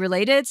anxiety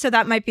related. So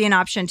that might be an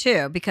option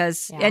too,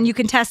 because, and you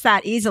can test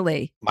that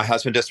easily. My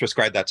husband just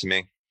prescribed that to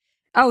me.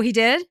 Oh, he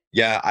did?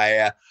 Yeah,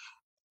 I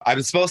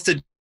was supposed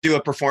to do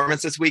a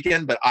performance this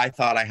weekend, but I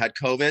thought I had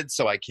COVID,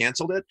 so I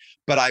canceled it.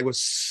 But I was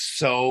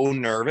so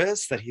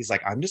nervous that he's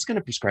like, I'm just going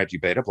to prescribe you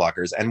beta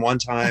blockers. And one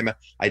time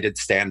I did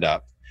stand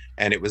up,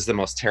 and it was the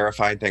most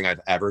terrifying thing I've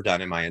ever done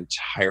in my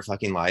entire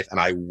fucking life. And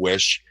I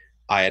wish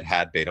I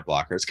had beta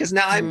blockers, because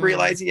now I'm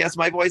realizing, yes,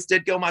 my voice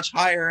did go much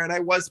higher and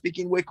I was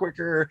speaking way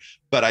quicker,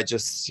 but I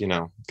just,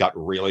 got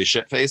really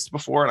shit-faced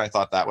before, and I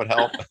thought that would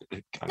help.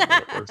 It kind of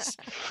made it worse.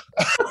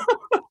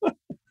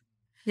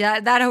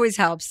 Yeah, that always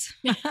helps.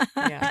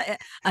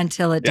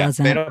 Until it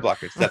doesn't. Beta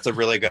blockers. That's a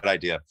really good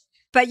idea.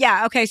 But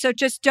yeah, okay. So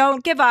just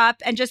don't give up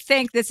and just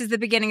think, this is the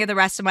beginning of the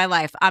rest of my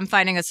life. I'm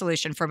finding a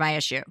solution for my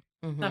issue.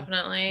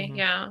 Definitely.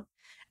 Yeah.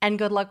 And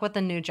good luck with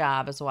the new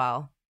job as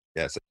well.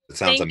 Yes, it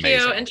sounds amazing.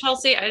 Thank you. And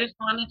Chelsea, I just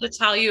wanted to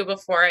tell you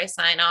before I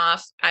sign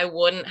off, I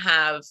wouldn't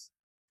have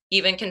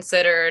even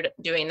considered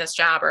doing this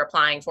job or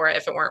applying for it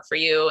if it weren't for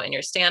you and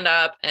your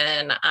stand-up.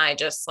 And I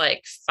just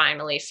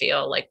finally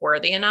feel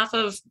worthy enough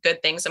of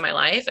good things in my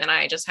life. And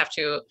I just have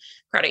to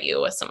credit you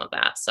with some of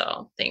that.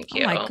 So thank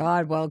you. Oh my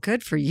God. Well,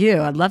 good for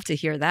you. I'd love to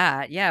hear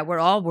that. Yeah, we're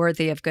all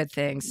worthy of good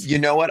things. You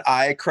know what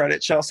I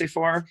credit Chelsea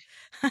for?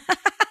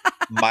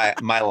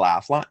 my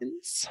laugh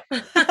lines.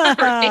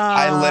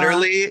 I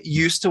literally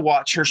used to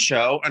watch her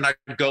show and I'd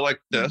go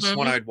like this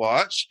when I'd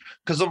watch,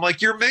 because I'm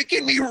like, you're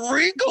making me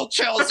wrinkle,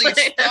 Chelsea.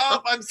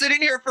 Stop. I'm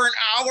sitting here for an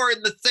hour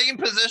in the same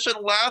position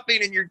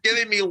laughing and you're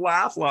giving me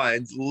laugh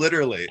lines.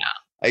 Literally. Yeah.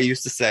 I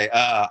used to say,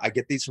 I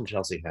get these from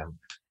Chelsea Ham.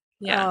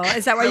 Yeah. Oh,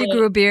 is that why you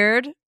grew a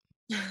beard?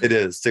 It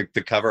is, to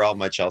cover all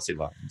my Chelsea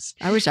lines.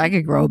 I wish I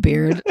could grow a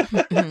beard.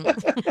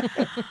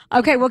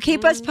 Okay, well,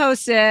 keep us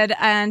posted.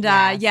 And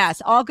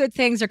yes, all good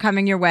things are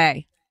coming your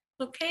way.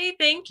 Okay,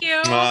 thank you.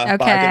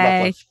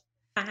 Okay.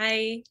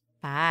 Bye.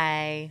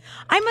 Bye.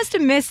 I must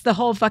have missed the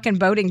whole fucking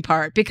boating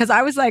part, because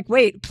I was like,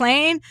 wait,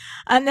 plane?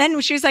 And then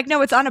she was like,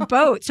 no, it's on a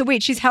boat. So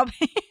wait, she's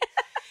helping.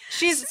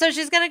 She's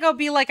going to go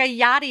be like a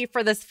yachty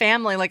for this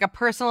family, like a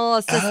personal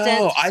assistant.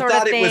 Oh, I sort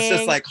thought of it was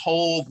thing. just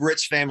whole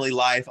rich family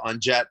life on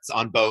jets,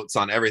 on boats,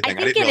 on everything. I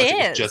didn't think realize it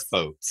it was is. just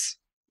boats.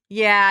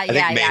 Yeah.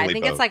 I mainly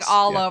think it's like boats,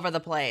 all yeah. over the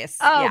place.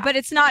 Oh, Yeah. but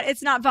it's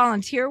not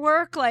volunteer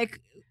work.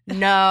 Like,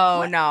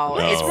 No.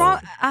 it's wrong.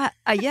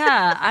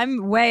 Yeah,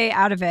 I'm way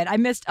out of it. I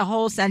missed a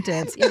whole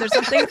sentence. Either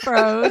something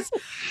froze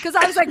because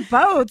I was like,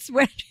 boats.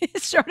 When he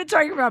started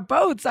talking about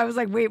boats, I was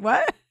like, wait,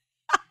 what?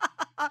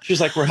 She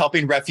was like, we're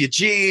helping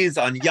refugees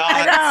on yachts.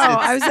 I know.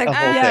 It's I was like, the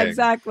whole yeah, thing.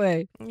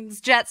 exactly. It's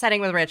jet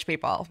setting with rich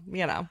people,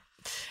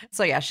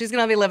 So yeah, she's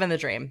gonna be living the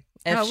dream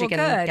if she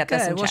can get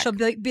this in Well,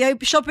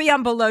 check. she'll be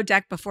on Below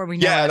Deck before we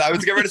know Yeah, it. I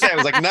was going to say, I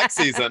was like, next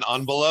season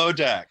on Below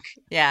Deck.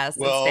 Yes.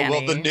 Will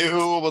Danny.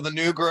 the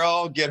new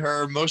girl get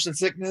her motion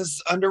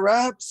sickness under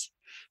wraps?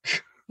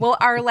 Well,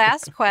 our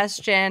last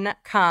question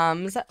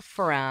comes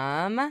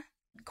from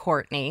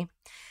Courtney.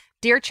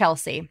 Dear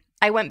Chelsea,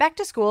 I went back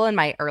to school in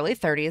my early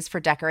 30s for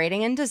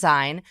decorating and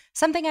design,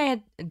 something I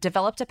had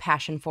developed a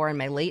passion for in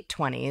my late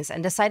 20s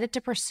and decided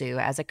to pursue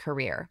as a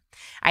career.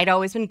 I'd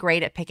always been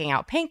great at picking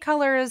out paint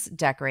colors,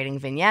 decorating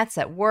vignettes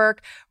at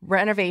work,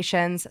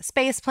 renovations,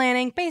 space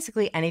planning,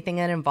 basically anything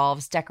that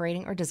involves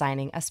decorating or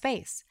designing a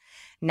space.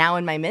 Now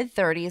in my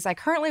mid-30s, I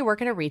currently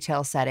work in a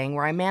retail setting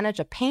where I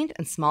manage a paint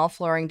and small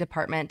flooring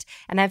department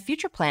and have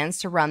future plans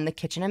to run the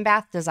Kitchen and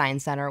Bath Design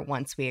Center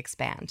once we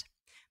expand.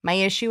 My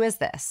issue is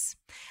this.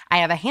 I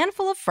have a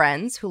handful of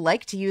friends who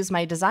like to use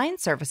my design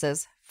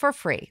services for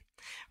free.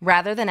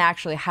 Rather than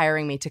actually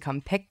hiring me to come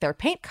pick their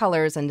paint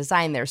colors and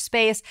design their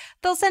space,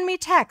 they'll send me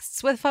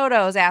texts with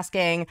photos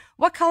asking,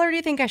 what color do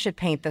you think I should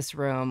paint this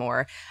room?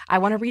 Or, I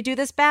want to redo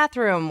this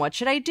bathroom. What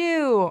should I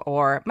do?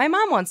 Or, my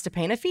mom wants to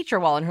paint a feature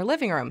wall in her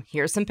living room.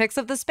 Here's some pics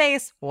of the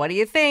space. What do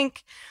you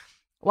think?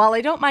 While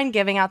I don't mind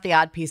giving out the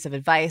odd piece of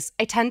advice,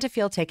 I tend to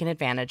feel taken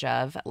advantage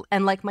of,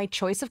 and like my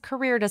choice of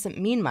career doesn't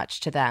mean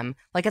much to them,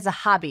 like it's a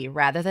hobby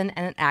rather than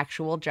an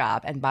actual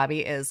job. And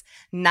Bobby is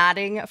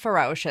nodding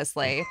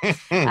ferociously.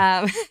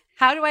 How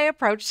do I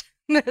approach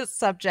this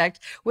subject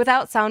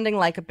without sounding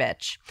like a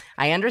bitch?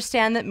 I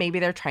understand that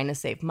maybe they're trying to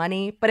save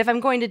money, but if I'm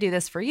going to do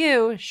this for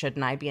you,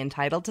 shouldn't I be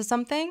entitled to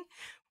something?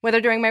 Whether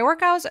during my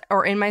work hours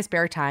or in my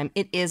spare time,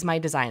 it is my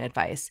design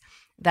advice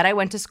that I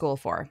went to school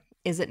for.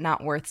 Is it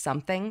not worth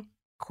something?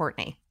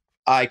 Courtney.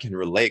 I can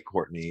relate,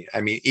 Courtney.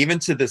 I mean, even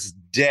to this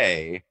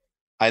day,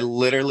 I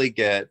literally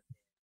get, I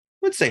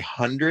would say,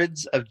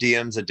 hundreds of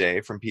DMs a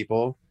day from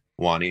people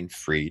wanting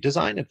free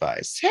design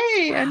advice.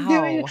 Hey,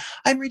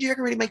 I'm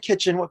redecorating my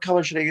kitchen. What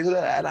color should I use?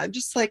 And I'm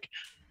just like,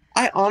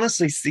 I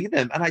honestly see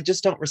them and I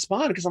just don't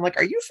respond because I'm like,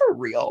 are you for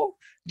real?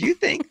 Do you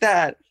think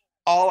that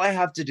all I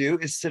have to do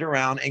is sit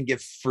around and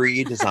give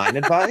free design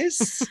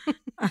advice?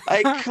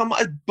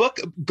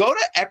 Go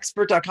to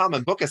expert.com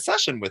and book a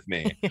session with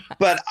me. Yeah.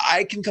 But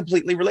I can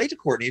completely relate to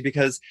Courtney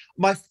because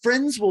my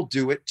friends will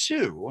do it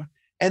too.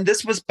 And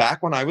this was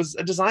back when I was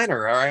a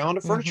designer or I owned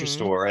a furniture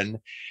store. And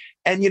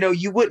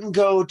you wouldn't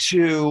go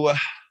to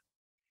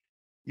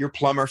your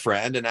plumber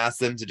friend and ask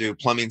them to do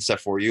plumbing stuff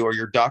for you, or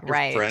your doctor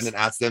friend and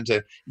ask them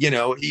to,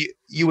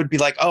 you would be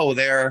like, oh,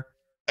 they're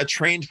a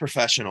trained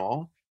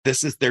professional.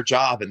 This is their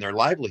job and their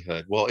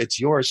livelihood. Well, it's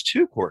yours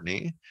too,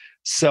 Courtney.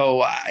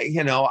 So,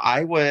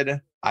 I would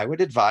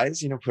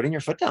advise, putting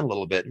your foot down a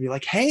little bit and be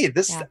like, hey,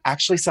 this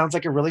actually sounds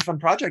like a really fun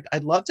project.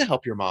 I'd love to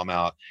help your mom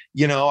out.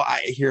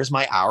 Here's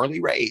my hourly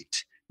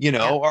rate,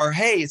 or,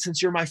 hey,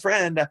 since you're my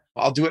friend,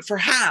 I'll do it for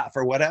half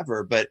or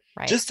whatever. But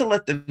just to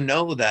let them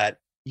know that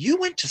you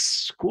went to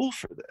school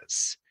for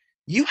this.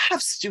 You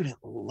have student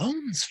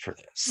loans for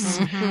this.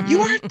 Mm-hmm. You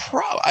aren't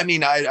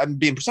I'm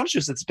being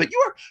presumptuous, but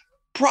you are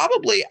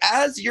probably,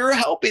 as you're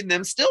helping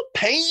them, still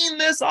paying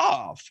this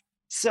off.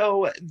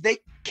 So they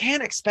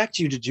can't expect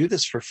you to do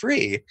this for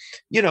free.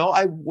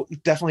 I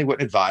definitely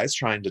wouldn't advise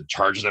trying to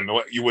charge them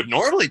what you would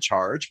normally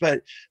charge,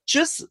 but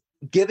just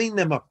giving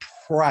them a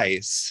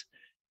price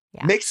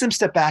makes them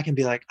step back and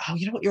be like, oh,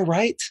 you know what? You're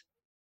right.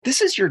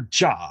 This is your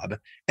job.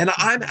 And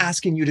I'm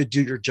asking you to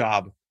do your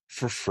job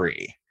for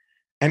free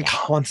and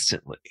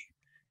constantly.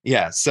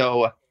 Yeah.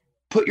 So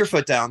put your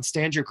foot down,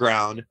 stand your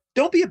ground.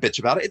 Don't be a bitch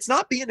about it. It's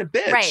not being a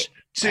bitch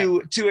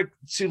to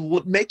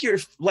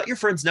let your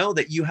friends know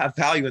that you have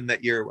value and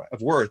that you're of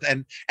worth,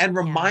 and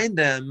remind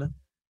them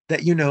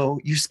that,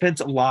 you spent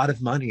a lot of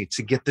money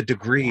to get the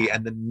degree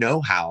and the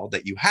know-how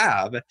that you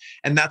have.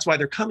 And that's why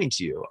they're coming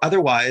to you.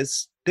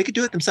 Otherwise they could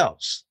do it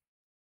themselves.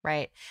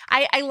 Right.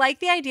 I like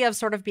the idea of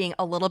sort of being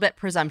a little bit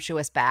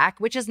presumptuous back,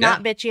 which is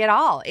not bitchy at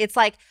all. It's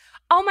like,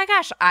 oh my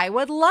gosh, I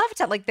would love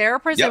to. Like, they're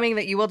presuming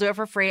that you will do it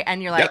for free.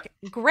 And you're like,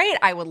 great,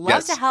 I would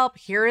love to help.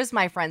 Here is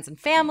my friends and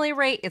family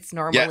rate. It's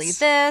normally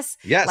this.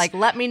 Yes. Like,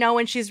 let me know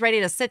when she's ready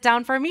to sit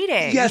down for a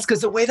meeting. Yes,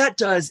 because the way that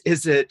does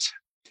is it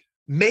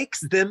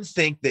makes them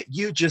think that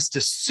you just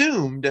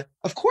assumed,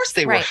 of course,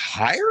 they were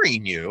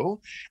hiring you.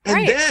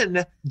 And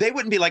then they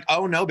wouldn't be like,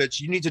 oh, no, bitch,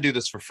 you need to do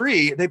this for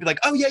free. They'd be like,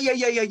 oh,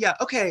 yeah.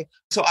 Okay.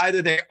 So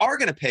either they are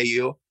going to pay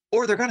you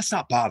or they're going to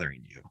stop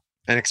bothering you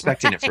and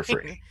expecting it for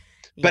free.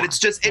 But it's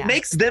just, it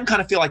makes them kind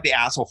of feel like the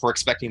asshole for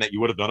expecting that you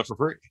would have done it for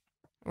free.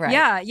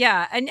 Right.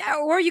 Yeah. And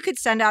or you could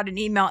send out an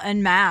email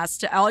en masse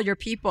to all your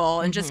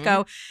people and just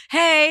go,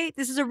 hey,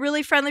 this is a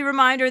really friendly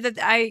reminder that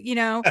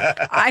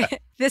I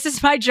this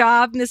is my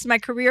job and this is my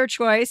career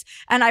choice.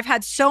 And I've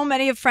had so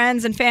many of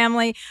friends and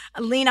family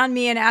lean on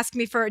me and ask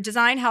me for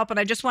design help. And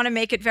I just want to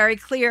make it very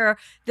clear,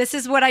 this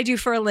is what I do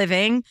for a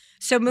living.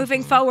 So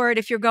moving forward,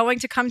 if you're going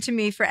to come to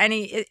me for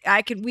any,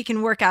 we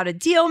can work out a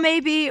deal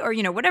maybe, or,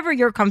 whatever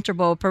you're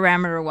comfortable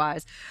parameter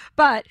wise.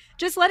 But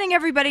just letting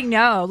everybody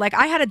know, like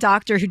I had a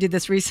doctor who did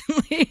this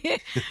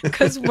recently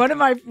because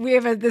we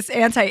have this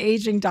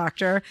anti-aging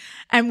doctor,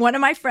 and one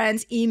of my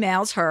friends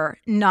emails her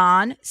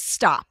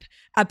nonstop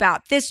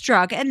about this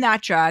drug and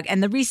that drug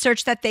and the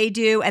research that they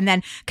do, and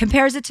then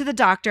compares it to the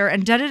doctor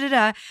and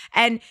da-da-da-da.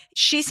 And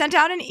she sent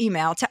out an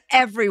email to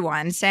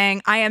everyone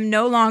saying, I am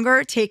no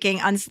longer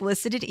taking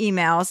unsolicited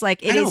emails.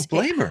 Like I don't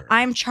blame her.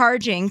 I'm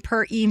charging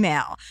per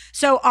email.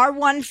 So our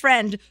one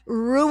friend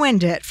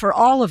ruined it for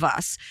all of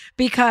us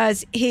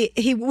because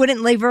he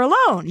wouldn't leave her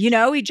alone.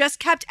 He just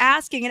kept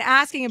asking and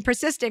asking and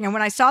persisting. And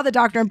when I saw the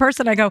doctor in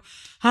person, I go,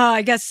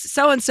 I guess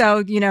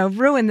so-and-so,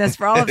 ruined this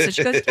for all of us.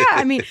 She goes, yeah,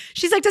 I mean,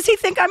 she's like, does he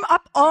think I'm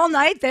up all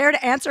night there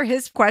to answer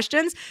his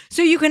questions?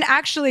 So you can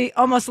actually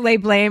almost lay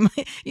blame.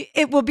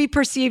 It will be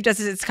perceived as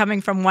it's coming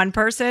from one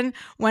person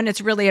when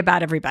it's really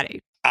about everybody.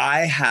 I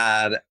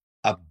had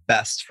a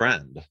best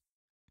friend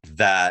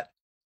that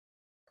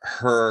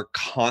her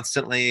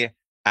constantly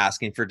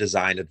asking for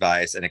design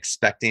advice and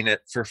expecting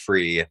it for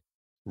free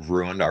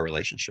ruined our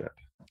relationship.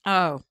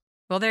 Oh,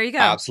 well, there you go.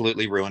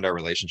 Absolutely ruined our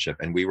relationship.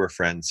 And we were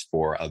friends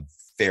for a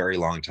very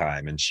long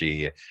time. And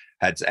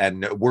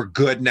we're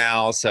good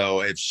now.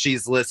 So if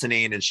she's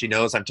listening and she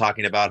knows I'm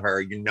talking about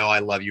her, I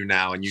love you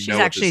now. And she's know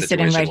actually what the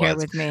sitting right was. Here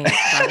with me.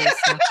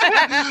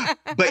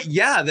 But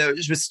yeah,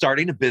 she was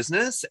starting a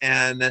business,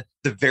 and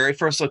the very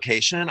first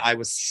location, I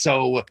was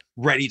so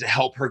ready to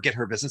help her get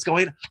her business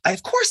going. I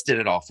of course did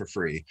it all for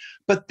free.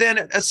 But then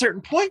at a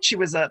certain point, she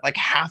was at like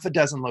half a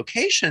dozen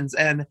locations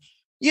and,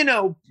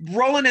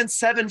 rolling in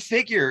 7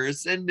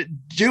 figures and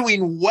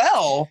doing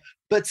well,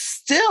 but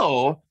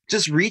still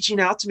just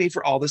reaching out to me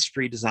for all this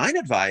free design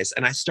advice.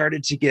 And I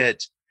started to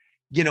get,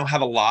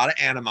 have a lot of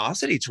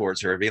animosity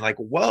towards her, being like,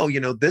 whoa,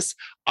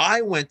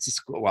 I went to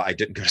school. Well, I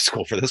didn't go to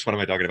school for this. What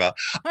am I talking about?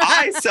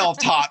 I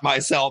self-taught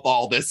myself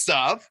all this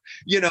stuff.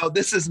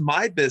 This is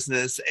my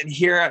business. And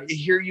here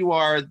you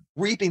are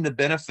reaping the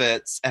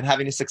benefits and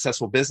having a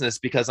successful business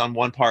because on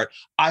one part,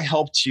 I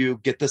helped you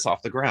get this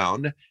off the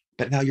ground,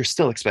 but now you're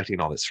still expecting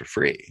all this for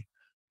free.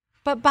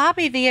 But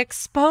Bobby, the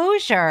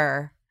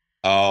exposure.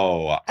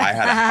 Oh, I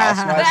had a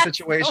housewife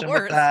situation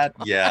with that.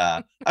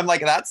 Yeah. I'm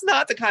like, that's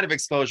not the kind of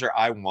exposure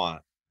I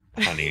want,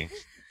 honey.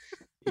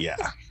 Yeah.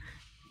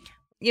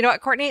 You know what,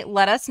 Courtney?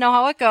 Let us know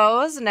how it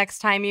goes next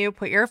time you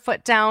put your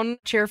foot down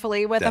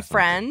cheerfully with a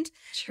friend.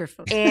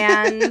 Cheerfully.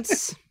 And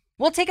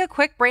we'll take a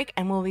quick break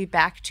and we'll be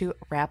back to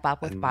wrap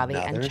up with Bobby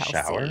and Chelsea.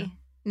 Shower?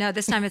 No,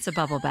 this time it's a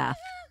bubble bath.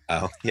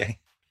 Oh, yay.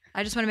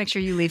 I just want to make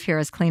sure you leave here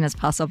as clean as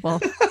possible.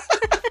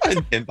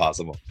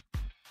 Impossible.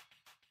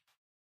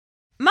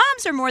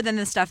 Moms are more than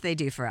the stuff they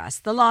do for us.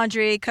 The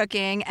laundry,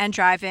 cooking, and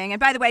driving. And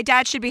by the way,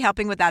 Dad should be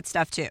helping with that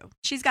stuff too.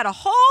 She's got a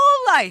whole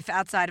life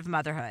outside of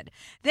motherhood.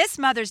 This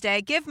Mother's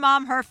Day, give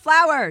Mom her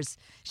flowers.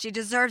 She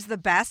deserves the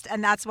best,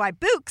 and that's why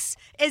Bouqs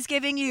is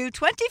giving you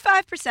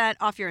 25%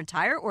 off your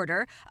entire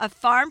order of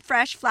farm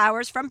fresh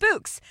flowers from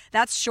Bouqs.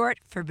 That's short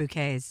for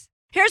bouquets.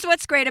 Here's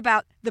what's great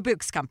about the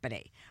Bouqs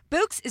Company.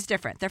 Bouqs is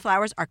different. Their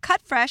flowers are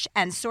cut fresh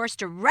and sourced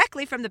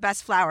directly from the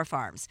best flower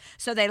farms,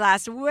 so they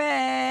last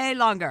way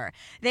longer.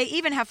 They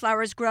even have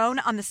flowers grown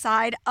on the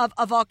side of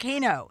a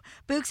volcano.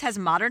 Bouqs has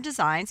modern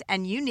designs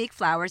and unique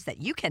flowers that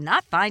you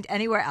cannot find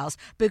anywhere else.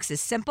 Bouqs is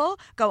simple.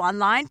 Go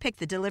online, pick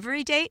the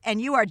delivery date,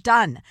 and you are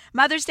done.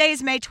 Mother's Day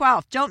is May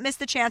 12th. Don't miss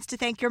the chance to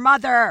thank your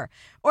mother.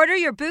 Order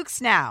your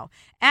Bouqs now.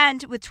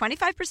 And with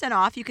 25%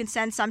 off, you can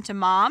send some to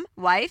mom,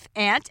 wife,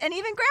 aunt, and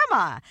even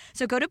grandma.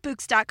 So go to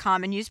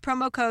Bouqs.com and use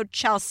promo code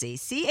Chelsea,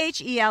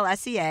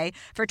 CHELSEA,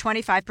 for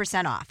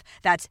 25% off.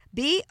 That's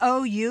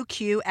BOUQS.com,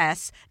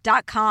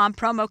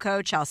 promo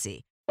code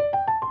Chelsea.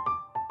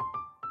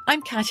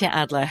 I'm Katya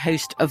Adler,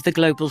 host of The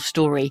Global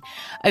Story.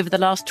 Over the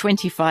last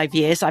 25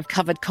 years, I've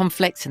covered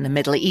conflicts in the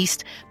Middle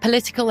East,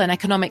 political and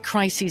economic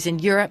crises in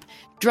Europe,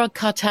 drug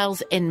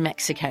cartels in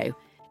Mexico.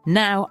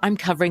 Now I'm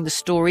covering the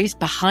stories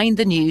behind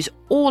the news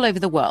all over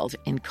the world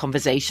in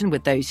conversation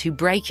with those who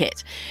break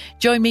it.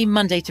 Join me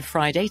Monday to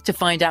Friday to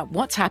find out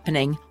what's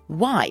happening,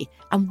 why,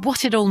 and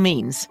what it all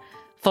means.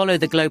 Follow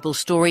The Global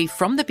Story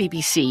from the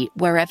BBC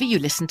wherever you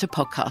listen to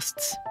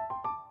podcasts.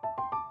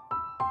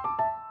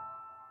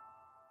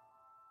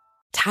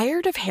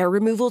 Tired of hair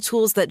removal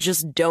tools that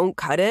just don't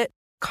cut it?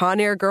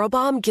 Conair Girl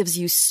Bomb gives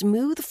you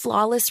smooth,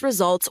 flawless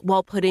results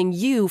while putting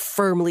you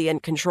firmly in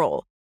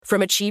control.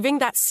 From achieving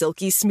that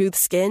silky smooth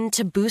skin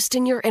to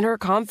boosting your inner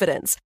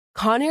confidence,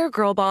 Conair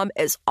Girl Bomb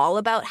is all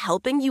about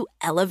helping you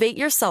elevate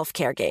your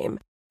self-care game.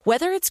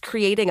 Whether it's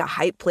creating a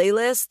hype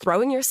playlist,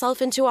 throwing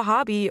yourself into a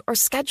hobby, or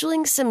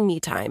scheduling some me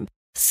time,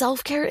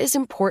 self-care is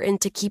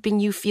important to keeping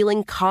you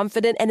feeling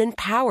confident and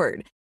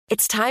empowered.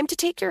 It's time to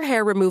take your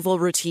hair removal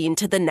routine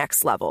to the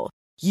next level.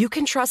 You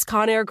can trust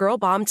Conair Girl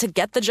Bomb to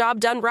get the job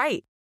done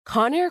right.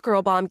 Conair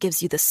Girl Bomb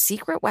gives you the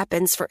secret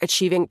weapons for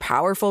achieving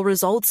powerful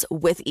results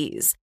with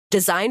ease.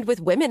 Designed with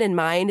women in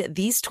mind,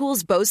 these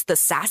tools boast the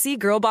sassy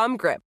Girl Bomb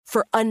grip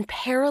for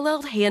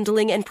unparalleled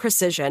handling and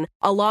precision,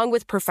 along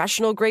with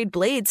professional-grade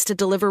blades to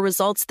deliver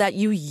results that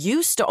you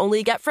used to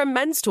only get from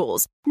men's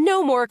tools.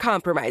 No more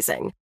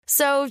compromising.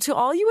 So, to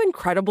all you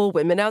incredible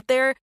women out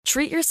there,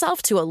 treat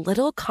yourself to a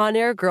little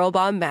Conair Girl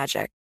Bomb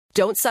magic.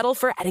 Don't settle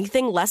for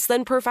anything less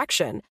than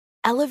perfection.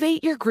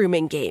 Elevate your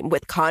grooming game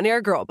with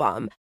Conair Girl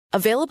Bomb.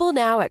 Available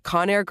now at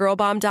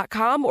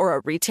ConairGirlBomb.com or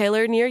a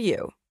retailer near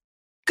you.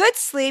 Good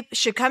sleep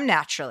should come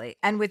naturally,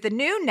 and with the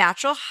new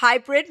Natural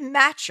Hybrid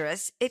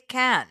mattress, it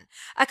can.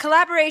 A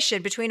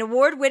collaboration between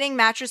award-winning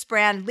mattress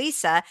brand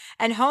Leesa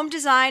and home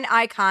design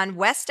icon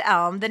West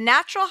Elm, the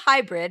Natural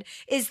Hybrid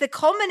is the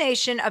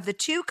culmination of the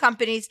two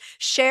companies'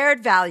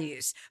 shared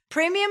values: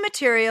 premium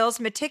materials,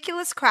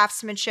 meticulous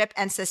craftsmanship,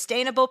 and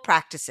sustainable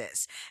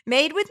practices.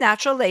 Made with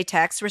natural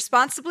latex,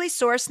 responsibly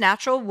sourced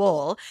natural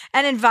wool,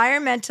 and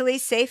environmentally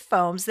safe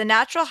foams, the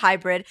Natural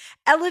Hybrid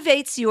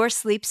elevates your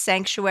sleep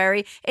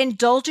sanctuary,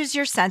 indulges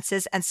your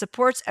senses, and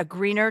supports a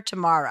greener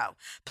tomorrow.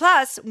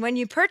 Plus, when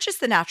you purchase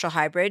the Natural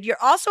Hybrid, you're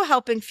also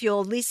helping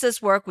fuel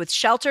Leesa's work with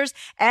shelters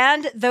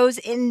and those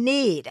in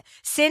need.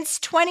 Since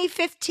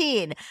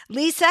 2015,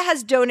 Leesa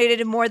has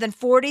donated more than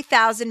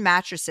 40,000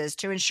 mattresses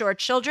to ensure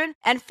children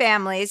and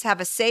families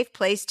have a safe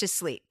place to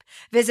sleep.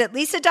 Visit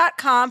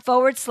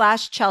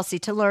Leesa.com/Chelsea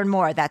to learn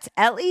more. That's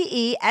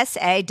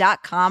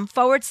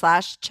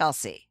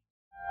LEESA.com/Chelsea.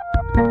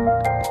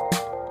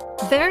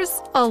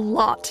 There's a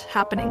lot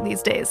happening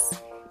these days,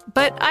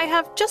 but I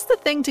have just the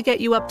thing to get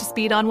you up to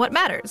speed on what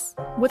matters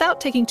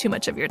without taking too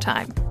much of your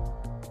time.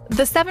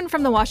 The 7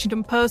 from the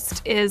Washington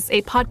Post is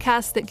a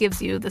podcast that gives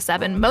you the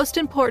 7 most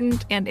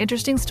important and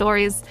interesting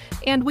stories,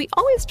 and we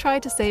always try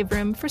to save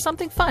room for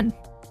something fun.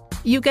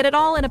 You get it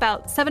all in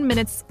about 7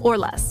 minutes or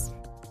less.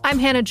 I'm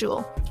Hannah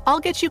Jewell. I'll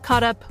get you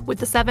caught up with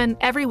the 7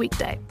 every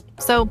weekday.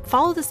 So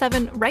follow the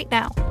 7 right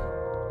now.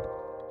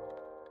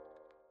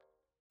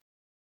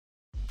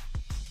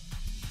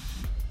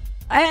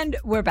 And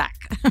we're back.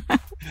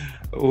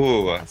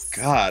 Oh,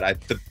 God.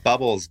 The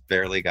bubbles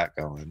barely got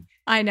going.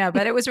 I know,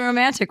 but it was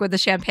romantic with the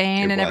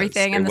champagne and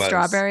everything and the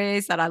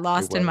strawberries that I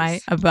lost in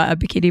my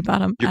bikini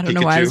bottom. I don't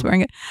know why I was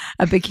wearing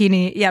a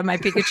bikini. Yeah, my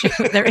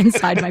Pikachu. They're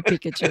inside my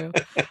Pikachu.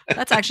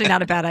 That's actually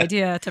not a bad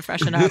idea to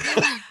freshen up.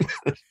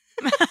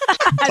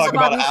 Talk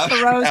about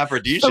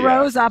aphrodisiac.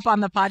 Throws up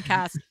on the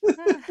podcast.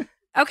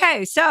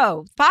 Okay,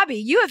 so Bobby,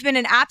 you have been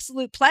an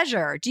absolute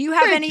pleasure. Do you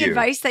have any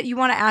advice that you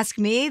want to ask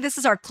me? This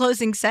is our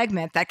closing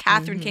segment that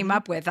Catherine came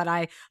up with that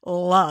I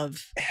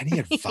love. Any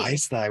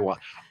advice that I want?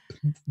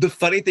 The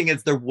funny thing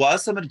is there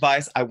was some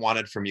advice I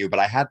wanted from you, but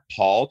I had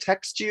Paul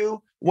text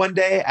you one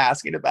day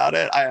asking about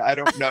it. I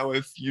don't know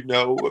if you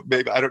know,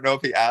 maybe I don't know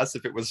if he asked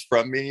if it was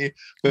from me,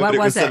 but it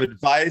was some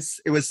advice.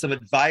 It was some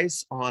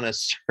advice on a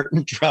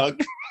certain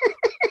drug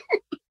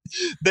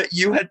that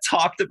you had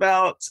talked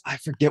about. I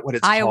forget what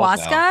it's called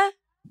now.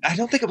 I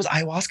don't think it was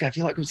ayahuasca. I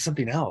feel like it was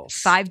something else.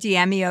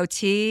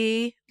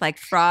 5-DMEOT, like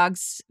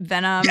frog's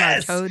venom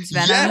or toad's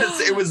venom.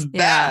 Yes, it was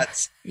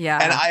that. Yeah.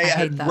 And I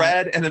had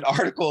read in an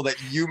article that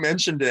you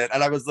mentioned it.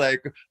 And I was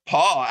like,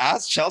 Paul,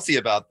 ask Chelsea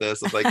about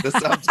this. I was like, this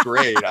sounds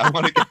great. I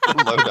want to get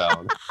the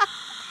lowdown.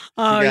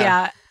 Oh,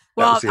 yeah.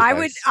 Well,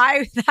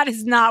 that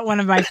is not one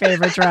of my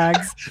favorite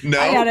drugs.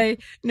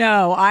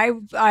 No.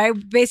 I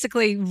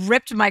basically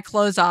ripped my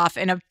clothes off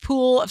in a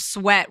pool of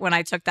sweat when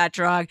I took that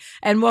drug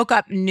and woke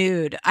up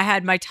nude. I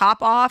had my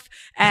top off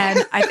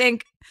and I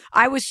think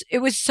it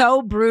was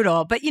so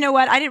brutal, but you know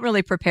what? I didn't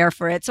really prepare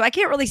for it. So I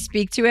can't really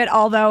speak to it.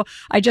 Although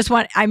I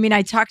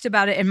talked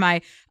about it in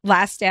my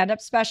last stand-up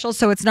special.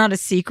 So it's not a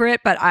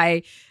secret, but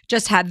I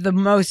just had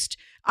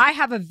I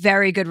have a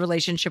very good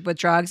relationship with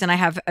drugs and I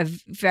have a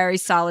very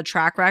solid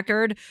track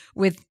record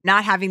with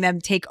not having them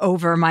take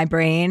over my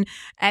brain.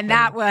 And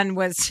that one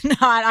was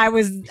not, I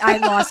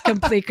lost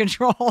complete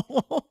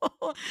control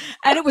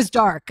and it was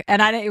dark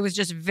and it was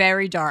just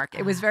very dark.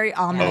 It was very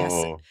ominous.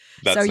 Oh,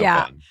 that's so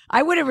fun.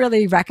 I wouldn't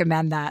really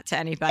recommend that to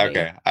anybody.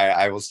 Okay.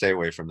 I will stay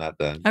away from that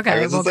then. Okay. I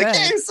was just like,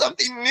 hey,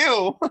 something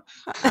new.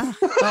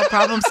 Well,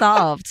 problem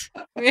solved.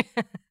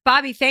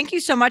 Bobby, thank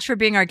you so much for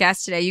being our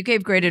guest today. You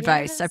gave great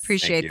advice. I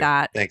appreciate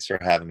that. Thanks for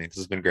having me. This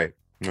has been great.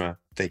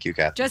 Thank you,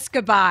 Catherine. Just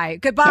goodbye.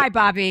 Goodbye,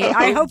 Bobby.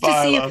 I hope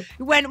to see you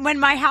when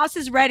my house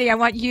is ready. I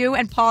want you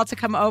and Paul to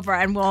come over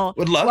and we'll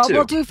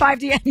do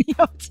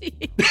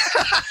 5-DMEOT.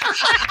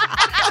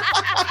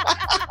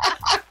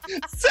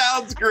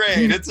 Sounds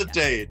great. It's a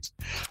date.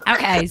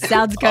 Okay,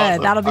 sounds good.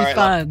 Awesome. That'll be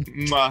fun.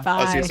 Bye.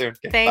 I'll see you soon.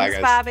 Okay, thanks,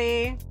 bye,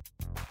 Bobby.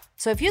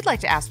 So if you'd like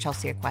to ask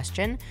Chelsea a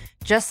question,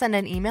 just send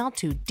an email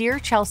to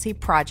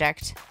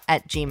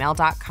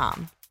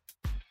dearchelseaproject@gmail.com.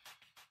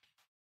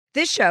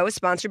 This show is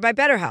sponsored by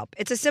BetterHelp.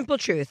 It's a simple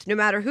truth. No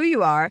matter who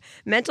you are,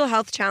 mental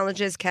health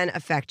challenges can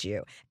affect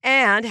you,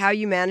 and how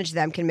you manage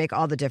them can make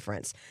all the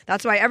difference.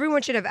 That's why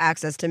everyone should have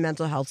access to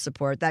mental health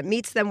support that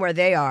meets them where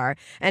they are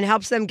and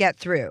helps them get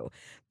through.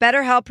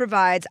 BetterHelp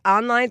provides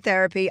online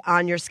therapy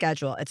on your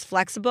schedule. It's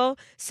flexible,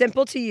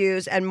 simple to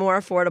use, and more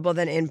affordable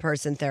than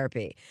in-person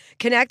therapy.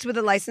 Connect with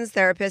a licensed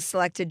therapist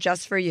selected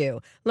just for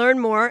you. Learn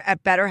more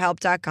at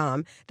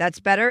BetterHelp.com. That's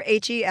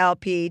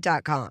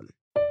BetterHelp.com.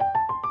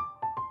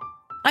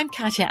 I'm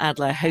Katya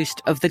Adler,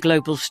 host of The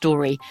Global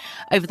Story.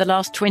 Over the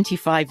last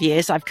 25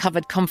 years, I've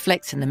covered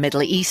conflicts in the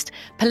Middle East,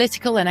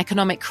 political and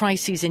economic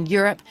crises in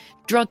Europe,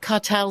 drug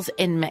cartels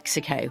in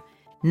Mexico.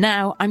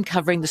 Now I'm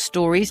covering the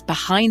stories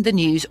behind the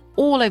news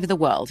all over the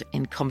world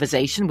in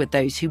conversation with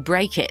those who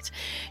break it.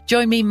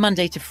 Join me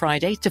Monday to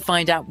Friday to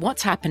find out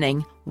what's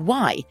happening,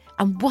 why,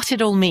 and what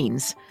it all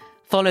means.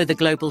 Follow The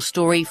Global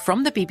Story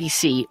from the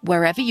BBC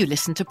wherever you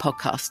listen to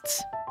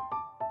podcasts.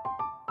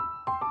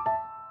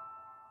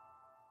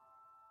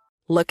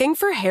 Looking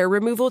for hair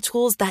removal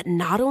tools that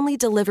not only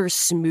deliver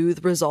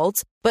smooth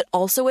results, but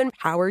also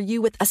empower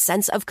you with a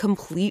sense of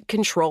complete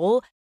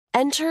control?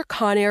 Enter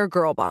Conair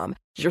Girl Bomb,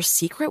 your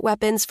secret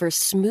weapons for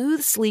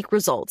smooth, sleek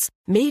results,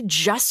 made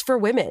just for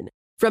women.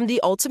 From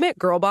the ultimate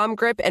Girl Bomb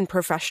grip and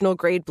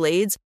professional-grade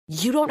blades,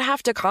 you don't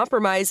have to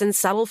compromise and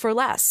settle for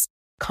less.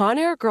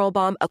 Conair Girl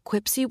Bomb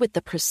equips you with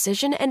the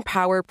precision and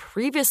power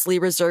previously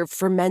reserved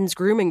for men's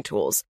grooming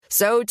tools.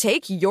 So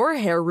take your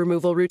hair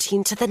removal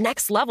routine to the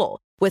next level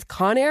with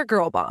Conair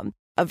Girl Bomb.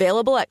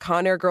 Available at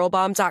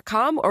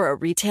ConairGirlBomb.com or a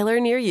retailer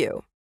near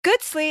you.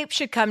 Good sleep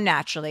should come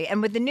naturally,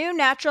 and with the new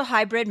Natural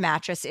Hybrid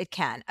mattress, it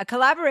can. A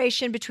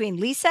collaboration between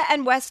Leesa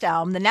and West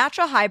Elm, the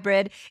Natural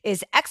Hybrid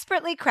is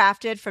expertly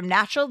crafted from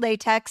natural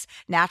latex,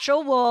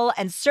 natural wool,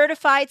 and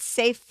certified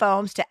safe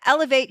foams to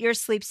elevate your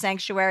sleep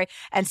sanctuary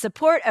and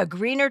support a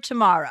greener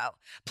tomorrow.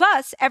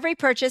 Plus, every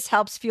purchase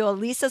helps fuel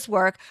Leesa's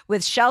work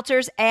with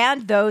shelters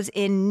and those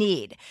in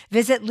need.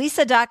 Visit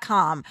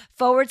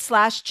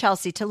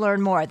Leesa.com/Chelsea to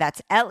learn more.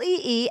 That's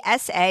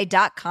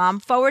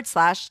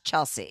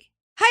LEESA.com/Chelsea.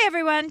 Hi,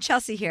 everyone.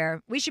 Chelsea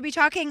here. We should be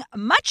talking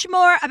much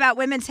more about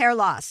women's hair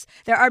loss.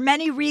 There are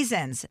many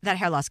reasons that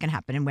hair loss can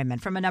happen in women,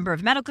 from a number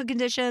of medical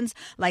conditions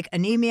like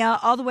anemia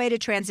all the way to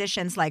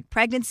transitions like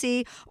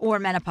pregnancy or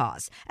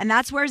menopause. And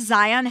that's where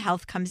Zion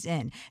Health comes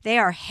in. They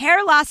are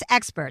hair loss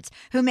experts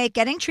who make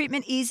getting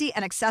treatment easy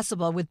and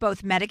accessible with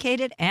both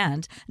medicated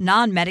and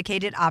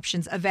non-medicated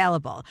options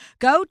available.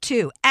 Go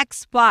to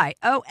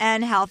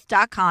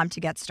xyonhealth.com to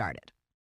get started.